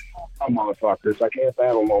some motherfuckers, I can't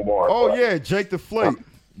battle no more. Oh but, yeah, Jake the Flake.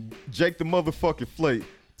 Jake the motherfucking Flake.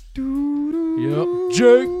 Yep.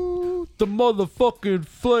 Jake the motherfucking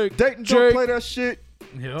Flake. Dayton Jake. don't play that shit.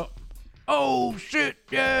 Yep. Oh shit!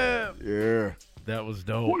 Yeah. Yeah. That was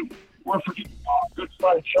dope. We're forgetting Good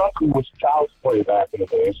Friend Chuck, who was Child's Play back in the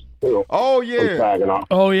days. Too. Oh yeah.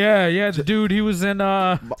 Oh yeah. The dude, he was in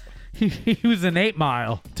he was in 8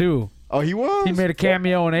 Mile too. Oh, he was. He made a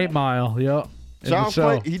cameo in 8 Mile. Yep. Child's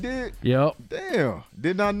Play. He did. Yep. Damn.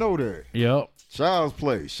 Did not know that. Yep. Child's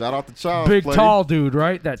Play. Shout out to Child's Big Play. tall dude,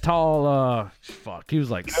 right? That tall. He was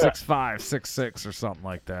like 6'5", 6'6", or something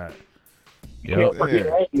like that. Yep. Can't forget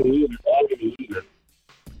Agony either.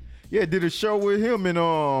 Yeah, did a show with him in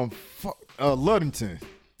Ludington.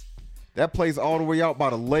 That place all the way out by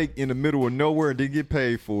the lake in the middle of nowhere and didn't get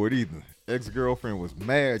paid for it either. Ex-girlfriend was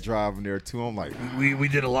mad driving there too. I'm like, We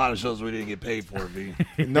did a lot of shows we didn't get paid for, V.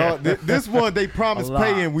 no, this one they promised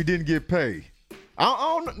pay and we didn't get paid.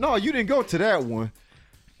 I don't know. You didn't go to that one.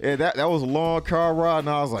 Yeah, that was a long car ride, and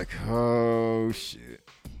I was like, oh shit.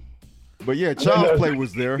 But yeah, Child's Play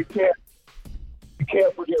was there. You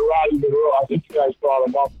can't forget Roddy Monroe. I think you guys brought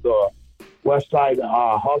him up, the West Side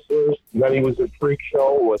Hustlers. And then he was in Freak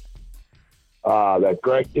Show with that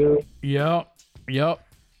Greg dude. Yep. I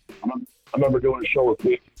remember doing a show with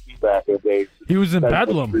me back in the day. He was in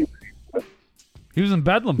Bedlam. He was in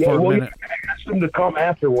Bedlam for a minute. I asked him to come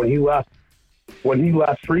after when he left. When he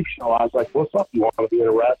left Freak Show, I was like, "What's up? You want to be in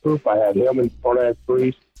a rap group?" I had him and Tornad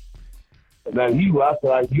Priest, and then he left,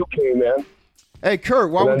 and you came in. Hey,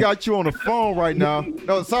 Kurt, while we got you on the phone right now.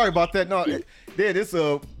 No, sorry about that. No, it's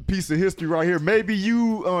a piece of history right here. Maybe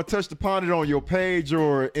you touched upon it on your page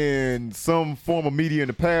or in some form of media in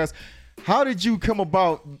the past. How did you come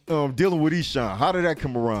about dealing with Eshawn? How did that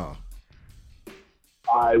come around?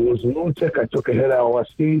 I was a lunatic. I took a hit of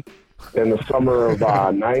LSD in the summer of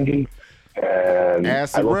 '90, and I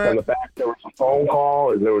looked on the back. There was a phone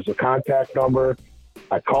call, and there was a contact number.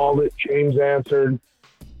 I called it. James answered,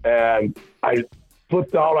 and I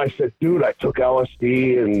flipped out. I said, dude, I took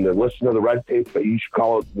LSD and listened to the red tape, but you should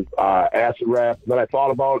call it acid rap. And then I thought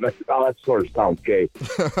about it, and I said, oh, that sort of sounds gay.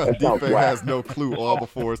 That sounds Defect whack. has no clue all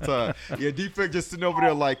before his time. Yeah, Defect just sitting over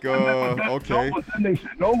there like, okay. No, but then they said,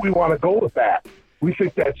 no, we want to go with that. We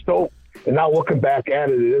think that's dope. And now looking back at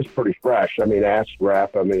it, it is pretty fresh. I mean, acid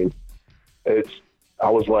rap, I mean, I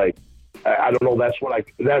was like, I don't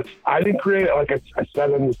know, I didn't create it. Like I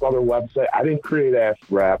said on this other website, I didn't create acid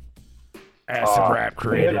rap. Acid rap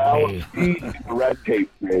created me. The red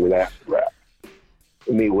tape created acid rap.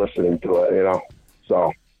 And me listening to it, you know.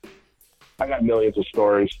 So I got millions of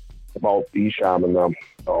stories about Esham and them.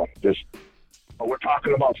 So but we're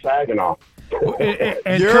talking about Saginaw.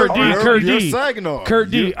 And You're Kurt D, Saginaw.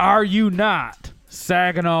 Kurt D, are you not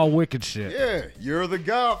Saginaw wicked shit? Yeah, you're the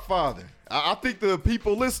Godfather. I think the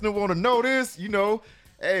people listening want to know this. You know,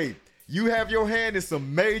 hey, you have your hand in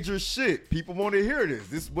some major shit. People want to hear this.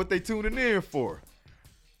 This is what they tuning in for.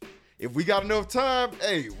 If we got enough time,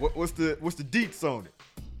 hey, what's the deets on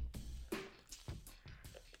it?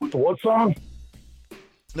 With the what song?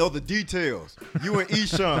 No, the details. You and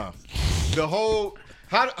Esham. The whole.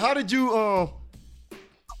 How did you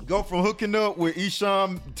go from hooking up with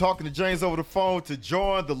Esham, talking to James over the phone, to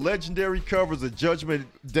join the legendary covers of Judgment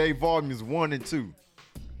Day Volumes 1 and 2?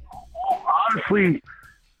 Honestly,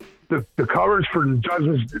 the covers for the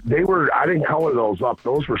Judgments, I didn't color those up.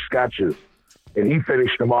 Those were sketches. And he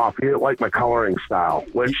finished them off. He didn't like my coloring style,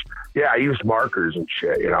 which, yeah, I used markers and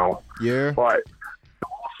shit, you know? Yeah. But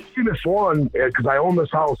this one, because I own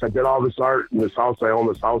this house, I did all this art in this house, I own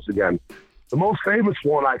this house again. The most famous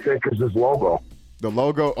one, I think, is his logo. The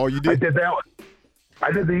logo? Oh, you did? I did that one.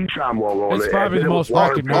 I did the Esham logo. It's probably the most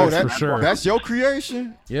recognized for sure. That's your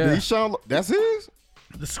creation? Yeah. The Esham, that's his?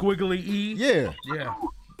 The squiggly E? Yeah. Yeah.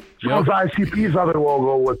 That was ICP's other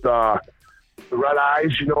logo with the red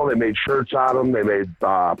eyes, you know. They made shirts out of them. They made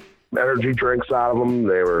energy drinks out of them.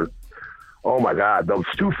 They were, oh my God, those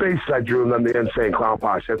two faces I drew, and then the Insane Clown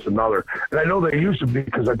Posse, that's another. And I know they used to be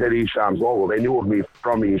because I did Esham's logo. They knew of me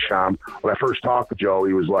from Esham. When I first talked to Joe,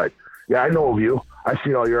 he was like, yeah, I know of you. I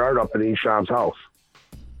see all your art up in Esham's house.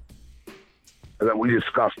 And then we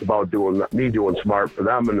discussed about me doing some art for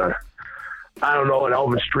them. And I don't know, in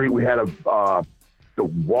Elvin Street, we had the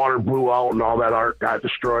water blew out and all that art got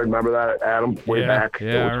destroyed. Remember that, Adam? Way back.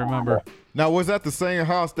 Yeah, I remember. Now, was that the same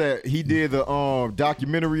house that he did the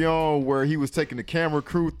documentary on, where he was taking the camera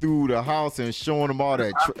crew through the house and showing them all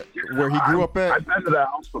that where he grew up at? I've been to that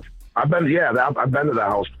house before. I've been to that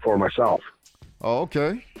house before myself. Oh,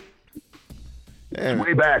 okay. Yeah.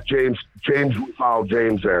 Way back, James. We followed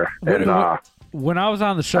James there. And when I was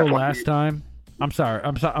on the show last time, I'm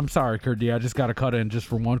sorry, Kurt D. I just got to cut in just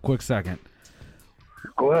for one quick second.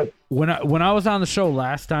 Go ahead. When I was on the show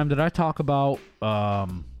last time, did I talk about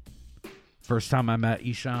first time I met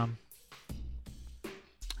Esham?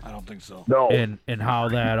 I don't think so. No. And how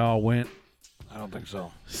that all went? I don't think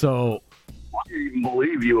so. So I didn't even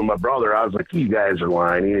believe you and my brother. I was like, you guys are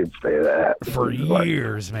lying. He didn't say that. For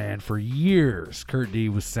years, man, for years, Kurt D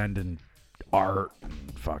was sending art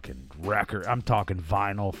and fucking record. I'm talking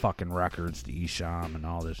vinyl fucking records to Esham and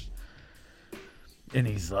all this. And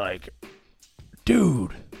he's like,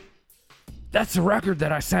 dude, that's the record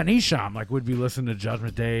that I sent Esham. Like, we'd be listening to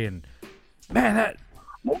Judgment Day, and man,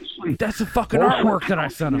 that's the fucking artwork that I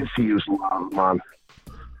sent him. He used a lot of them on.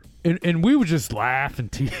 And we would just laugh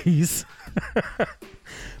and tease.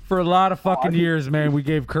 For a lot of fucking years, man, we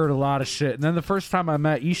gave Kurt a lot of shit. And then the first time I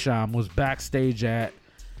met Esham was backstage in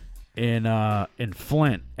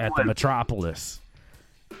Flint at the Metropolis.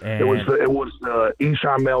 And it was the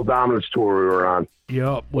Esham Male Dominance tour we were on.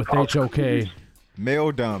 Yep, with HOK.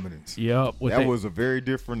 Male Dominance. Yep. That was a very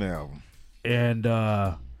different album. And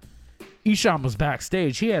Esham was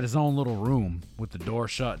backstage. He had his own little room with the door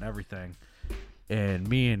shut and everything. And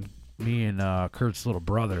me and Kurt's little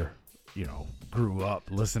brother, you know, grew up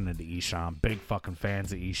listening to Esham. Big fucking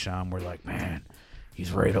fans of Esham. We're like, man,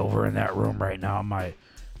 he's right over in that room right now. My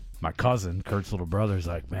cousin, Kurt's little brother's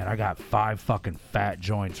like, man, I got 5 fucking fat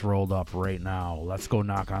joints rolled up right now. Let's go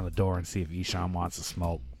knock on the door and see if Esham wants to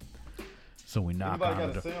smoke. So we knock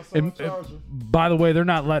on the door. And, by the way, they're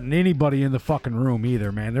not letting anybody in the fucking room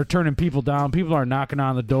either, man. They're turning people down. People are knocking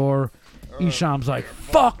on the door. Esham's like,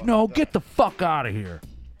 fuck no, get the fuck out of here.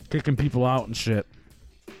 Kicking people out and shit.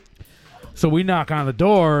 So we knock on the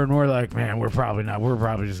door and we're like, man, we're probably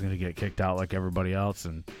just going to get kicked out like everybody else.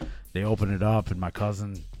 And they open it up and my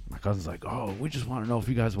cousin's like, oh, we just want to know if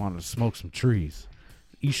you guys want to smoke some trees.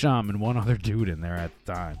 Esham and one other dude in there at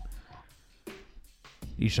the time.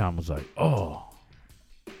 Esham was like, oh,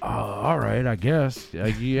 all right, I guess. Yeah,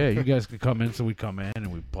 you guys can come in. So we come in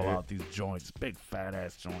and we pull out these joints, big fat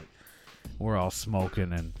ass joint. We're all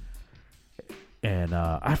smoking and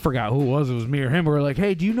I forgot who it was. It was me or him. We were like,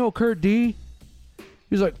 hey, do you know Kurt D? He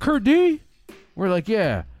was like, Kurt D? We're like,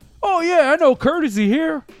 yeah. Oh, yeah, I know Kurt. Is he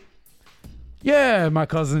here? Yeah, my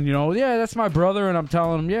cousin, yeah, that's my brother. And I'm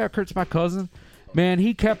telling him, yeah, Kurt's my cousin. Man,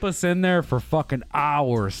 he kept us in there for fucking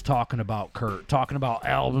hours talking about Kurt, talking about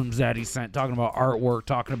albums that he sent, talking about artwork,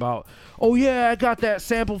 talking about, oh, yeah, I got that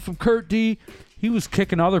sample from Kurt D. He was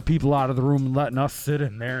kicking other people out of the room and letting us sit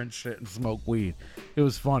in there and shit and smoke weed. It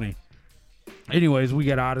was funny. Anyways, we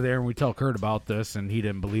get out of there and we tell Kurt about this, and he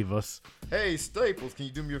didn't believe us. Hey, Staples, can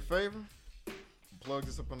you do me a favor? Plug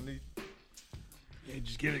this up underneath. Yeah,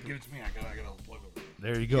 just give it to me. I gotta plug it.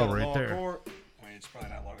 There you go, right there. Cord? I mean, it's probably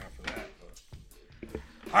not long enough for that. But...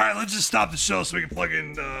 All right, let's just stop the show so we can plug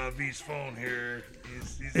in V's phone here.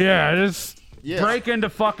 He's just break into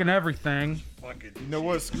fucking everything. You know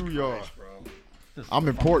what? Screw y'all. I'm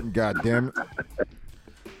important, goddammit.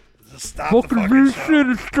 Just stop fucking the V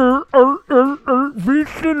fucking show. Sinister. V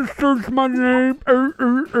Sinister's my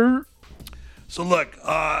name. So look,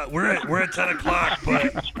 we're at 10 o'clock,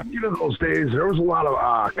 but Speaking of those days, there was a lot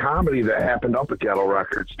of comedy that happened up at Ghetto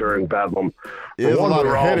Records during Bedlam. There's a lot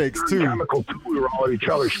of headaches too. Chemical too. We were all at each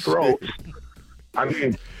other's throats. I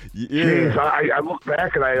mean, James, I look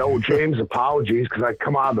back and I owe James apologies because I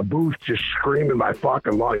come out of the booth just screaming my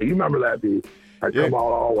fucking lungs. You remember that, B? I come out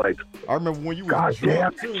all like, I remember when you were God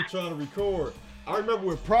damn. too, trying to record. I remember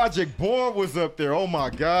when Project Born was up there. Oh my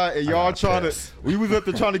God! And y'all we was up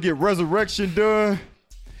there trying to get Resurrection done.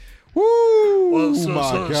 Woo! well,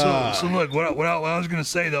 my God! So look, what I was gonna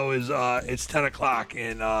say though is it's 10 o'clock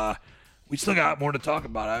and we still got more to talk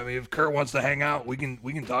about. I mean, if Kurt wants to hang out, we can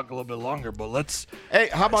talk a little bit longer. But let's. Hey,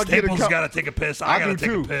 how about Staples got to take a piss. I got to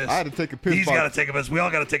take a piss. I had to take a piss. He's got to take a piss. We all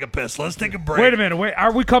got to take a piss. Let's take a break. Wait a minute.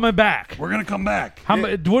 Are we coming back? We're gonna come back.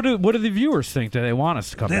 What do the viewers think? Do they want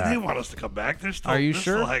us to come back? They want us to come back. They're still. Are you they're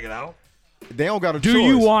sure? Still hanging out. They don't got a Do choice.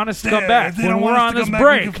 you want us to come back If they when don't we're want us on to this come back,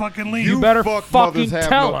 break? we can fucking leave. You better fucking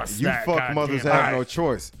tell us You that. fuck mothers goddamn. have All no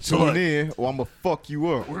choice. So Tune look. in, or I'm gonna fuck you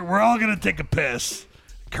up. We're all gonna take a piss.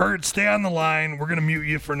 Kurt, stay on the line. We're gonna mute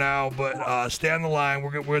you for now, but stay on the line.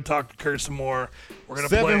 We're gonna talk to Kurt some more. We're gonna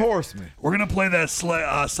Seven play. Horsemen. We're gonna play that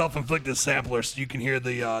self-inflicted sampler so you can hear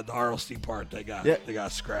the RLC part they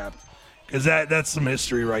got scrapped. Cause that's some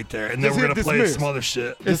history right there, and then Just we're hit gonna play dismiss. some other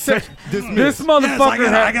shit. This Yes, motherfucker.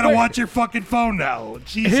 I gotta watch your fucking phone now.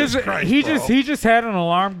 Jesus Christ, bro. He just had an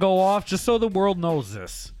alarm go off just so the world knows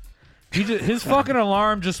this. His fucking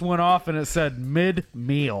alarm just went off and it said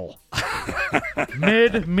mid-meal.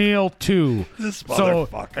 Mid-meal 2. This So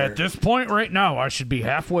motherfucker. at this point right now, I should be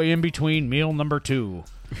halfway in between meal number 2.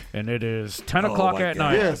 And it is 10 o'clock my at God.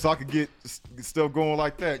 night. Yeah, so I could get stuff going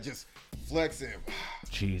like that, just flexing.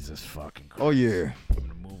 Jesus fucking Christ. Oh yeah. I'm going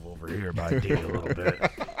to move over here by D a little bit.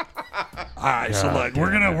 All right, so look,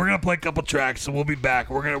 we're gonna play a couple tracks, so we'll be back.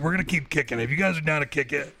 We're gonna keep kicking. If you guys are down to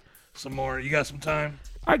kick it some more, you got some time?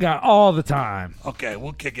 I got all the time. Okay,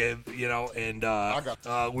 we'll kick it, and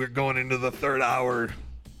we're going into the third hour.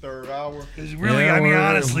 Third hour. 'Cause really, I mean,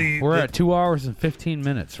 honestly, we're at 2 hours and 15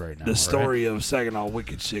 minutes right now. the story of Saginaw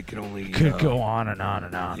Wicked shit can only could go on and on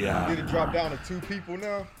and on. Yeah. Did it drop down to 2 people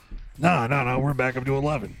now? No, we're back up to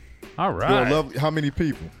 11. All Doing right. lovely. How many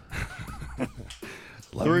people?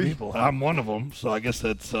 11 3? people. I'm one of them, so I guess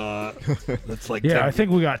that's like Yeah, 10. I think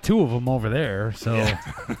we got 2 of them over there, so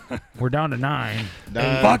we're down to 9.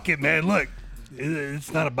 Nine. Fuck it, man. Look,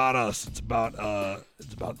 it's not about us. It's about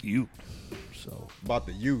you. So About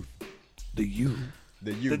the youth. the you,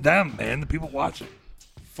 The the youth. them, man, the people watching.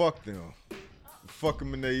 Fuck them. Fuck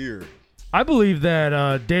them in their ear. I believe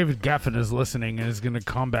that David Geffen is listening and is going to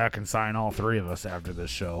come back and sign all 3 of us after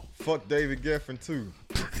this show. Fuck David Geffen too.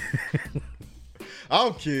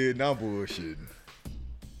 I'm kidding. I'm bullshitting.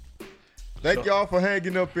 Thank y'all for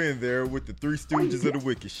hanging up in there with the 3 Stooges of the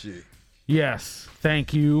wicked shit. Yes,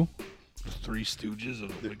 thank you. 3 Stooges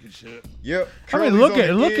of the wicked shit. Yep. I mean, Curly's look on at-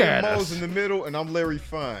 the look end, at Mo's us. in the middle, and I'm Larry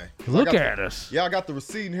Fine. So I Look got at the- us. Yeah, I got the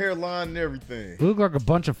receding hairline and everything. We look like a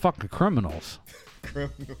bunch of fucking criminals.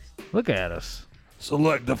 Look at us. So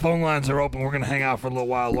look, the phone lines are open. We're gonna hang out for a little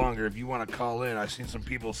while longer. If you want to call in, I've seen some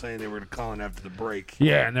people saying they were gonna call in after the break.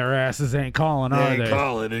 Yeah, and their asses ain't calling, They are ain't they?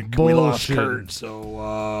 calling, and we lost Bullshit. Kurt.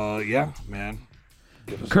 So yeah, man.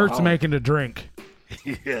 Give us a Kurt's holler. making a drink.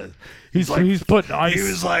 Yeah. He's like- putting ice. He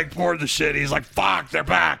was like pouring the shit. He's like, "Fuck, they're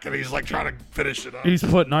back," and he's like trying to finish it up. He's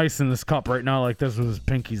putting ice in this cup right now like this with his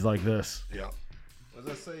pinkies like this. Yeah. What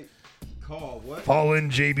does that say? Call what? Fall in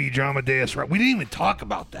JB Drama Deus. Right. We didn't even talk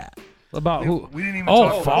about that. About who? We didn't even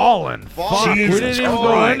talk Fallen. Fuck. We didn't even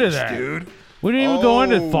go into that. Dude. We didn't even go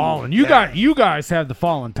into Fallen. You guys have the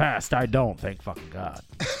Fallen past. I don't. Thank fucking God.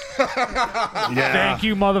 Thank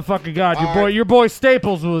you, motherfucking God. Your boy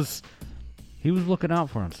Staples was looking out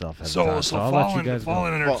for himself. At the time, So I'll let you guys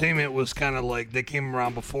Fallen go. Entertainment was kind of like they came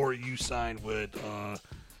around before you signed with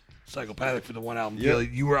Psychopathic for the one album deal.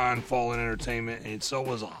 You were on Fallen Entertainment, and so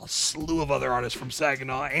was a slew of other artists from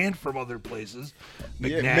Saginaw and from other places.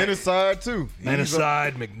 Menacide too.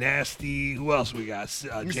 Menacide, McNasty. Who else we got?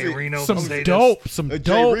 Jay Reno. Some Sadist. dope. Some Jay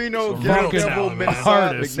dope. Reno, fucking Devil,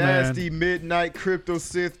 artists, Menacide, man. McNasty, Midnight, Crypto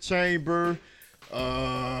Sith Chamber.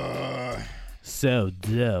 So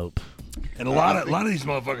dope. And a lot of these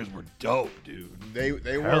motherfuckers were dope, dude. They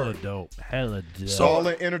were Hella dope.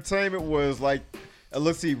 Fallen Entertainment was like.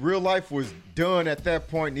 Let's see, Real Life was done at that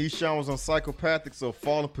point. Nishan was on Psychopathic, so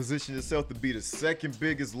Fallen positioned itself to be the second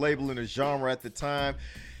biggest label in the genre at the time.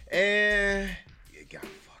 And it got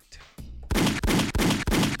fucked up.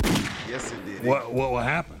 Yes, it did. What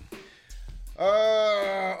happened?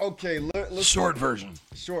 Okay, let's Short version.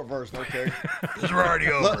 Short version, okay. Because we're already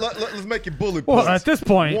over. Let's make it bullet Well, points. at this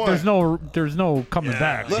point, One. there's no coming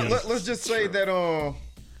back. Let's just say that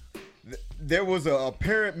there was an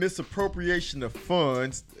apparent misappropriation of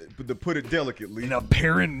funds, to put it delicately. An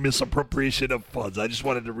apparent misappropriation of funds. I just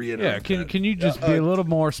wanted to reiterate. Yeah, can you just be a little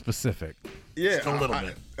more specific? Yeah, Just a little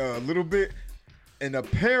bit. A little bit. An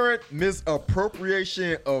apparent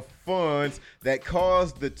misappropriation of funds that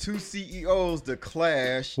caused the two CEOs to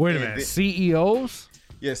clash. Wait a minute, CEOs?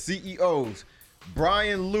 Yeah, CEOs.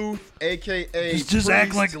 Brian Luth, aka Just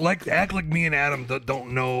act like me and Adam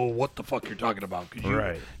don't know what the fuck you're talking about. Could you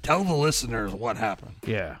Right. tell the listeners what happened?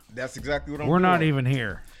 Yeah. That's exactly what I'm We're doing. not even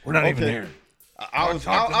here. We're not even here. I was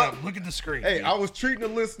Talk to them. Look at the screen. Hey, dude. I was treating the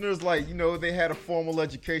listeners like, they had a formal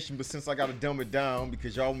education, but since I got to dumb it down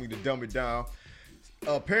because y'all want me to dumb it down,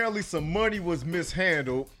 apparently some money was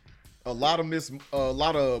mishandled, a lot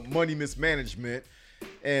of money mismanagement,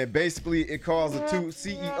 and basically it caused the two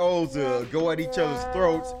CEOs to go at each other's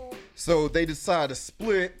throats. So they decided to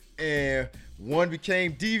split, and one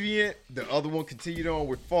became Deviant, the other one continued on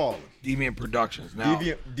with Fallen. Deviant Productions. Now,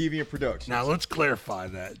 Deviant Productions. Now let's clarify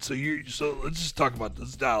that. So let's just talk about.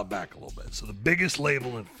 Let's dial it back a little bit. So the biggest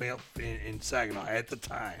label in Saginaw at the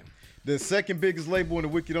time. The second biggest label in the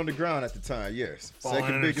Wicked Underground at the time, yes. Fallen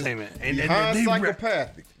Second biggest, Entertainment. behind they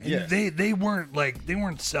Psychopathic. Yes. They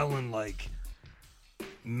weren't selling like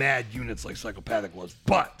mad units like Psychopathic was,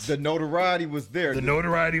 but The notoriety was there. the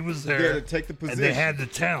notoriety was there. there to take the position. And they had the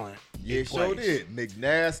talent. Yeah, in sure place. did.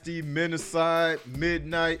 McNasty, Menacide,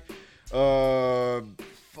 Midnight.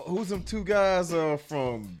 Who's them two guys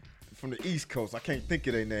from the East Coast? I can't think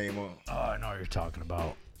of their name. Oh, I know what you're talking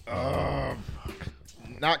about.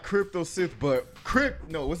 Not Crypto Sith, but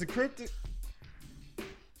No, was it Cryptic?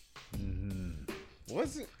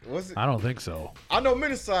 Was it? I don't think so. I know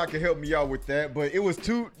Menacide can help me out with that, but it was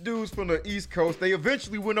two dudes from the East Coast. They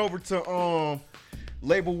eventually went over to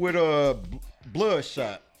label with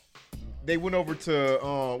Bloodshot. They went over to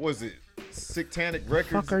what was it? Satanic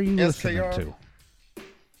Records. What the fuck are you listening to?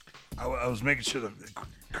 I was making sure that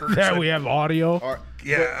That we have audio.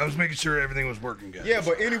 I was making sure everything was working, guys. Yeah,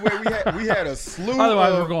 but anyway, we had a slew.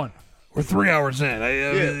 Otherwise, we're going. We're 3 hours in.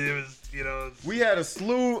 It was We had a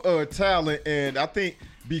slew of talent, and I think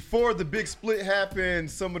before the big split happened,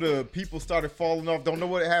 some of the people started falling off. Don't know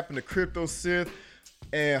what happened to Crypto Sith,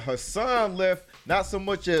 and Hassan left. Not so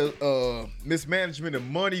much as mismanagement of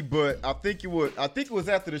money, but I think it was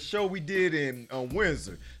after the show we did in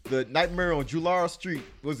Windsor, the Nightmare on Jular Street.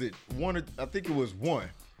 Was it one? I think it was one.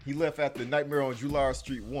 He left after Nightmare on Jular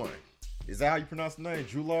Street 1. Is that how you pronounce the name?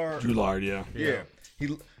 Julard, yeah. Yeah.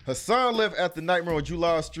 Hassan left after Nightmare on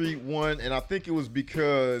Jular Street 1, and I think it was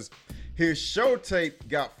because his show tape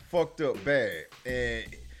got fucked up bad. And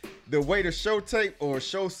the way the show tape or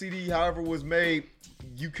show CD, however, was made,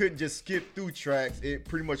 you couldn't just skip through tracks. It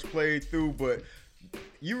pretty much played through, but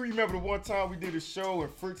you remember the one time we did a show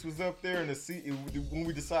and Freaks was up there, and when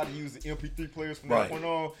we decided to use the MP3 players from that point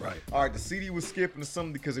on, all right, the CD was skipping or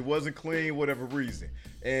something because it wasn't clean, whatever reason.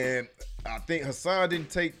 And I think Hassan didn't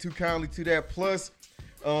take too kindly to that. Plus,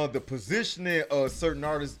 the positioning of certain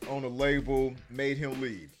artists on the label made him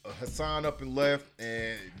leave. Hassan up and left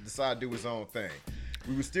and decided to do his own thing.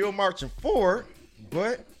 We were still marching forward,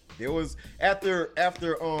 but there was after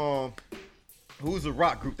who's a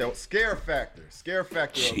rock group that was Scare Factor.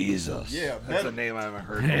 Jesus. Yeah, that's a name I haven't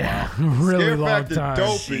heard in a while. Really Scare long Factor time. dope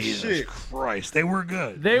as Jesus shit. Christ, they were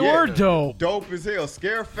good. They were dope. Dope as hell.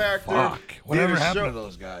 Scare Factor. Fuck. Whatever did a happened show- to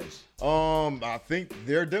those guys? I think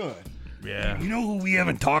they're done. Yeah. You know who we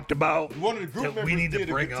haven't talked about? One of the group that members we need to did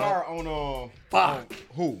bring a guitar up. on Fuck.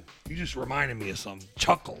 Who? You just reminded me of something.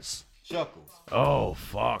 Chuckles. Chuckles. Oh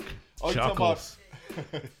fuck. Oh, you Chuckles.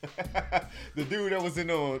 talking about the dude that was in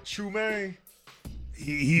True Man?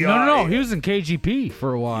 No. He was in KGP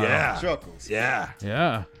for a while. Yeah. Chuckles. Yeah.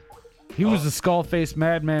 Yeah. He was a skull-faced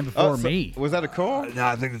madman before me. Was that a call? No,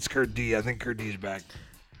 I think it's Kurt D. I think Kurt D's back.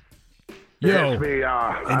 Yo. It's me,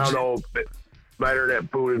 I don't know, my internet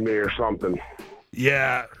booted me or something.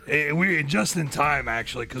 Yeah, we just in time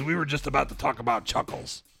actually, because we were just about to talk about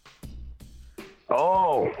Chuckles.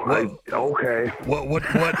 Oh, okay. What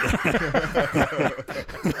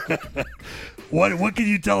what can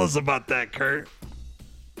you tell us about that, Kurt?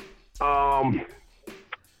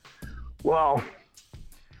 Well,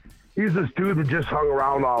 he's this dude that just hung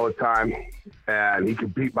around all the time, and he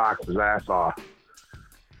could beatbox his ass off.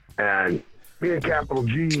 And me and Capital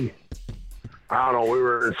G, I don't know, we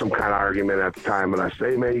were in some kind of argument at the time, and I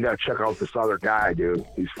say, man, you got to check out this other guy, dude.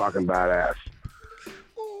 He's fucking badass.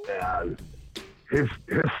 And his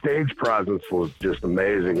stage presence was just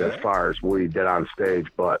amazing as far as what he did on stage,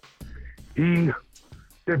 but he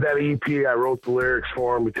did that EP. I wrote the lyrics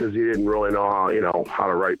for him because he didn't really know how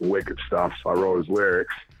to write wicked stuff, so I wrote his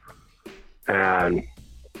lyrics. But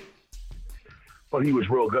he was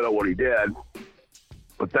real good at what he did.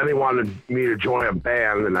 But then he wanted me to join a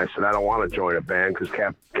band, and I said, I don't want to join a band because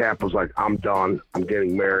Cap was like, I'm done. I'm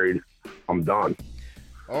getting married. I'm done.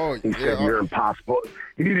 Oh, he said, you're impossible.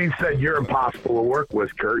 He said, you're impossible to work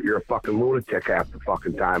with, Kurt. You're a fucking lunatic half the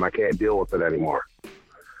fucking time. I can't deal with it anymore.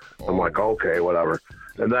 I'm like, okay, whatever.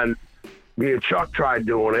 And then me and Chuck tried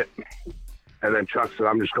doing it. And then Chuck said,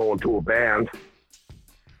 I'm just going to a band.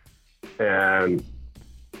 And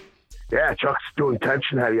yeah, Chuck's doing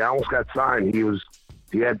Tension Head. He almost got signed. He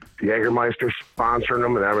had the Jägermeister sponsoring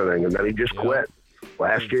him and everything. And then he just quit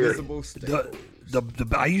last year.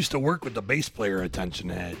 I used to work with the bass player at Tension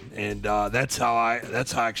Head, and that's how I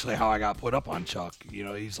got put up on Chuck. You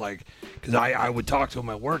know, he's like, because I would talk to him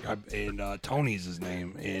at work, and Tony's his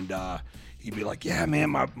name, and he'd be like, yeah, man,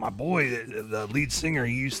 my boy, the lead singer,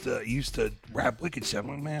 he used to rap wicked shit. I'm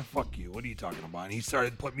like, man, fuck you. What are you talking about? And he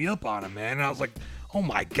started putting me up on him, man. And I was like, oh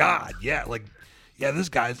my god, yeah, this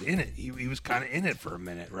guy's in it. He was kind of in it for a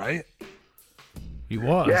minute, right? He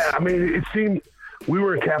was. Yeah, I mean, it seemed we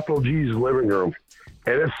were in Capital G's living room,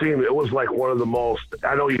 and it was like one of the most.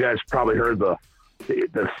 I know you guys probably heard the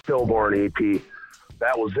Stillborn EP.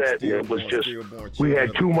 That was it. It was just, we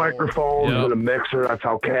had two microphones and a mixer. That's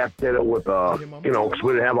how Cap did it with, because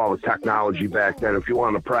we didn't have all the technology back then. If you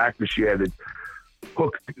wanted to practice, you had to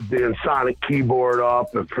hook the sonic keyboard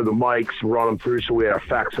up for the mics, run them through so we had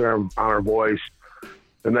effects on our voice.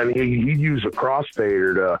 And then he'd use a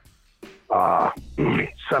crossfader to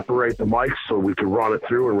separate the mics so we could run it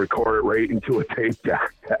through and record it right into a tape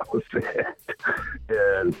deck. That was it.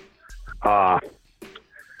 And,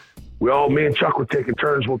 me and Chuck were taking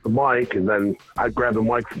turns with the mic, and then I'd grab the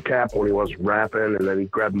mic from Cap when he wasn't rapping, and then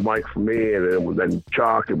he'd grab the mic from me, and then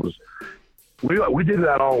Chuck. We did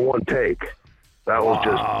that all in one take. That was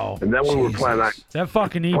just, and then we were planning. That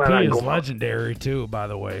fucking EP is legendary too, by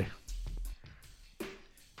the way.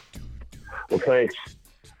 Well, thanks.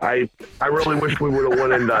 I really wish we would have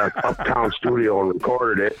went into Uptown Studio and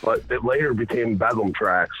recorded it, but it later became Bedlam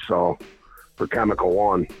tracks. So for Chemical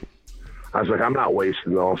One, I was like, I'm not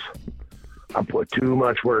wasting those. I put too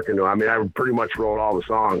much work into it. I mean, I pretty much wrote all the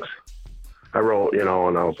songs. I wrote, and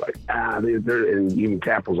I was like, and even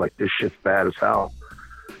Cap was like, this shit's bad as hell.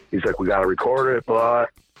 He's like, we got to record it, but,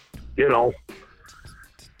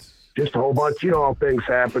 just a whole bunch, how things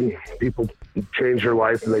happen. People change their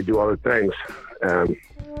life and they do other things. And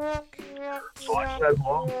so I said,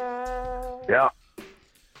 well, yeah.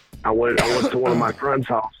 I went to one of my friend's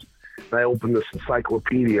house, and I opened this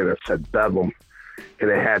encyclopedia, and it said Bedlam, and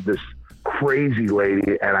it had this crazy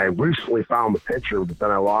lady, and I recently found the picture, but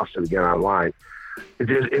then I lost it again online.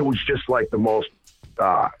 It was just like the most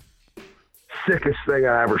sickest thing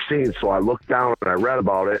I ever seen. So I looked down and I read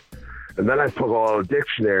about it, and then I took out a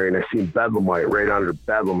dictionary and I seen Bedlamite right under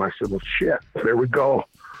Bedlam. I said, well, shit, there we go.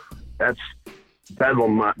 That's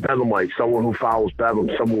Bedlamite, someone who follows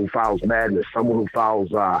Bedlam, someone who follows madness, someone who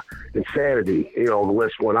follows insanity. The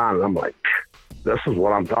list went on, and I'm like, this is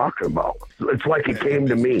what I'm talking about. It's like it came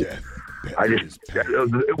to me.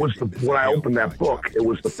 When I opened that book, it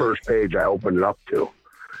was the first page I opened it up to.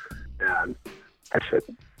 And I said,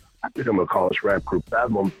 I think I'm going to call this rap group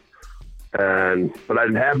Bedlam. But I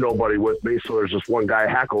didn't have nobody with me, so there's this one guy,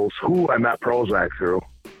 Heckles, who I met Prozac through.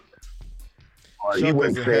 He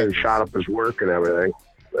went insane and shot up his work and everything.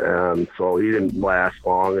 And so he didn't last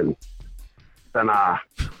long. And then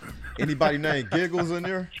Anybody named Giggles in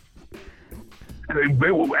there?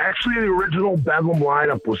 Actually, the original Bedlam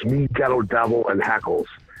lineup was me, Ghetto Devil, and Heckles.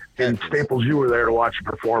 And Staples, you were there to watch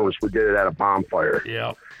the performance. We did it at a bonfire.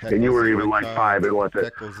 Yep. And you were even like 5 in with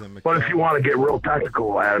it. But if you want to get real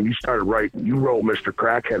technical, Adam, you started writing. You wrote Mr.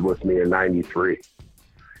 Crackhead with me in '93,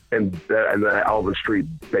 and the Elvin Street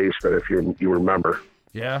basement, if you remember.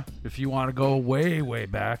 Yeah, if you want to go way, way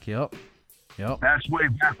back, yep. That's way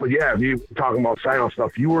back, but yeah, if you talking about Saginaw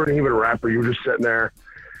stuff, you weren't even a rapper. You were just sitting there,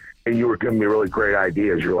 and you were giving me really great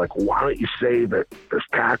ideas. You're like, why don't you say that there's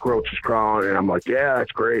cockroaches crawling? And I'm like, yeah,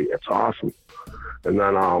 that's great. That's awesome. And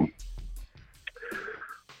then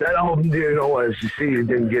that album, as you see, it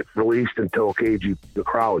didn't get released until KG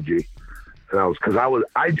Necrology. And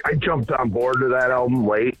I jumped on board to that album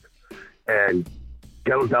late, and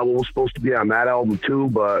Ghetto Devil was supposed to be on that album too,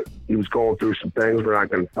 but he was going through some things we're not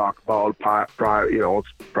going to talk about. It's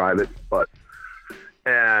private,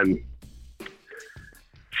 and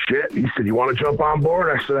shit, he said, you want to jump on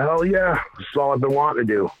board? I said, hell yeah. This is all I've been wanting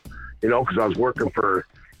to do, because I was working for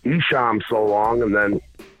Esham so long, and then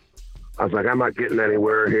I was like, I'm not getting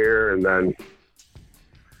anywhere here, and then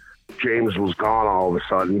James was gone all of a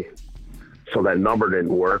sudden. So that number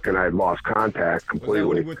didn't work, and I had lost contact completely. Was that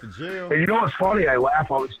when he went to jail? And you know what's funny? I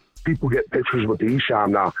laugh. All these people get pictures with Esham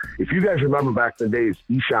now. If you guys remember back in the days,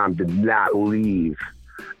 Esham did not leave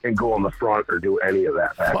and go on the front or do any of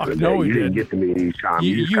that back in the day. You didn't get to meet Esham.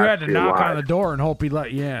 You had to knock on the door and hope he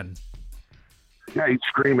let you in. Yeah, he'd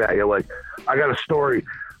scream at you like, I got a story.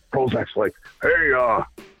 Prozac's like, hey,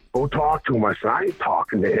 go talk to him. I said, I ain't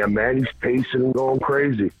talking to him, man. He's pacing and going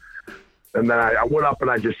crazy. And then I went up and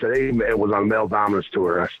I just said, hey, man, it was on Male Dominance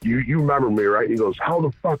Tour. I said, you remember me, right? He goes, how the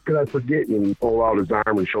fuck could I forget you? And he pulled out his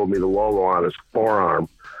arm and showed me the logo on his forearm.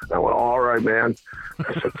 And I went, all right, man.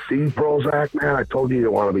 I said, see, Prozac, man, I told you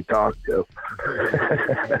didn't want to be talked to.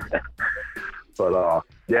 But,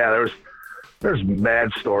 yeah, there's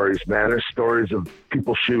mad stories, man. There's stories of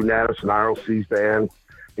people shooting at us in RLC's van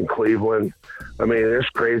in Cleveland. I mean, there's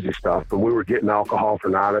crazy stuff. But we were getting alcohol for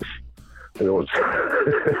Nodis. And it was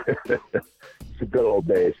it's the good old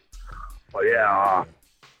days. But yeah,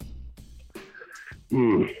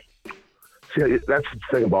 see, that's the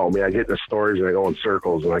thing about me. I get into stories and I go in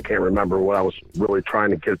circles, and I can't remember what I was really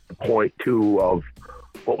trying to get the point to of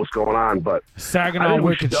what was going on. But Saginaw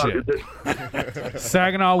wicked shit.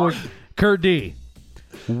 Saginaw Kurt D.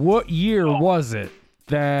 What year was it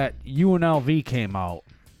that UNLV came out?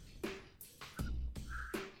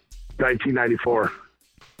 1994.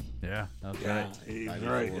 Yeah, that's right. He's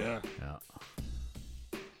right. Yeah.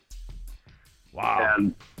 Wow.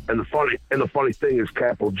 And the funny thing is,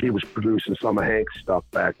 Capital G was producing some of Hank's stuff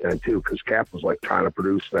back then too, because Cap was like trying to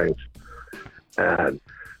produce things. And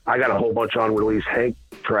I got a whole bunch of unreleased Hank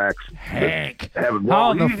tracks. Hank.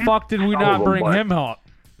 How in the fuck did we not bring him up?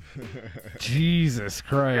 Jesus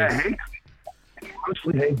Christ. Yeah,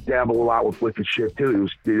 honestly, Hank dabbled a lot with wicked shit too.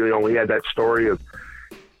 He had that story of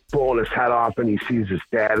blowing his head off, and he sees his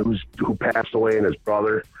dad who passed away, and his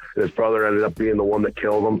brother ended up being the one that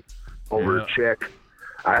killed him over a chick.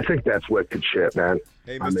 I think that's wicked shit, man.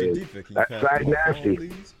 Hey, Mr. Deepa, can that's side nasty.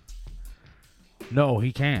 Phone, no,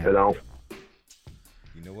 he can't. You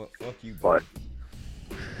know what? Fuck you, buddy.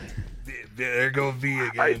 There go V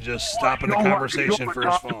again, just stopping the conversation for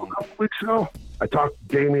his phone. A couple weeks ago, I talked to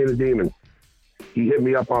Damien the Demon. He hit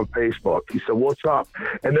me up on Facebook. He said, "What's up?"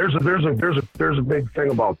 And there's a big thing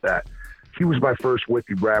about that. He was my first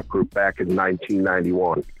wicked rap group back in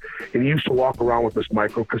 1991, and he used to walk around with this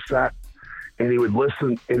micro cassette, and he'd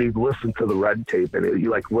listen to the red tape, and he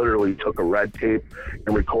like literally took a red tape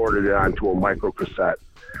and recorded it onto a micro cassette.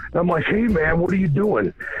 And I'm like, "Hey man, what are you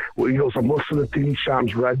doing?" Well, he goes, "I'm listening to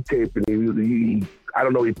Esham's red tape," and he I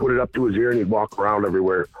don't know, he'd put it up to his ear and he'd walk around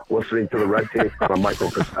everywhere listening to the red tape on a micro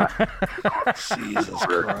cassette. Jesus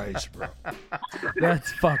Christ, bro. That's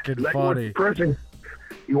fucking funny.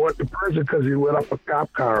 He went to prison because he lit up a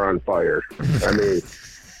cop car on fire. I mean,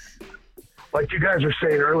 like you guys were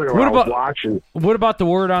saying earlier when I was watching. What about the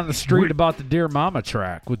word on the street about the Dear Mama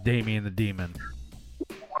track with Damien the Demon?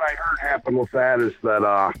 What I heard happen with that is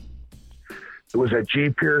that it was at G.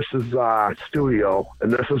 Pierce's studio, and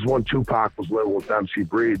this is when Tupac was living with MC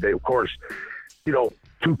Breed. They, of course,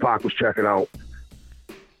 Tupac was checking out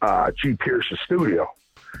G. Pierce's studio,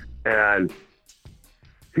 and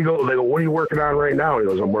they go, "What are you working on right now?" He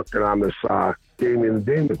goes, "I'm working on this Damien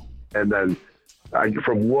the Demon." And then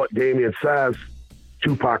from what Damien says,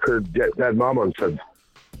 Tupac heard Dead Mama and said,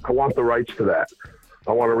 "I want the rights to that.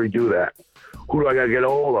 I want to redo that. Who do I got to get a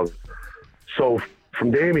hold of?" So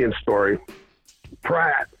from Damien's story,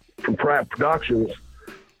 Pratt from Pratt Productions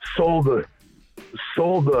sold the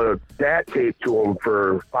sold the DAT tape to him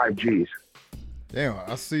for 5 G's. Damn,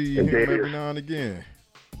 I see him every now and again.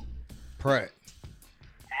 Pratt.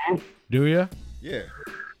 Do you? Yeah.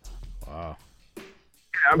 Wow. Yeah,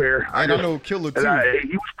 I'm here. I know Killer too.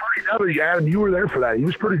 He was pretty devastated. Adam, you were there for that. He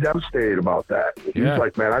was pretty devastated about that. He was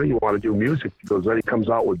like, man, I didn't want to do music. He goes, then he comes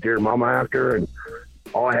out with Dear Mama after, and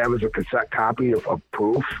all I have is a cassette copy of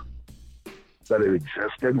proof that it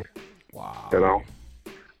existed. Wow. You know?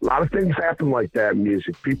 A lot of things happen like that in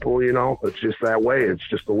music. People, you know, it's just that way. It's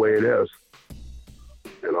just the way it is.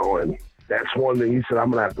 You know, and that's one thing he said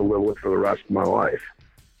I'm going to have to live with for the rest of my life.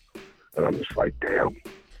 And I'm just like, damn.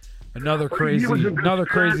 Another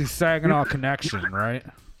crazy Saginaw connection, right?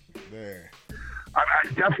 There. I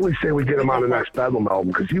definitely say we get him on the next Bedlam album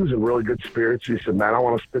because he was in really good spirits. He said, man, I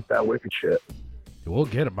want to spit that wicked shit. We'll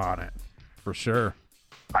get him on it, for sure.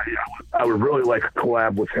 I would really like a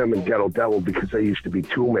collab with him and Ghetto Devil because they used to be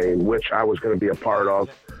Two Main, which I was going to be a part of.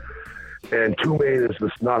 And Two Main is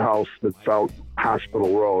this nut house that's out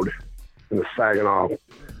Hospital Road in the Saginaw.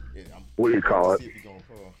 What do you call it?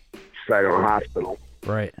 Saginaw Hospital.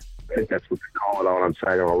 Right. I think that's what they call it out on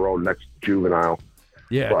Saginaw Road next to Juvenile.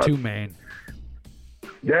 Yeah, but, Two Main.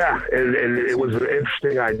 Yeah, and it was an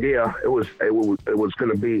interesting idea. It was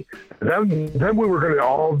going to be. Then we were going to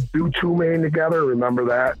all do Two Main together. Remember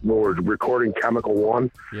that when we were recording Chemical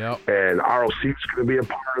One? Yep. And ROC was going to be a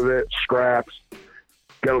part of it. Scraps,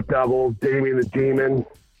 Ghetto Devil, Damien the Demon,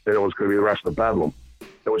 and it was going to be the rest of Bedlam.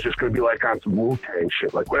 It was just going to be like on some Wu-Tang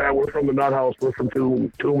shit. Like, well, we're from the Nut House. We're from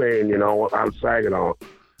Two Main, you know, out of Saginaw.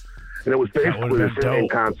 And it was basically the same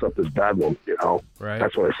concept as Bedlam, you know. Right.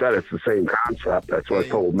 That's what I said. It's the same concept. That's what I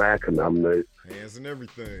told Mac and them. Hands and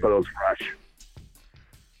everything. But it was fresh.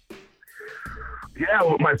 Yeah,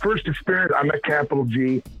 well, my first experience, I met Capital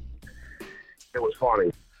G. It was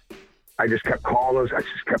funny. I just kept calling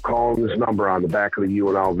this number on the back of the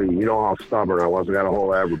UNLV. You know how stubborn I was. I got a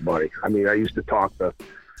hold of everybody. I mean, I used to talk to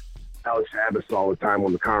Alex Abbas all the time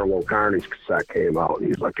when the Carnival Carnage cassette came out. And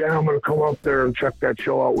he's like, yeah, I'm going to come up there and check that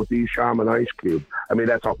show out with Esham and Ice Cube. I mean,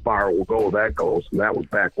 that's how far it will go. That goes. And that was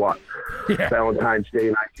back, what? Yeah. Valentine's Day,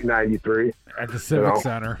 1993. At the Civic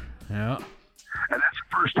Center. Yeah. And that's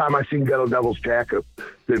the first time I seen Ghetto Devil's jacket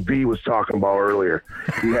that V was talking about earlier.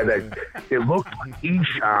 He had that, it looked like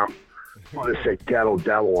Esham, but it said Ghetto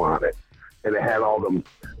Devil on it. And it had all them,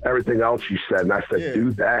 everything else you said. And I said,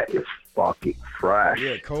 dude, that is fucking fresh.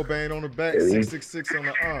 Yeah, Cobain on the back, 666 on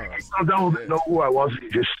the arms. I don't know who I was. He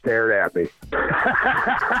just stared at me.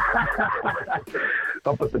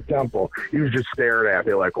 Up at the temple. He was just staring at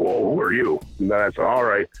me like, whoa, who are you? And then I said, all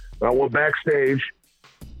right. And I went backstage,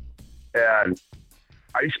 and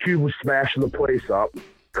Ice Cube was smashing the place up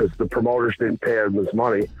because the promoters didn't pay him his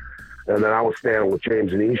money. And then I was standing with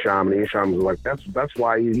James and Esham, and Esham was like, that's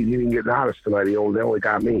why he didn't get honest tonight. They only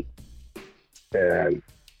got me. And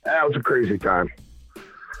that was a crazy time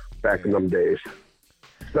back in them days.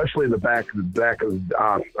 Especially the back of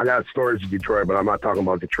I got stories of Detroit, but I'm not talking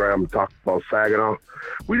about Detroit. I'm talking about Saginaw.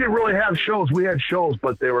 We didn't really have shows. We had shows,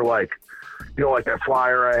 but they were like, you know, like that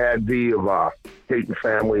flyer I had, V, of Dayton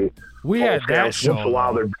Family. We had that show. Once in a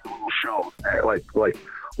while, there'd be little shows.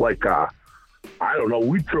 Like I don't know,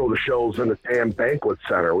 we'd throw the shows in the damn banquet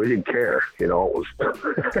center. We didn't care. You know, it was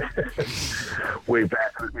way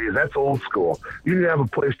back in the days. That's old school. You didn't have a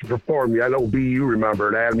place to perform. I know, B, you remember,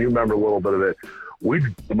 and Adam, you remember a little bit of it.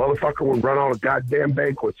 The motherfucker would run out a goddamn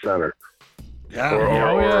banquet center. Yeah.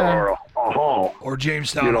 Or a hall. Or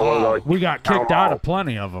Jamestown you know, Hall. like we got kicked out of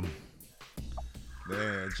plenty of them.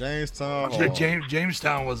 Man, Jamestown.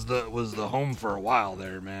 Jamestown was the home for a while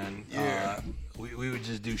there, man. Yeah. We would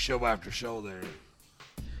just do show after show there.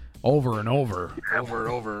 Over and over. Over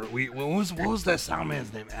and over. What was that sound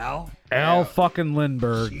man's name? Al? Al fucking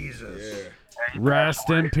Lindbergh. Jesus. Yeah. Rest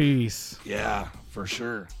in peace. Yeah, for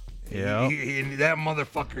sure. Yeah. That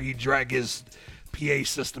motherfucker, he dragged his PA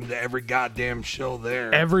system to every goddamn show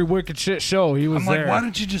there. Every wicked shit show, he was I'm there. like, why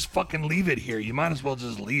don't you just fucking leave it here? You might as well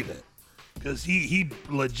just leave it. Because he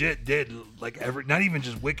legit did, like, not even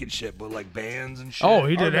just wicked shit, but, like, bands and shit. Oh,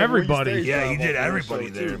 he did everybody. Yeah, he did everybody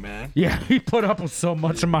there, man. Yeah, he put up with so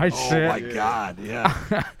much of my shit. Oh, my God,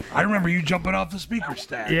 yeah. I remember you jumping off the speaker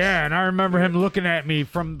stack. Yeah, and I remember him looking at me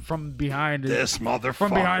from behind. This motherfucker.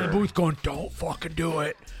 From behind the booth going, don't fucking do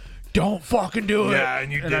it. Don't fucking do it. Yeah,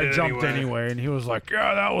 and you did I it jumped anyway, and he was like,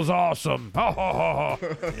 yeah, that was awesome. Yeah.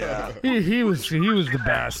 He was the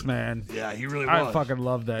best, man. Yeah, he really was. I fucking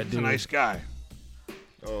love that dude. He's a nice guy.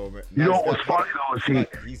 Oh, man. You know what was funny, though, is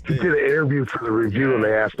he did an interview for the review, and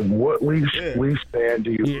they asked him, what lease band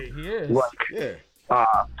do you like your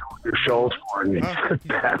shows for? And he said,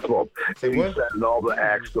 that's what. And he said, and all the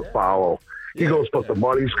acts to follow. He goes, but the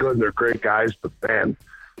money's good and they're great guys, but man,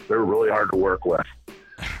 they're really hard to work with.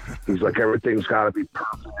 He's like, everything's got to be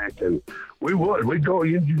perfect. And we'd go,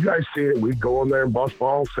 you guys see it, we'd go in there and bust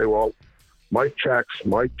balls, say, well, mic checks.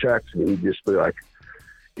 And he'd just be like,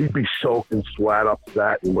 he'd be soaking sweat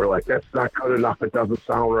upset. And we're like, that's not good enough. It doesn't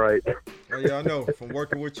sound right. Oh, yeah, I know. From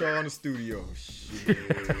working with y'all in the studio. Shit.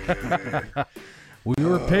 We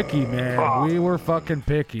were picky, man. We were fucking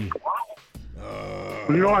picky.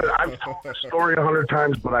 You know what? I've told this story 100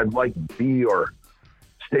 times, but I'd like B or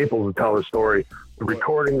Staples to tell the story. The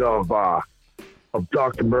recording of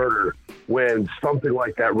Dr. Murder, when something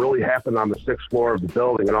like that really happened on the 6th floor of the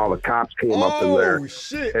building and all the cops came up in there. Oh,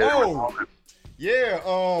 shit. Oh. Yeah,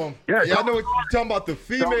 I know what you're talking about, the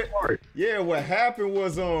female. Yeah, what happened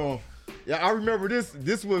was, I remember this.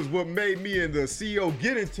 This was what made me and the CEO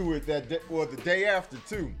get into it that day, well, the day after,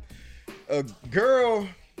 too. A girl,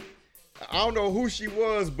 I don't know who she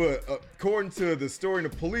was, but according to the story, the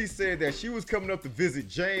police said that she was coming up to visit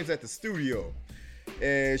James at the studio.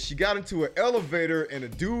 And she got into an elevator, and a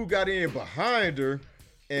dude got in behind her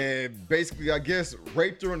and basically, I guess,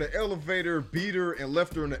 raped her in the elevator, beat her, and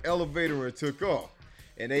left her in the elevator and took off.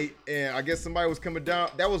 And I guess somebody was coming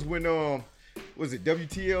down. That was when, was it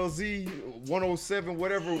WTLZ 107,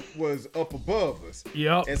 whatever was up above us.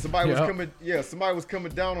 Yep. And somebody was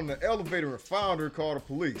coming down on the elevator and found her, called the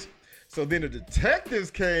police. So then the detectives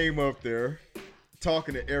came up there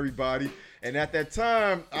talking to everybody. And at that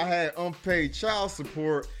time, I had unpaid child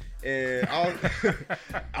support, and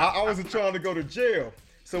I wasn't trying to go to jail.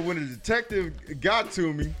 So when the detective got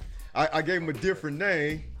to me, I gave him a different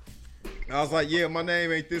name. I was like, yeah, my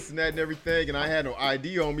name ain't this and that and everything, and I had no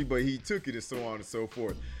ID on me, but he took it and so on and so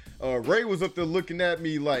forth. Ray was up there looking at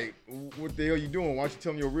me like, what the hell you doing? Why don't you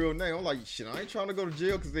tell me your real name? I'm like, shit, I ain't trying to go to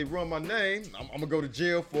jail because they run my name. I'm going to go to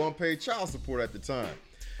jail for unpaid child support at the time.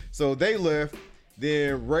 So they left.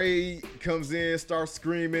 Then Ray comes in, starts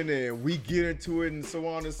screaming, and we get into it and so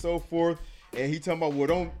on and so forth. And he talking about, well,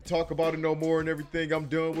 don't talk about it no more and everything. I'm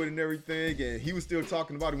done with it and everything. And he was still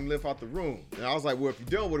talking about it when he left out the room. And I was like, well, if you're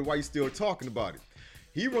done with it, why you still talking about it?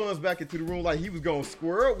 He runs back into the room like he was going to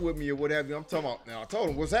square up with me or what have you. I'm talking about, now I told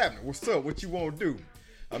him, what's happening? What's up? What you want to do?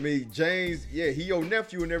 I mean, James, yeah, he your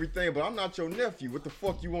nephew and everything, but I'm not your nephew. What the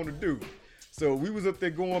fuck you want to do? So we was up there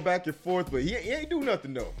going back and forth, but he ain't do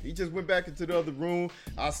nothing though. He just went back into the other room.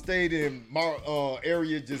 I stayed in my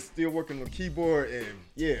area, just still working on the keyboard, and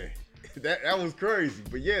yeah, that was crazy.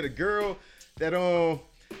 But yeah, the girl that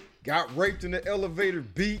got raped in the elevator,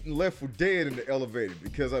 beat, and left for dead in the elevator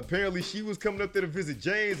because apparently she was coming up there to visit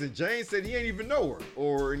James, and James said he ain't even know her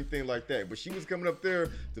or anything like that. But she was coming up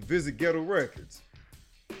there to visit Ghetto Records.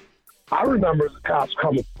 I remember the cops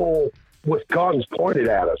coming full with guns pointed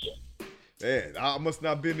at us. Man, I must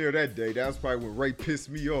not have been there that day. That was probably when Ray pissed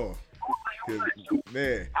me off.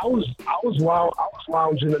 Man, I was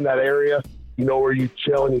lounging in that area, you know, where you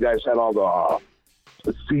chill and you guys had all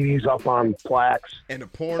the CDs up on plaques. And the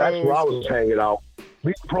pornos. That's where I was hanging out.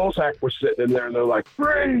 Me and Prozac were sitting in there and they're like,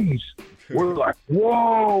 freeze! We're like,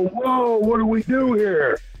 whoa, what do we do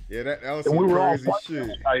here? Yeah, that was some crazy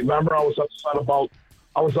shit. I remember I was upset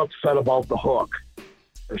about the hook.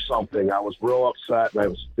 Or something. I was real upset, and I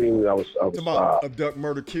was thinking about abduct,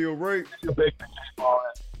 murder, kill, rape. A big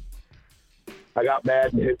I got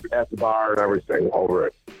mad and hit at the bar and everything over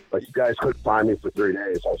it. Like, you guys couldn't find me for 3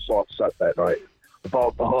 days. I was so upset that night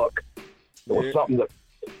about the hook. It was something that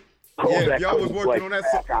y'all was working on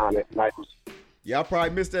that on it. I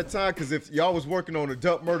probably missed that time because if y'all was working on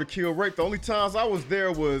abduct, murder, kill, rape, the only times I was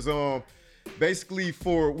there was basically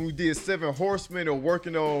for when we did 7 Horsemen or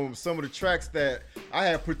working on some of the tracks that I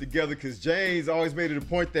had put together, because James always made it a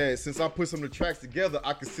point that since I put some of the tracks together,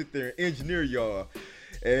 I could sit there and engineer y'all.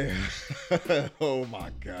 And oh my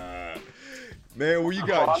God. Man, when you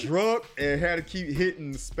got drunk and had to keep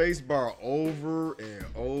hitting the space bar over and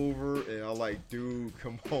over, and I'm like, dude,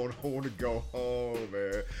 come on, I want to go home,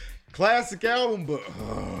 man. Classic album, but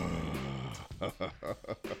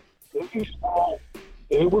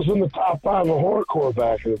it was in the top 5 of horrorcore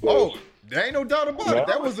back in the day. Oh, there ain't no doubt about it.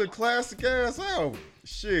 That was a classic ass album.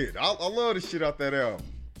 Shit, I love the shit out that album.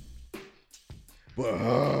 But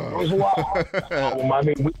there was a lot of album. I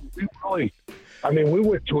mean, we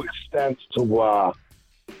went to extents to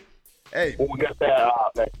hey, when we got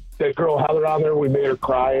that girl Heather on there, we made her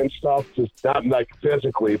cry and stuff. Just not like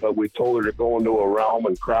physically, but we told her to go into a realm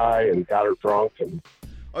and cry and got her drunk, and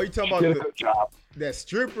you talking about did a good job. That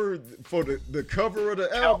stripper for the cover of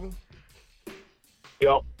the album?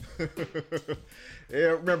 Yep. Yeah,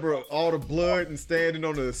 I remember all the blood and standing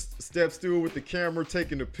on the step stool with the camera,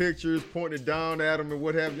 taking the pictures, pointing it down at him and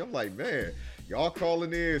what have you. I'm like, man, y'all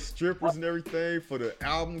calling in strippers and everything for the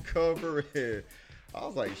album cover, and I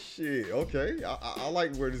was like, shit, okay, I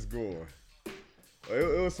like where this is going.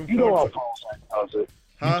 It was some fun. You know how Prozac does it.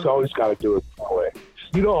 Huh? He's always got to do it that way.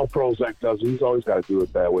 You know how Prozac does it. He's always got to do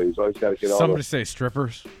it that way. He's always got to get all Somebody say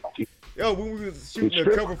strippers. Yo, when we was shooting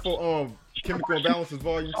the cover for Chemical Imbalances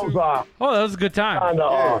Volume 2. Oh, that was a good time.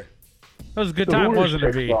 Yeah. That was a good time, wasn't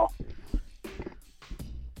it, V?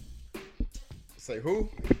 Say who?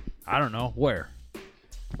 I don't know. Where?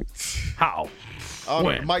 How? I don't know.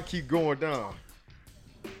 When? It might keep going down.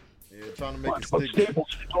 Yeah, trying to make it But stick. Staples,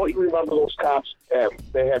 don't you remember those cops?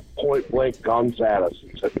 They had point blank guns at us.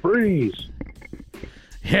 He said, "Freeze!"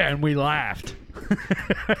 Yeah, and we laughed.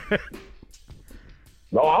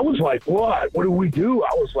 No, I was like, "What? What do we do?"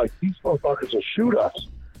 I was like, "These motherfuckers will shoot us."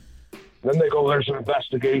 Then they go, "There's an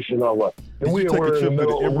investigation of it." And we you take a were in trip the to the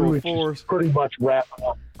middle. We Emerald were Forest? just pretty much wrapping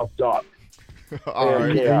up duck. All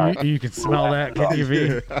right. Yeah. You can smell that, can you,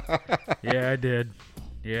 V? Yeah, I did.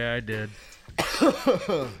 Yeah, I did.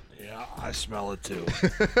 Yeah, I smell it too.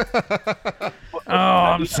 Oh,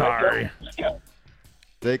 I'm sorry.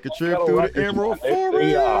 Take a trip through the Emerald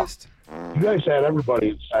Forest. You guys had everybody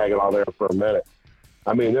in Saginaw there for a minute.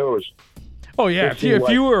 I mean, there was. Oh, yeah. If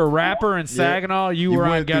you were a rapper in Saginaw, you were on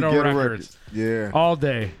went through Ghetto Records. Yeah. All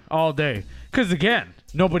day. Because, again,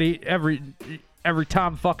 every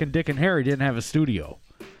Tom, fucking Dick, and Harry didn't have a studio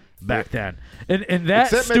back then. And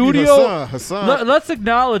that Except maybe studio, Hassan. let's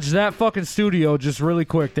acknowledge that fucking studio just really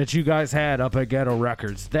quick that you guys had up at Ghetto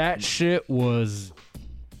Records. That shit was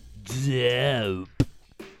dope.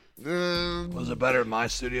 Was it better in my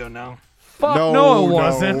studio now? Fuck No, no, it no.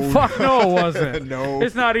 wasn't. Fuck no, it wasn't. No.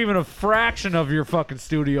 It's not even a fraction of your fucking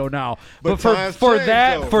studio now. But for times for change,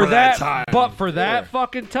 that though. for For that, that time. but for that Yeah.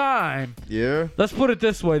 fucking time, Yeah. let's put it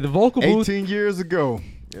this way: the vocal booth, 18 years ago.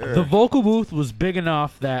 Yeah. the vocal booth was big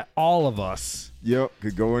enough that all of us Yep.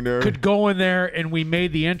 Could go in there. could go in there, and we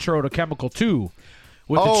made the intro to Chemical 2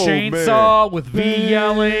 with Oh, the chainsaw, man. with V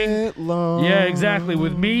yelling. Yeah, exactly.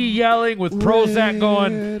 With me yelling, with Prozac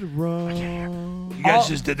going. You guys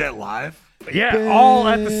just did that live? Yeah, all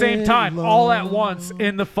at the same time, all at once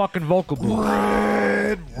in the fucking vocal booth.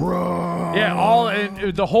 Yeah, all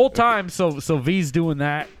and the whole time. So V's doing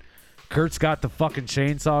that. Kurt's got the fucking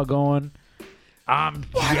chainsaw going. I'm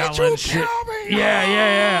yelling shit.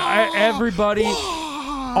 Yeah. Everybody,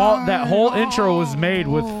 all that whole intro was made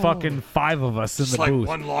with fucking 5 of us in It's the like booth.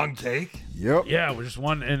 one long take. Yep. Yeah, it was just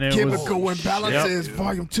one, and it Chemical was. Imbalances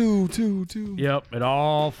Volume 2. Yep, it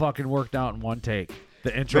all fucking worked out in one take.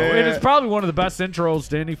 The intro, Man. and it's probably one of the best intros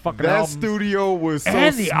to any fucking That album. studio was so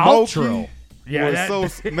And the smoky. outro. Yeah,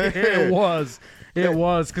 was so man. it was. It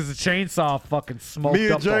was because the chainsaw fucking smoked Me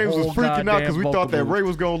and up the James was whole freaking out because we goddamn thought that vocal Ray booth.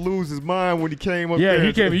 was gonna lose his mind when he came up Yeah, there.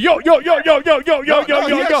 he came. Yo, y'all gotta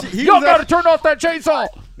turn off that chainsaw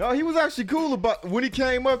No, he was actually cool about when he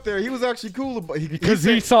came up there. He was actually cool about because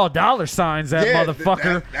he saw dollar signs. That Yeah,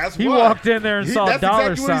 motherfucker. that's he why. walked in there and saw that's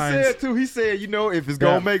dollar exactly signs. what he said too. He said, you know, if it's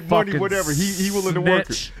gonna That make money, fucking whatever, he willing to work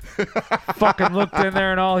it. snitch. Fucking looked in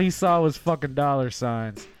there and all he saw was fucking dollar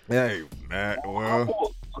signs. Hey, man,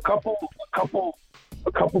 well, A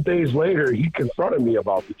couple days later, he confronted me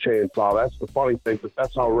about the chainsaw. That's the funny thing, but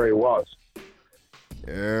that's how Ray was. He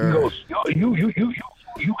yeah. goes, "Yo, you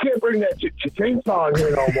can't bring that chainsaw in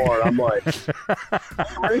here no more." And I'm like,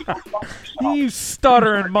 Ray, You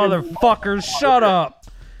stuttering motherfuckers, shut up.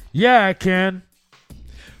 Yeah, I can.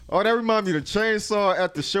 Oh, that reminds me of the chainsaw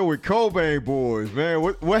at the show with Cobain Boys, man.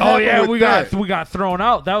 What Oh happened yeah, with we that? got thrown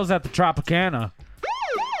out. That was at the Tropicana.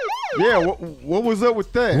 Yeah, what was up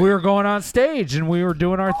with that? We were going on stage and we were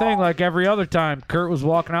doing our thing like every other time. Kurt was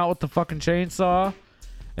walking out with the fucking chainsaw,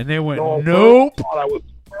 and they went, "Nope."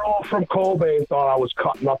 Earl from Cobain thought I was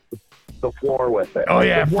cutting up the floor with it. Oh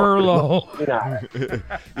yeah, Furlough.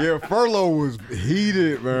 Yeah, Furlough was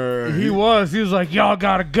heated, man. He was like, "Y'all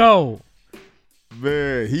gotta go."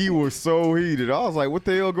 Man, he was so heated. I was like, what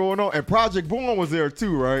the hell going on? And Project Born was there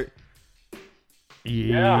too, right?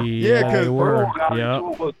 Yeah, Yeah, 'cause they were. Earl got Yep.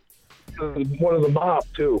 into it with one of the mob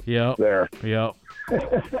too. Yep. There. Yep.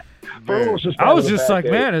 Earl was just I was having a just bad like,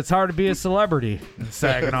 day. man, it's hard to be a celebrity in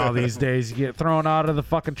Saginaw these days. You get thrown out of the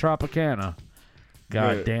fucking Tropicana.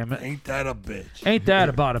 God Yeah. damn it. Ain't that a bitch? Ain't that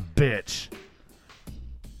about a bitch?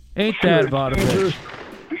 Ain't that about a bitch?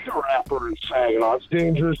 Be a rapper in Saginaw. It's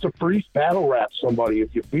dangerous to free battle rap somebody.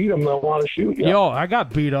 If you beat them, they'll want to shoot you. Yo, I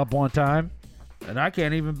got beat up one time, and I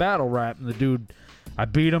can't even battle rap. And the dude, I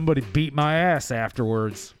beat him, but he beat my ass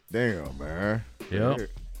afterwards. Damn, man. Yep. Yeah.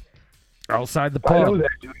 Outside the I know pub. that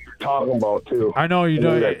dude you're talking about too. I know you I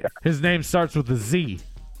know know. that guy. His name starts with a Z.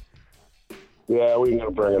 Yeah, we ain't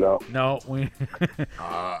gonna bring it up. No,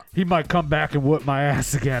 he might come back and whoop my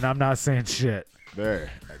ass again. I'm not saying shit. There.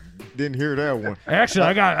 Didn't hear that one. Actually,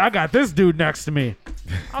 I got this dude next to me.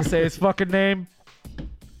 I'll say his fucking name.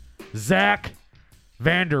 Zach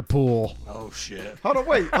Vanderpool. Oh shit. Hold on,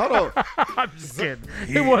 wait. Hold on. I'm just kidding.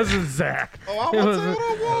 It wasn't Zach. Oh, It I'm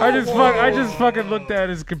was- I just fucking looked at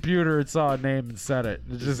his computer and saw a name and said it.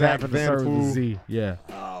 It just Zach happened to start with a Vanderpool. Z. Yeah.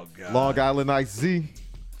 Oh god. Long Island Ice Z.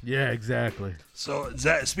 Yeah, exactly. So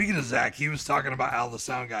Zach, speaking of Zach, he was talking about Al the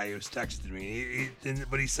sound guy. He was texting me,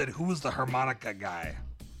 but he said, "Who was the harmonica guy?"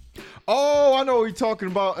 Oh, I know what you're talking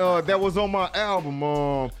about. That was on my album.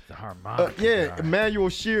 The harmonica. Yeah, guy. Emmanuel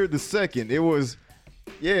Sheard II. It was,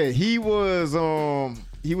 yeah, he was on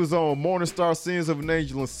Morningstar Sins of an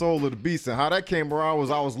Angel and Soul of the Beast. And how that came around was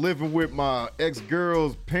I was living with my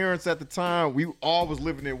ex-girl's parents at the time. We all was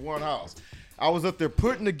living in one house. I was up there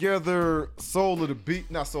putting together Sins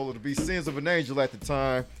of an Angel at the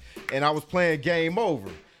time, and I was playing Game Over.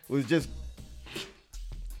 It was just,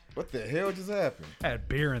 what the hell just happened? I had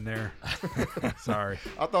beer in there. Sorry.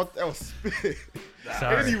 I thought that was spit.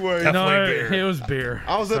 Sorry. Anyway, No, beer. it was beer.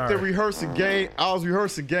 I was up there Sorry. rehearsing game. I was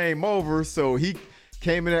rehearsing Game Over, so he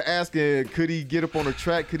came in there asking, could he get up on the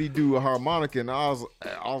track? Could he do a harmonica? And I was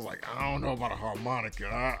like, I don't know about a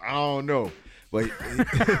harmonica. I don't know. But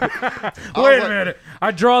Wait a minute.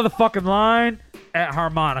 I draw the fucking line at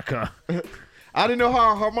harmonica. I didn't know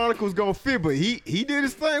how a harmonica was gonna fit, but he did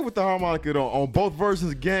his thing with the harmonica on both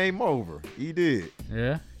versions of Game Over. He did.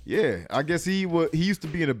 Yeah. Yeah, I guess he used to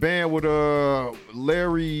be in a band with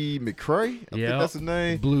Larry McCrae. I think that's his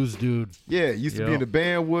name. Blues dude. Yeah, used to be Yep. in a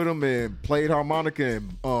band with him and played harmonica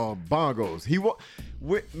and bongos.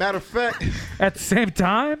 Matter of fact, At the same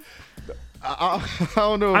time? I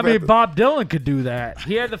don't know. I if mean, at the- Bob Dylan could do that.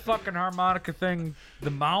 He had the fucking harmonica thing, the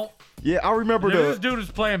mount. yeah, I remember This the dude was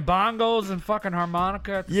playing bongos and fucking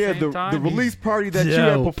harmonica at the same time. the release party that you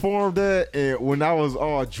had performed at, and when I was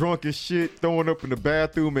all drunk and shit, throwing up in the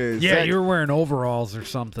bathroom. And Yeah, Zach- you were wearing overalls or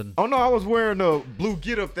something. Oh no, I was wearing the blue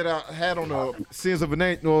getup that I had on the Sins of an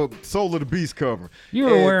Angel, Soul of the Beast cover. You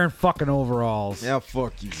were And- wearing fucking overalls. Yeah,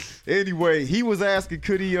 fuck you. Anyway, he was asking,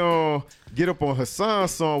 could he get up on Hassan's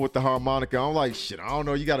song with the harmonica? I'm like, shit, I don't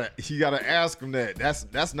know. You gotta ask him that.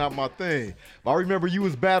 That's not my thing. But I remember you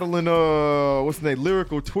was battling what's the name,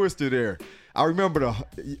 Lyrical Twister there. I remember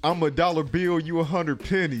I'm a dollar bill, you 100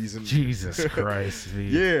 pennies. And Jesus Christ. V.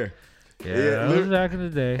 yeah. Yeah, that was back in the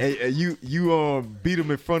day. And you beat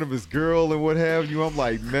him in front of his girl and what have you. I'm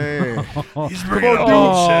like, man. He's bringing up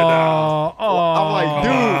old shit now. I'm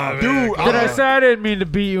like, dude. Did I say I didn't mean to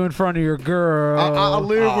beat you in front of your girl? I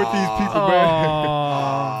live with these people, man.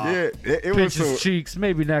 Yeah, it was Pinch some, his cheeks.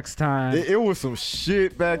 Maybe next time. it was some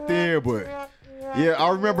shit back there, but yeah, I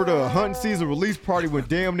remember the hunting season release party when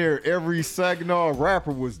damn near every Saginaw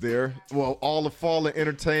rapper was there. Well, all the Fallen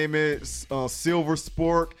Entertainment, Silver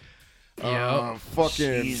Sport, Yep.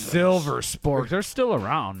 fucking Jesus. Silver Sport. They're still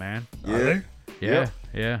around, man. yeah. Yeah.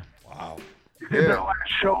 Yeah. Wow. They did their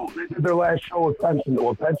last show. They did their last show with Pension.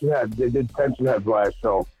 Well, Pension Head. They did Pension Head's last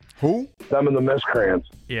show. Who? Them and the Miscreants.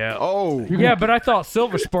 Yeah. Oh, Yeah, but I thought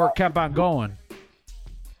Silver Sport kept on going.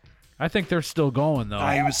 I think they're still going though.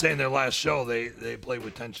 He was saying their last show they played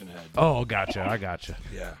with Tension Head. Oh, gotcha. I gotcha.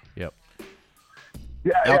 Yeah. Yep.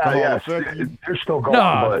 Yeah, Alcohol yeah. affect you? They're still going.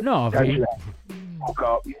 No, but no, Pension V. Head woke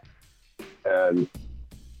up, and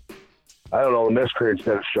I don't know. The Miscreants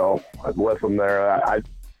did a show with them there.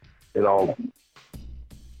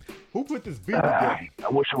 who put this beat together? I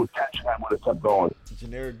wish it was Pension Head would have kept going.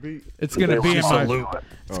 Generic beat. It's gonna be in my. Salute.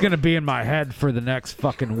 It's gonna be in my head for the next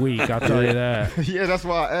fucking week. I'll tell you that. Yeah, that's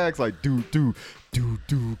why I asked. Like, do.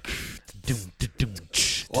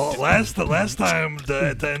 Well, the last time at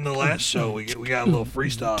the end of the last show we got a little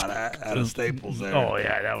freestyle out of Staples there. Oh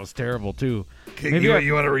yeah, that was terrible too. Okay, maybe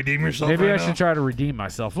you want to redeem yourself? Maybe right I now? should try to redeem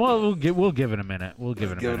myself. Well, we'll give it a minute. We'll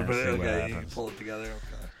give it a Give it minute. a minute. See what Okay, you can happens. pull it together. Okay.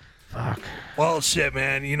 Fuck. Well, shit,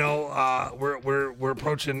 man. You know, we're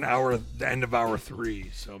approaching the end of hour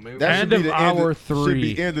 3, so maybe That End should be of the hour end. Should 3.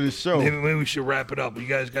 be end of the show. maybe we should wrap it up. You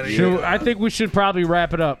guys got to. I think we should probably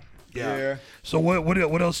wrap it up. Yeah. So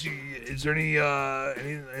what else? Is there any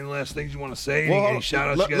last things you want to say? Well, any shout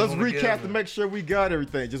outs? let's recap to make sure we got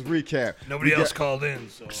everything. Just recap. Nobody We else got called in.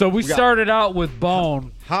 So we got- started out with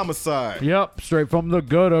Bone. Homicide. Yep, straight from the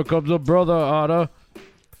gutter comes a brother outta.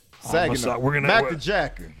 Saginaw. We're Mac the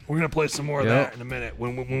Jacker. We're gonna play some more of Yep. that in a minute.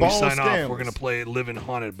 When we Bone sign off, Scammers. we're gonna play "Living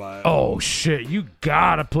Haunted" by. Oh shit, you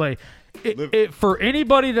gotta play it for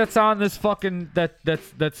anybody that's on this fucking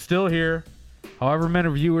that's still here. However many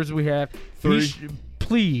viewers we have, 3.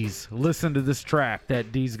 Please listen to this track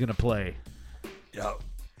that D's gonna play. Yep.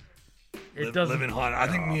 It doesn't. Living Haunted. I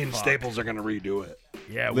think me and Staples are gonna redo it.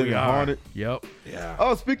 Yeah, Living we are. Haunted. Yep. Yeah.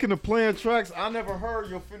 Oh, speaking of playing tracks, I never heard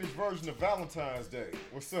your finished version of Valentine's Day.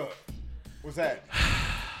 What's up? What's that?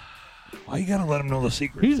 Why you gotta let him know the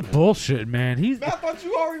secret? He's bullshit, man. Man, I thought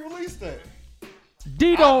you already released that.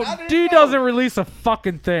 D doesn't release a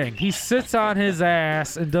fucking thing. He sits on his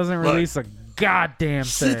ass and doesn't release a goddamn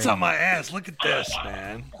thing. Sits on my ass. Look at this,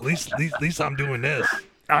 man. At least I'm doing this.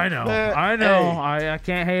 I know. Man, I know. hey, I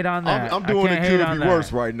can't hate on that. I'm doing I it can't hate could on be that.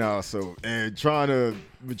 worse right now. So and trying to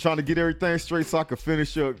get everything straight so I can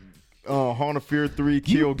finish up Haunted Fear 3,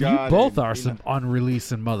 Kill God. You both are some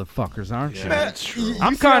unreleasing motherfuckers, aren't you? Yeah, that's true.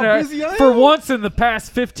 I'm kind of, for once in the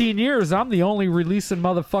past 15 years, I'm the only releasing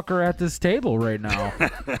motherfucker at this table right now.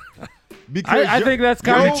 Because I think that's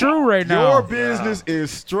kind of true right now. Your business is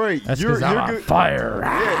straight. That's you're I'm on good. fire.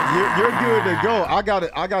 Yeah, you're good to go. I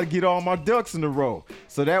gotta get all my ducks in a row,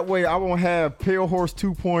 so that way I won't have Pale Horse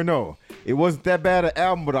 2.0. It wasn't that bad an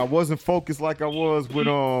album, but I wasn't focused like I was with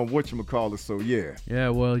whatchamacallit. So yeah. Yeah,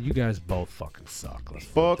 well, you guys both fucking suck. Let's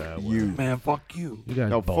Fuck put it that way. you. Man, fuck you. You guys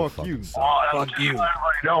No, both fuck you. fucking suck. Fuck you.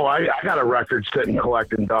 No, I got a record sitting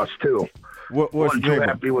collecting dust too. What's Wasn't the too name?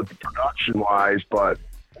 happy with the production wise, but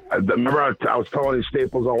I remember I was telling you,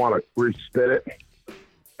 Staples, I want to respit it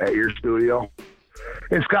at your studio.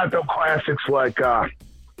 It's got the classics like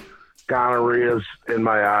Gonorrhea's in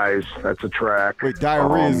My Eyes. That's a track. Wait,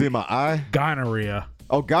 diarrhea is in my eye. Gonorrhea.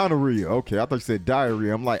 Oh, gonorrhea. Okay, I thought you said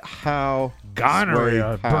diarrhea. I'm like, how?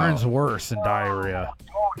 Gonorrhea How? burns worse than diarrhea.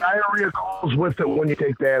 Oh, diarrhea goes with it when you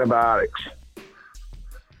take the antibiotics.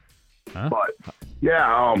 Huh? But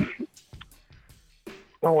yeah,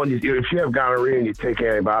 well, if you have gonorrhea and you take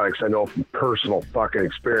antibiotics, I know from personal fucking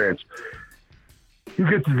experience, you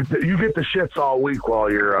get the shits all week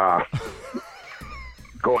while you're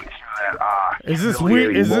going through that. Is this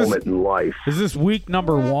week? Is moment in life? this week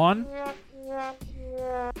number 1?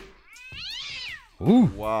 Ooh.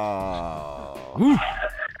 Wow. Ooh.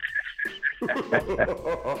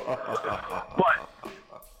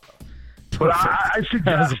 But I That was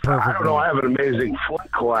suggest, a perfect I don't know, one. I have an amazing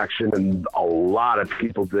Flint collection, and a lot of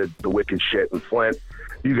people did the wicked shit in Flint.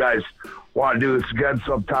 You guys want to do this again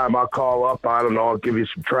sometime, I'll call up. I don't know, I'll give you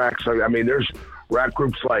some tracks. I mean, there's rap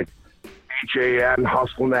groups like HAN,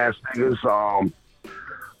 Hustling Ass Niggas,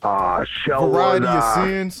 Shellwood. Variety of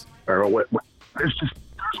Sins. There's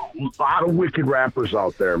a lot of wicked rappers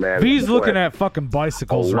out there, man. V's looking at fucking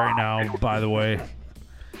bicycles right now, by the way.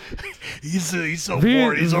 He's so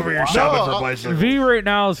bored. He's over here shopping for bicycles. V right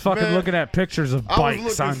now is fucking Man, looking at pictures of I was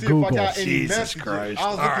bikes looking on to see Google. if I got any Jesus messages. Christ. I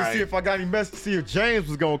was looking All to see right. if I got any messages, see if James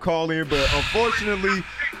was gonna call in, but unfortunately,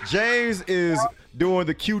 James is doing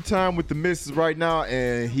the queue time with the missus right now,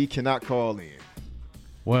 and he cannot call in.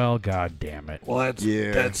 Well, god damn it. Well,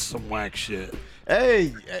 Yeah. that's some whack shit.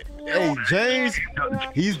 Hey, James,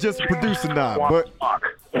 he's just a producer now, but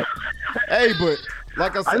hey, but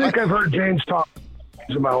like I I said, think I've heard James talk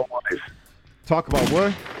about my whole life. talk about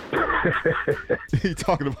what? He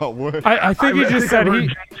talking about what? I think he just said I've heard he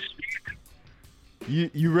James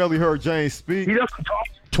speak. You rarely heard James speak? He doesn't talk.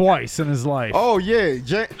 twice in his life. Oh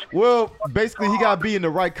yeah, well, basically he got to be in the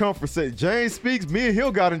right comfort set. James speaks. Me and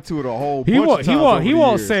Hill got into it a whole bunch of times over He the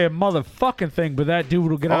won't years. Oh. say a motherfucking thing, but that dude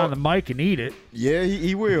will get on the mic and eat it. Yeah,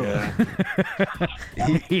 he will.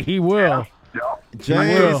 He will.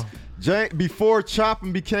 James, before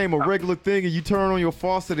chopping became a regular thing, and you turn on your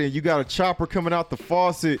faucet and you got a chopper coming out the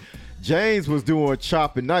faucet. James was doing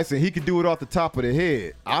chopping nice, and he could do it off the top of the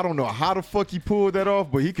head. I don't know how the fuck he pulled that off,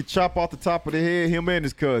 but he could chop off the top of the head, him and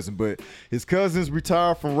his cousin. But his cousin's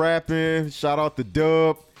retired from rapping. Shout out to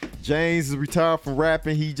Dub. James is retired from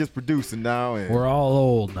rapping. He just producing now. And We're all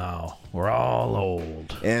old now. We're all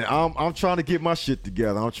old. And I'm trying to get my shit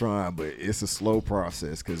together. I'm trying, but it's a slow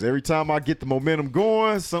process because every time I get the momentum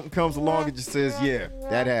going, something comes along and just says, yeah,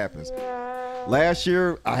 that happens. Last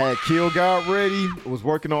year, I had Kill God ready, was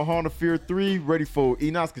working on Haunted Fear 3, ready for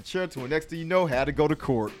Enoch's Concerto, and next thing you know, had to go to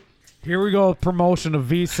court. Here we go, promotion of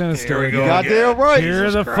V Sinizter. Here we go. Goddamn right. Here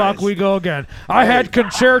Jesus the Christ. fuck we go again. I had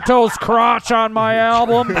Concerto's crotch on my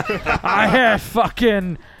album. I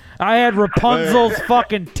had Rapunzel's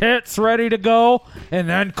fucking tits ready to go, and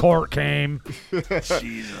then court came.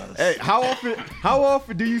 Jesus. Hey, how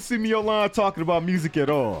often do you see me online talking about music at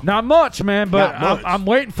all? Not much, man, but Not much. I'm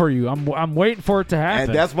waiting for you. I'm waiting for it to happen.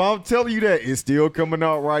 And that's why I'm telling you that it's still coming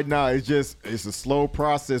out right now. It's a slow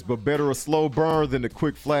process, but better a slow burn than a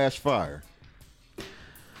quick flash fire.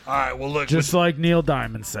 All right, well, look, just like Neil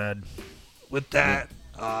Diamond said. with that,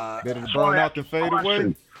 Better to burn out than fade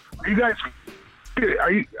away. Are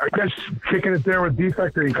you guys kicking it there with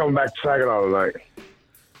Defect, or are you coming back to Saginaw tonight?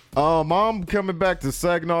 I'm coming back to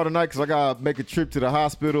Saginaw tonight because I gotta make a trip to the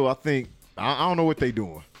hospital. I think I don't know what they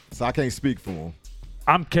doing, so I can't speak for them.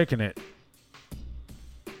 I'm kicking it.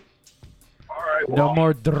 All right. No Well,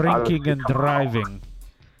 more drinking and driving.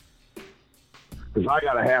 Because I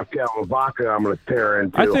got a half gallon of vodka I'm going to tear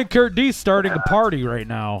into. I think Kurt D's starting a party right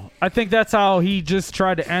now. I think that's how he just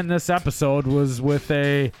tried to end this episode, was with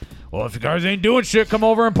a, well, if you guys ain't doing shit, come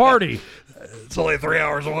over and party. It's only 3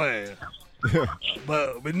 hours away.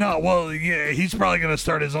 but no, well, yeah, he's probably going to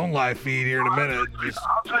start his own live feed here in a minute.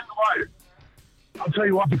 I'll tell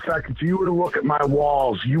you what, in fact, if you were to look at my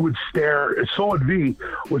walls, you would stare, so would V,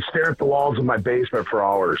 would stare at the walls of my basement for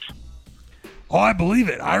hours. Oh, I believe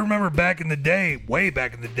it. I remember back in the day, way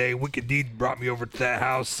back in the day, Wicked D brought me over to that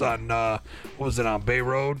house on, what was it, on Bay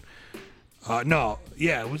Road? No,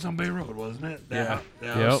 yeah, it was on Bay Road, wasn't it? That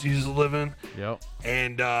house you used to live in. Yep.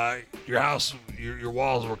 And your house, your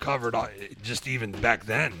walls were covered just even back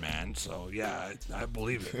then, man. So, yeah, I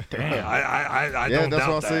believe it. Damn. I Yeah, don't that's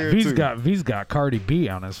doubt what I say that. here, too. V's got Cardi B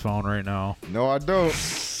on his phone right now. No, I don't.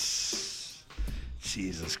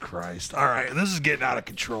 Jesus Christ. All right, this is getting out of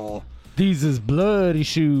control. These is bloody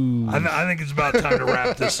shoes. I think it's about time to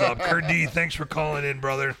wrap this up. Kurt D, thanks for calling in,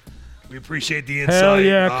 brother. We appreciate the insight. Hell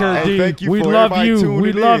yeah, Kurt D. thank you We for love everybody you. tuning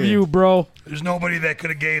We love in. you, bro. There's nobody that could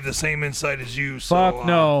have gave the same insight as you. So, Fuck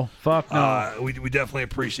no. Fuck no. We definitely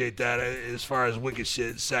appreciate that. As far as wicked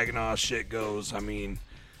shit, Saginaw shit goes, I mean,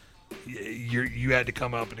 you had to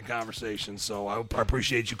come up in the conversation. So I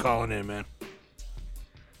appreciate you calling in, man.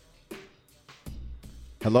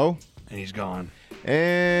 Hello? And he's gone.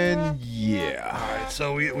 And yeah. All right,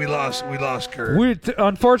 so we lost Kurt.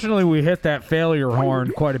 Unfortunately, we hit that failure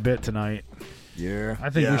horn quite a bit tonight. Yeah. I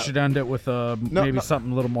think Yeah. we should end it with maybe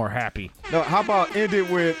something a little more happy. No, how about end it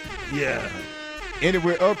with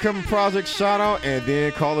upcoming project shout out and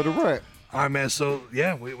then call it a wrap? All right, man. So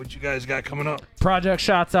yeah, what you guys got coming up? Project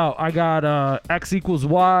shots out. I got X equals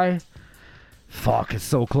Y. Fuck, it's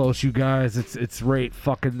so close, you guys. It's right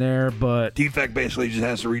fucking there, but Defect basically just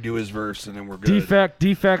has to redo his verse, and then we're good.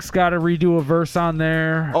 Defect's got to redo a verse on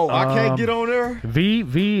there. Oh, I can't get on there?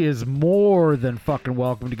 V is more than fucking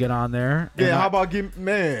welcome to get on there. Yeah, And how about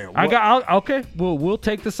man? okay. We'll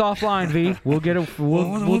take this offline, V. We'll get it. We'll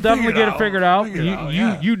we'll definitely figure it get it out. figured out. Figure it out,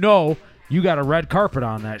 yeah. You know you got a red carpet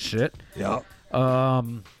on that shit. Yeah.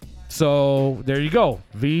 So there you go.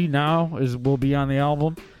 V now will be on the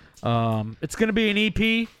album. It's gonna be an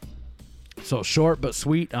EP, so short but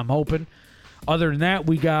sweet. I'm hoping. Other than that,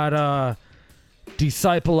 we got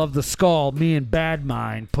Disciple of the Skull, me and Bad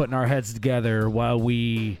Mind putting our heads together while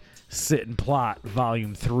we sit and plot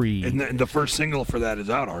Volume 3. And the first single for that is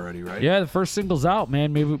out already, right? Yeah, the first single's out,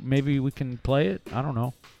 man. Maybe we can play it. I don't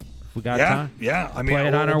know if we got time. Yeah. I mean, Play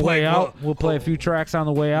it on our way out. We'll play a few tracks on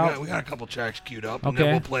the way out. We got a couple tracks queued up, and Okay.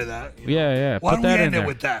 then we'll play that. Yeah. Why Put don't we that in end there. it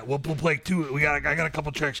with that? We'll play two. I got a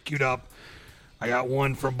couple tracks queued up. I got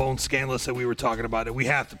one from Bone Scandalous that we were talking about that we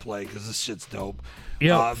have to play because this shit's dope.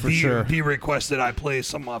 Yeah, for sure. He requested I play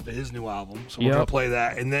some off of his new album, so we're Yep. gonna play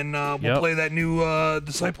that, and then we'll play that new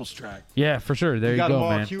Disciples track. Yeah, for sure. There you got go, them all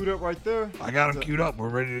man. queued up right there. I got them queued up. We're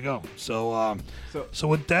ready to go. So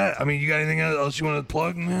with that, I mean, you got anything else you want to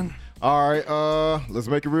plug, man? All right, let's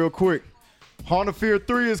make it real quick. Haunt of Fear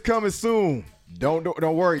 3 is coming soon. Don't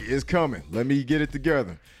worry, it's coming. Let me get it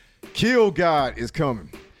together. Kill God is coming.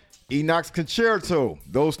 Enoch's Concerto.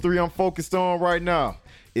 Those three I'm focused on right now.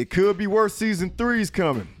 It Could Be Worse Season 3 is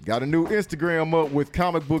coming. Got a new Instagram up with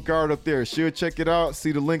comic book art up there. Should check it out.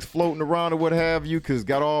 See the links floating around or what have you, because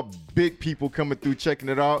got all big people coming through checking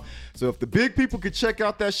it out. So if the big people could check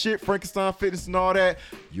out that shit, Frankenstein Fitness and all that,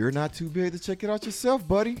 you're not too big to check it out yourself,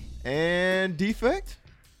 buddy. And Defect?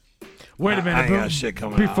 Wait a minute. I ain't got shit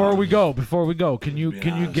coming before out. we go, can you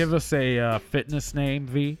honest. give us a fitness name,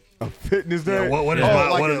 V? A fitness Yeah, name? what is oh, my-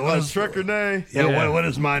 like what- a what is- trucker name? Yeah. Yeah. What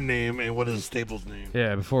is my name and what is Staples' name?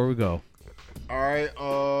 Yeah, before we go. All right,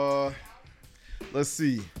 let's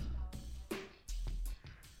see.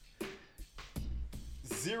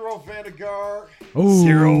 Zero Vanguard. Ooh.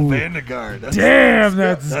 Zero Vanguard. Damn,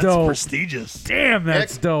 that's That's dope. prestigious. Damn,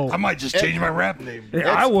 that's dope. I might just change my rap name.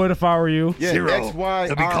 Yeah, I would if I were you. Yeah, Zero. XYROH.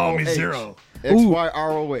 They'll be calling me Zero.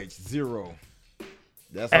 XYROH. Zero.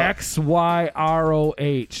 That's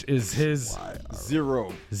XYROH is his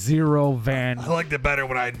Zero. Zero Van. I liked it better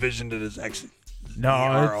when I envisioned it as X. No,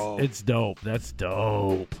 ZRO. it's dope. That's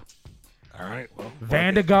dope. All right. Well,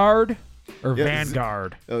 Vanguard or Yeah,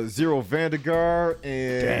 Vanguard? Zero Vanguard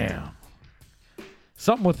and Damn.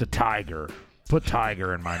 Something with the tiger. Put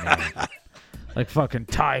tiger in my name. Like fucking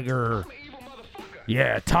tiger.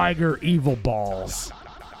 Yeah, tiger evil balls.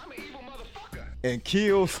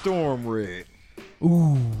 Kill Storm Red.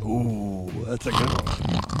 Ooh, that's a good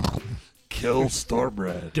one. Kill Storm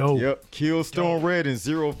Red. Dope. Yep. Kill Storm Red and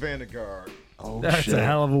Zero Vanguard. Oh, That's shit. a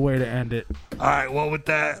hell of a way to end it. All right, well, with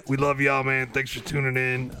that, we love y'all, man. Thanks for tuning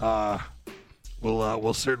in.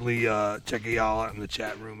 We'll certainly check y'all out in the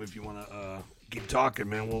chat room if you want to keep talking,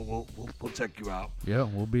 man. We'll check you out. Yeah,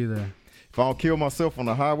 we'll be there. If I don't kill myself on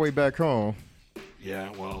the highway back home.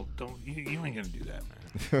 Yeah, well, you ain't gonna do that,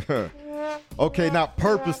 man. Okay, not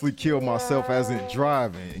purposely kill myself as in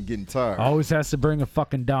driving and getting tired. Always has to bring a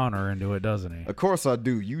fucking downer into it, doesn't he? Of course I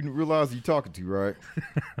do. You realize you're talking to, right?